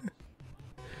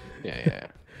 Yeah.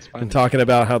 And talking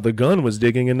about how the gun was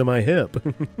digging into my hip.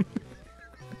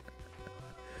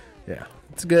 Yeah,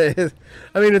 it's good.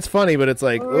 I mean, it's funny, but it's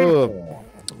like, oh,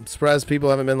 I'm surprised people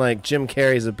haven't been like, Jim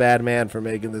Carrey's a bad man for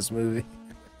making this movie.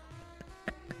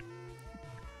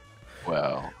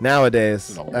 Well,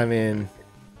 nowadays, no. I mean,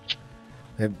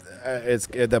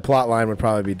 the plot line would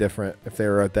probably be different if they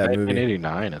wrote that movie.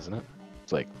 1989, isn't it?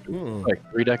 It's like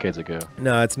 3 decades ago.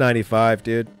 No, it's 95,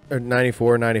 dude. Or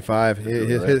 94, 95.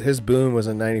 His boom was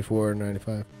in 94 or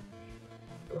 95.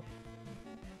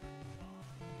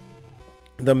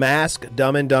 The Mask,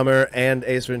 Dumb and Dumber, and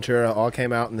Ace Ventura all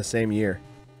came out in the same year.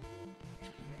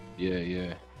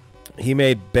 Yeah. He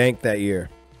made bank that year.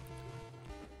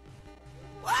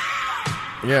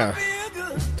 Yeah.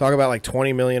 Talk about like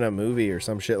 20 million a movie or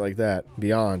some shit like that.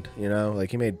 Beyond, you know?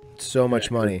 Like he made so much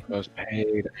money. Most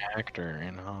paid actor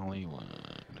in Hollywood.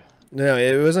 No,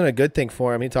 it wasn't a good thing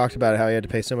for him. He talked about how he had to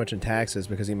pay so much in taxes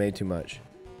because he made too much.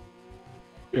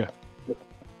 Yeah.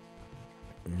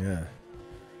 Yeah.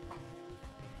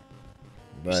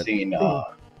 You seen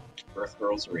Earth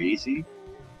Girls Are Easy?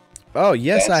 Oh,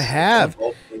 yes, I have.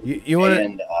 You want to...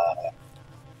 And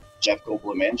Jeff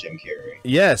Goldblum and Jim Carrey.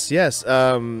 Yes.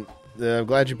 I'm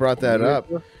glad you brought that up.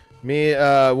 Me,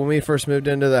 when we first moved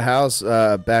into the house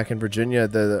back in Virginia,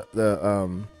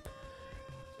 the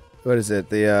what is it?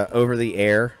 The over the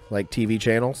air like TV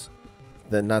channels,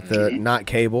 not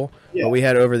cable, but we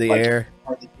had over the air.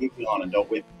 The TV on and don't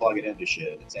wait to plug it into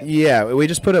shit. Yeah, we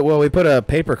just put it. Well, we put a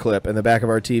paper clip in the back of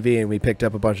our TV, and we picked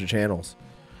up a bunch of channels,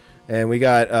 and we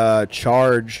got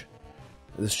Charge,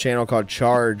 this channel called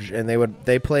Charge, and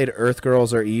they played Earth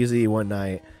Girls Are Easy one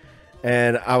night,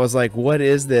 and I was like, "What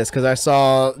is this?" Because I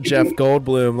saw Jeff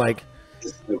Goldblum like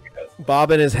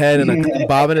bobbing his head in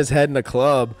a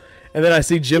club, and then I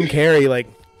see Jim Carrey like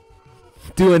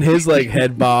doing his like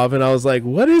head bob, and I was like,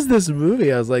 "What is this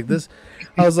movie?" I was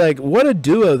like, what a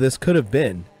duo this could have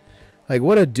been. Like,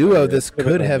 what a duo this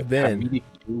could have been.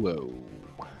 Duo.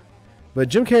 But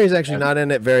Jim Carrey's actually not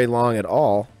in it very long at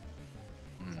all.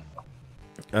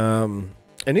 And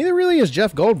neither really is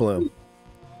Jeff Goldblum.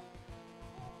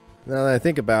 Now that I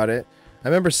think about it, I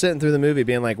remember sitting through the movie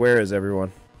being like, where is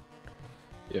everyone?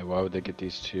 Yeah, why would they get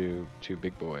these two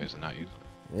big boys and not use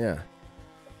them? Yeah.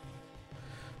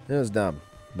 It was dumb.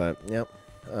 But, yep.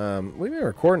 We've been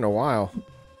recording a while.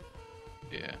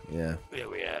 Yeah. Yeah,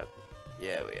 we have.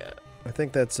 I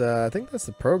think that's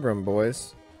the program,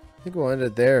 boys. I think we'll end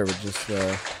it there with just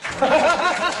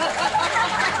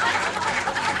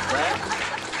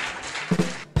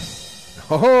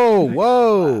Oh,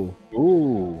 whoa!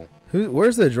 Ooh.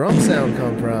 Where's the drum sound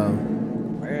come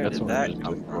from? Where That's did one that of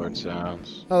come those from? board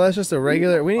sounds. Oh, that's just a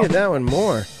regular. We need that one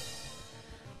more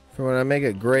for when I make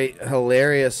a great,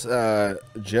 hilarious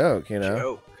joke. You know?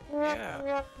 Joke.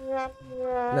 Yeah.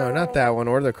 No, not that one.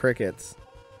 Or the crickets.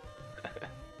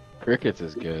 Crickets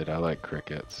is good. I like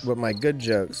crickets. But my good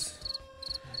jokes.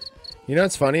 You know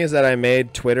what's funny is that I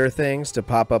made Twitter things to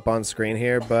pop up on screen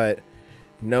here, but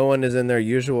no one is in their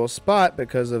usual spot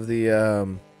because of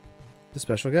the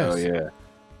special guest. Oh yeah.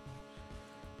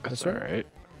 That's all right.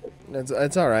 right.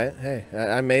 It's all right. Hey,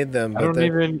 I made them. I don't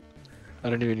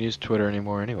even use Twitter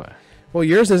anymore anyway. Well,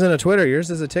 yours isn't a Twitter. Yours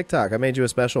is a TikTok. I made you a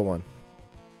special one.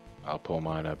 I'll pull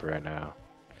mine up right now.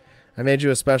 I made you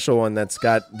a special one that's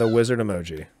got the wizard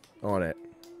emoji on it.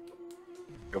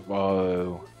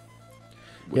 Whoa.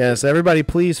 Yes, everybody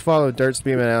please follow Dirt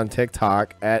Speedman on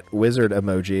TikTok at wizard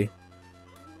emoji.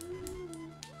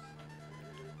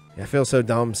 I feel so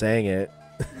dumb saying it.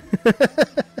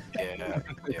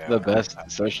 It's the best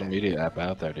social media app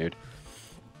out there, dude.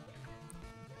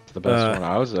 It's the best one.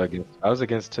 I was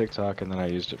against TikTok, and then I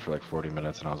used it for like 40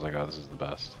 minutes, and I was like, oh, this is the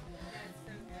best.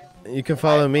 You can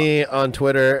follow me on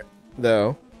Twitter,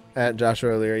 though, at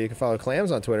Joshua O'Leary. You can follow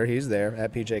Clams on Twitter. He's there,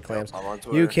 at PJ Clams. I'm on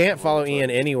Twitter. You can't follow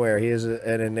Ian anywhere. He is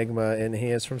an enigma, and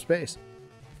he is from space.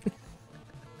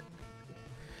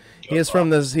 He is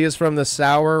from the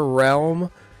sour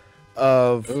realm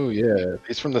of... Oh, yeah.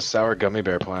 He's from the sour gummy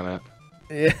bear planet.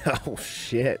 Yeah, oh,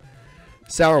 shit.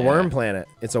 Sour worm planet.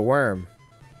 It's a worm.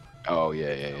 Oh,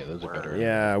 yeah. Those are better.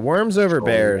 Yeah, worms over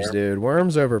bears, dude.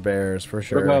 Worms over bears, for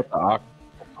sure. What about the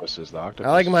octopuses? I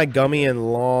like my gummy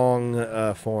and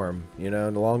long form, you know,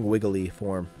 the long wiggly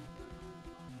form.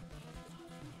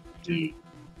 Dude,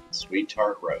 sweet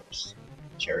tart ropes,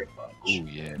 cherry punch. Oh,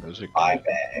 yeah, those are good. Pie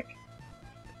bag.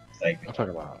 Thank you. I'm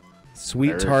talking about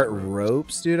Sweet Nerds tart ropes.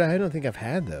 ropes, dude. I don't think I've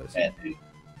had those. Yeah, dude.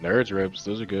 Nerds ropes.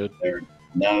 Those are good.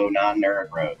 No, not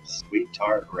nerd ropes. Sweet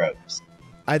tart ropes.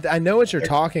 I know what you're They're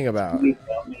talking about. Sweet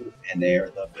gummy, and they are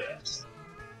the best.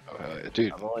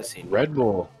 Dude, I've only seen Red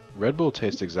Bull. Red Bull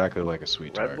tastes exactly like a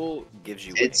sweet tart. Red Bull gives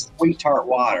you. It's sweet tart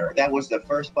water. That was the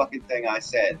first fucking thing I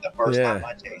said the first Yeah. time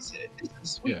I tasted it. It's the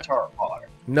sweet Yeah. tart water.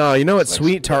 No, you know what Like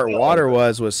sweet tart sweet water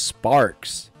was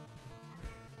Sparks.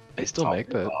 They still make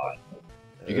that. God.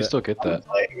 You can still get I'm that.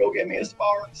 like, go get me a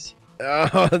Sparks.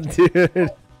 Oh, dude.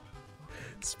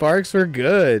 Sparks were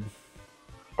good.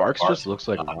 Sparks Sparks just looks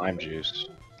like are not lime good. juice.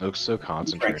 It looks so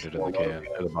concentrated in the can,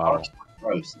 Sparks in the bottle.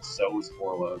 were gross, and so was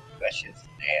Four Loko. That shit's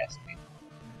nasty.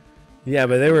 Yeah,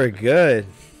 but they were good.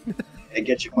 It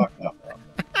gets you fucked up.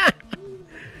 Bro.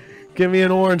 Give me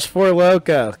an orange Four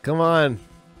Loco. Come on.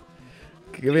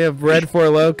 Give me a red Four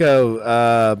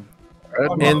Loco.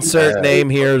 Insert name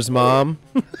here's mom.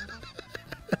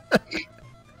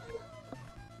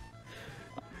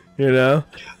 You know?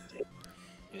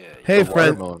 Yeah, Hey, The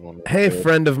friend. watermelon one was Hey, good.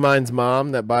 friend of mine's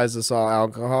mom that buys us all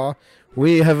alcohol.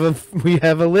 We have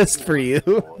a list for you.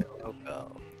 Do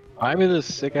Loco. Buy me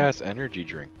this sick ass energy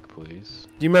drink, please.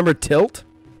 you remember Tilt?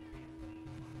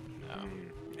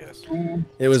 Yes,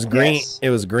 It was green. Yes. It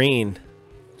was green.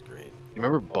 it's great. You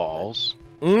remember balls?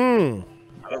 Mmm.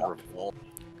 I remember Volt.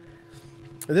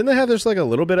 Didn't they have just like a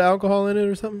little bit of alcohol in it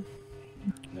or something?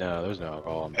 No, there's no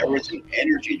alcohol in There was balls. an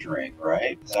energy drink,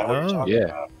 right? Is that what Oh. you're talking Yeah.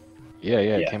 about? Yeah,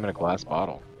 it Yeah. came in a glass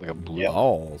bottle, like a blue. Yep.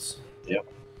 Balls.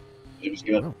 It was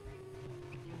good. Oh.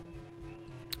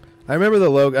 I remember the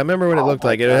logo. I remember what it Oh looked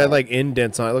my like. It God. had like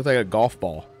indents on it. It looked like a golf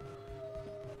ball.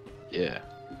 Yeah.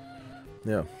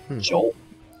 Yeah. Jolt.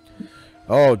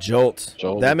 Oh, Jolt.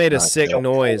 Jolt That made a was not sick good.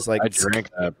 noise. Like I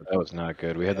drank that, but that was not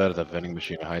good. We had that at the vending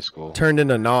machine in high school. turned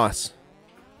into nos.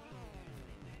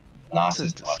 Nos This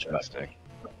is is much better. disgusting.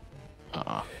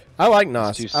 Uh-uh. I like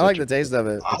nos. too I like the citrusy. taste of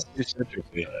it. Nos It's too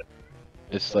citrusy.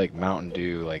 It's like Mountain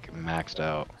Dew, like maxed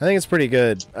out. I think it's pretty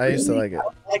good. I used to like it.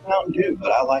 I like Mountain Dew, but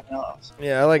I like Nos.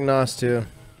 Yeah, I like nos too.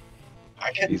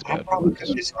 He's I bad. probably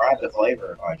couldn't describe the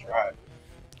flavor if I tried.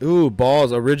 Ooh,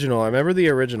 balls original. I remember the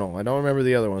original. I don't remember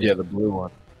the other one. Yeah, the blue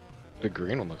one. The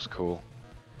green one looks cool.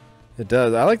 It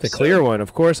does. I like the So- clear one.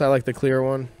 Of course, I like the clear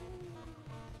one.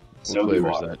 What Soviet flavor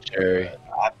is water. that? Cherry.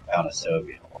 I found a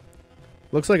Soviet one.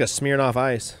 Looks like a Smirnoff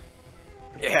Ice.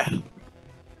 Yeah.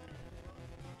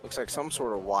 Looks like some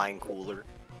sort of wine cooler.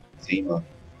 Zima.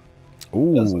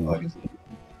 Does look Ooh. like a Zima.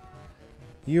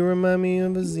 You remind me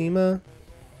of a Zima.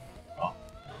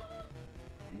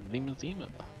 Zima Zima.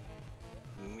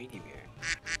 Medium.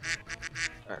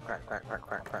 Quack, quack, quack, quack,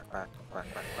 quack, quack, quack, quack,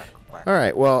 quack, quack. All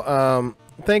right. Well,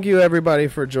 thank you everybody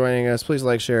for joining us. Please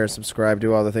like, share, and subscribe.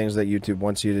 Do all the things that YouTube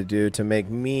wants you to do to make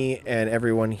me and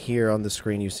everyone here on the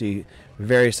screen you see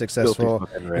very successful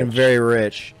fucking rich. and very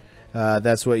rich.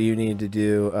 That's what you need to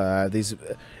do.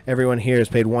 Everyone here is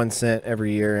paid 1 cent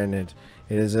every year, and it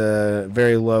is a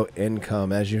very low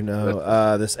income, as you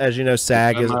know.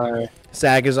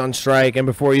 SAG is on strike, and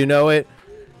before you know it,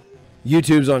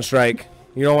 YouTube's on strike.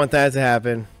 You don't want that to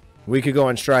happen. We could go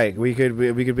on strike. We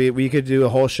could do a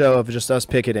whole show of just us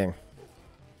picketing.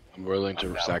 I'm willing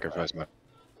to sacrifice my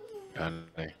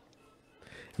penny.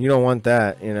 You don't want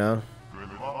that, you know.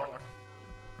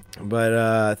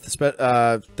 But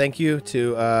thank you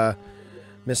to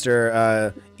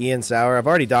Mr. Ian Sauer. I've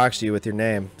already doxed you with your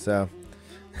name, so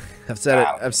I've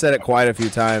said it quite a few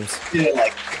times. Yeah,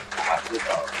 like,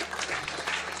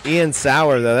 Ian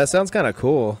Sauer, though, that sounds kind of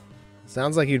cool.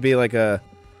 Sounds like you'd be like I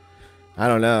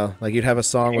don't know, like you'd have a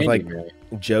song with like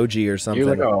Candyman. Joji or something.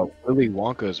 You're like a Willy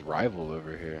Wonka's rival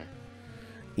over here.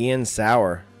 Ian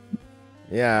Sauer.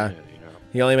 Yeah, You know.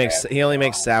 he only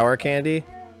makes sour candy.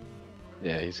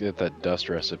 Yeah, he's got that dust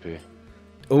recipe.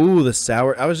 Ooh, the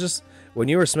sour. I was just when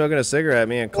you were smoking a cigarette,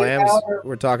 me and Clams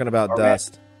were talking about Alright.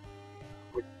 dust.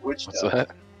 which What's does? that?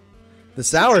 The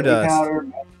sour Chili dust. powder,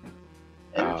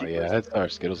 Oh energy yeah, I had sour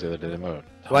Skittles the other day. Them are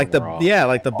Like the raw.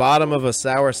 like the bottom of a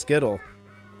sour Skittle.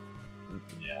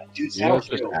 Yeah. Dude, You know, it's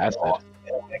sour just Skittles acid. are awesome. They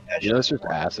don't make that You know, it's shit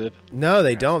just acid. No,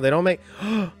 they don't. They don't make.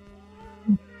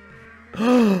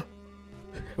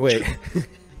 Wait.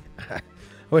 I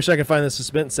wish I could find the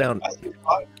suspense sound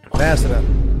fast enough.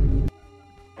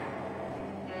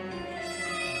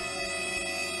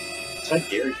 Is that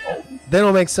Gary Colton? They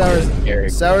don't make sour Gary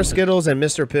Coleman. Skittles and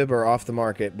Mr. Pibb are off the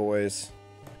market, boys.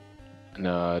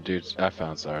 No, dude, I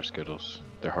found sour Skittles.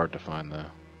 They're hard to find though.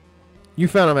 You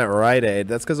found them at Rite Aid.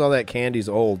 That's because all that candy's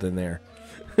old in there.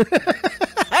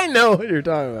 I know what you're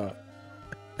talking about.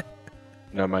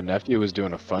 No, my nephew was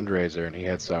doing a fundraiser and he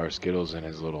had sour Skittles in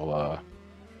his little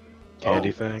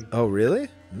candy thing. Oh, really?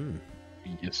 Mm.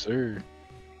 Yes, sir.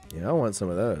 Yeah, I want some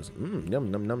of those. Yum,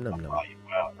 num, num, num, num.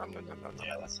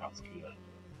 Yeah, that sounds good.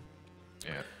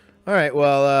 Yeah. All right.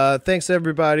 Well, thanks,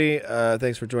 everybody.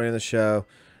 Thanks for joining the show.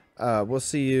 We'll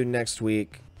see you next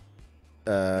week.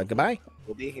 Goodbye.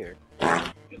 We'll be here.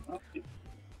 Good luck.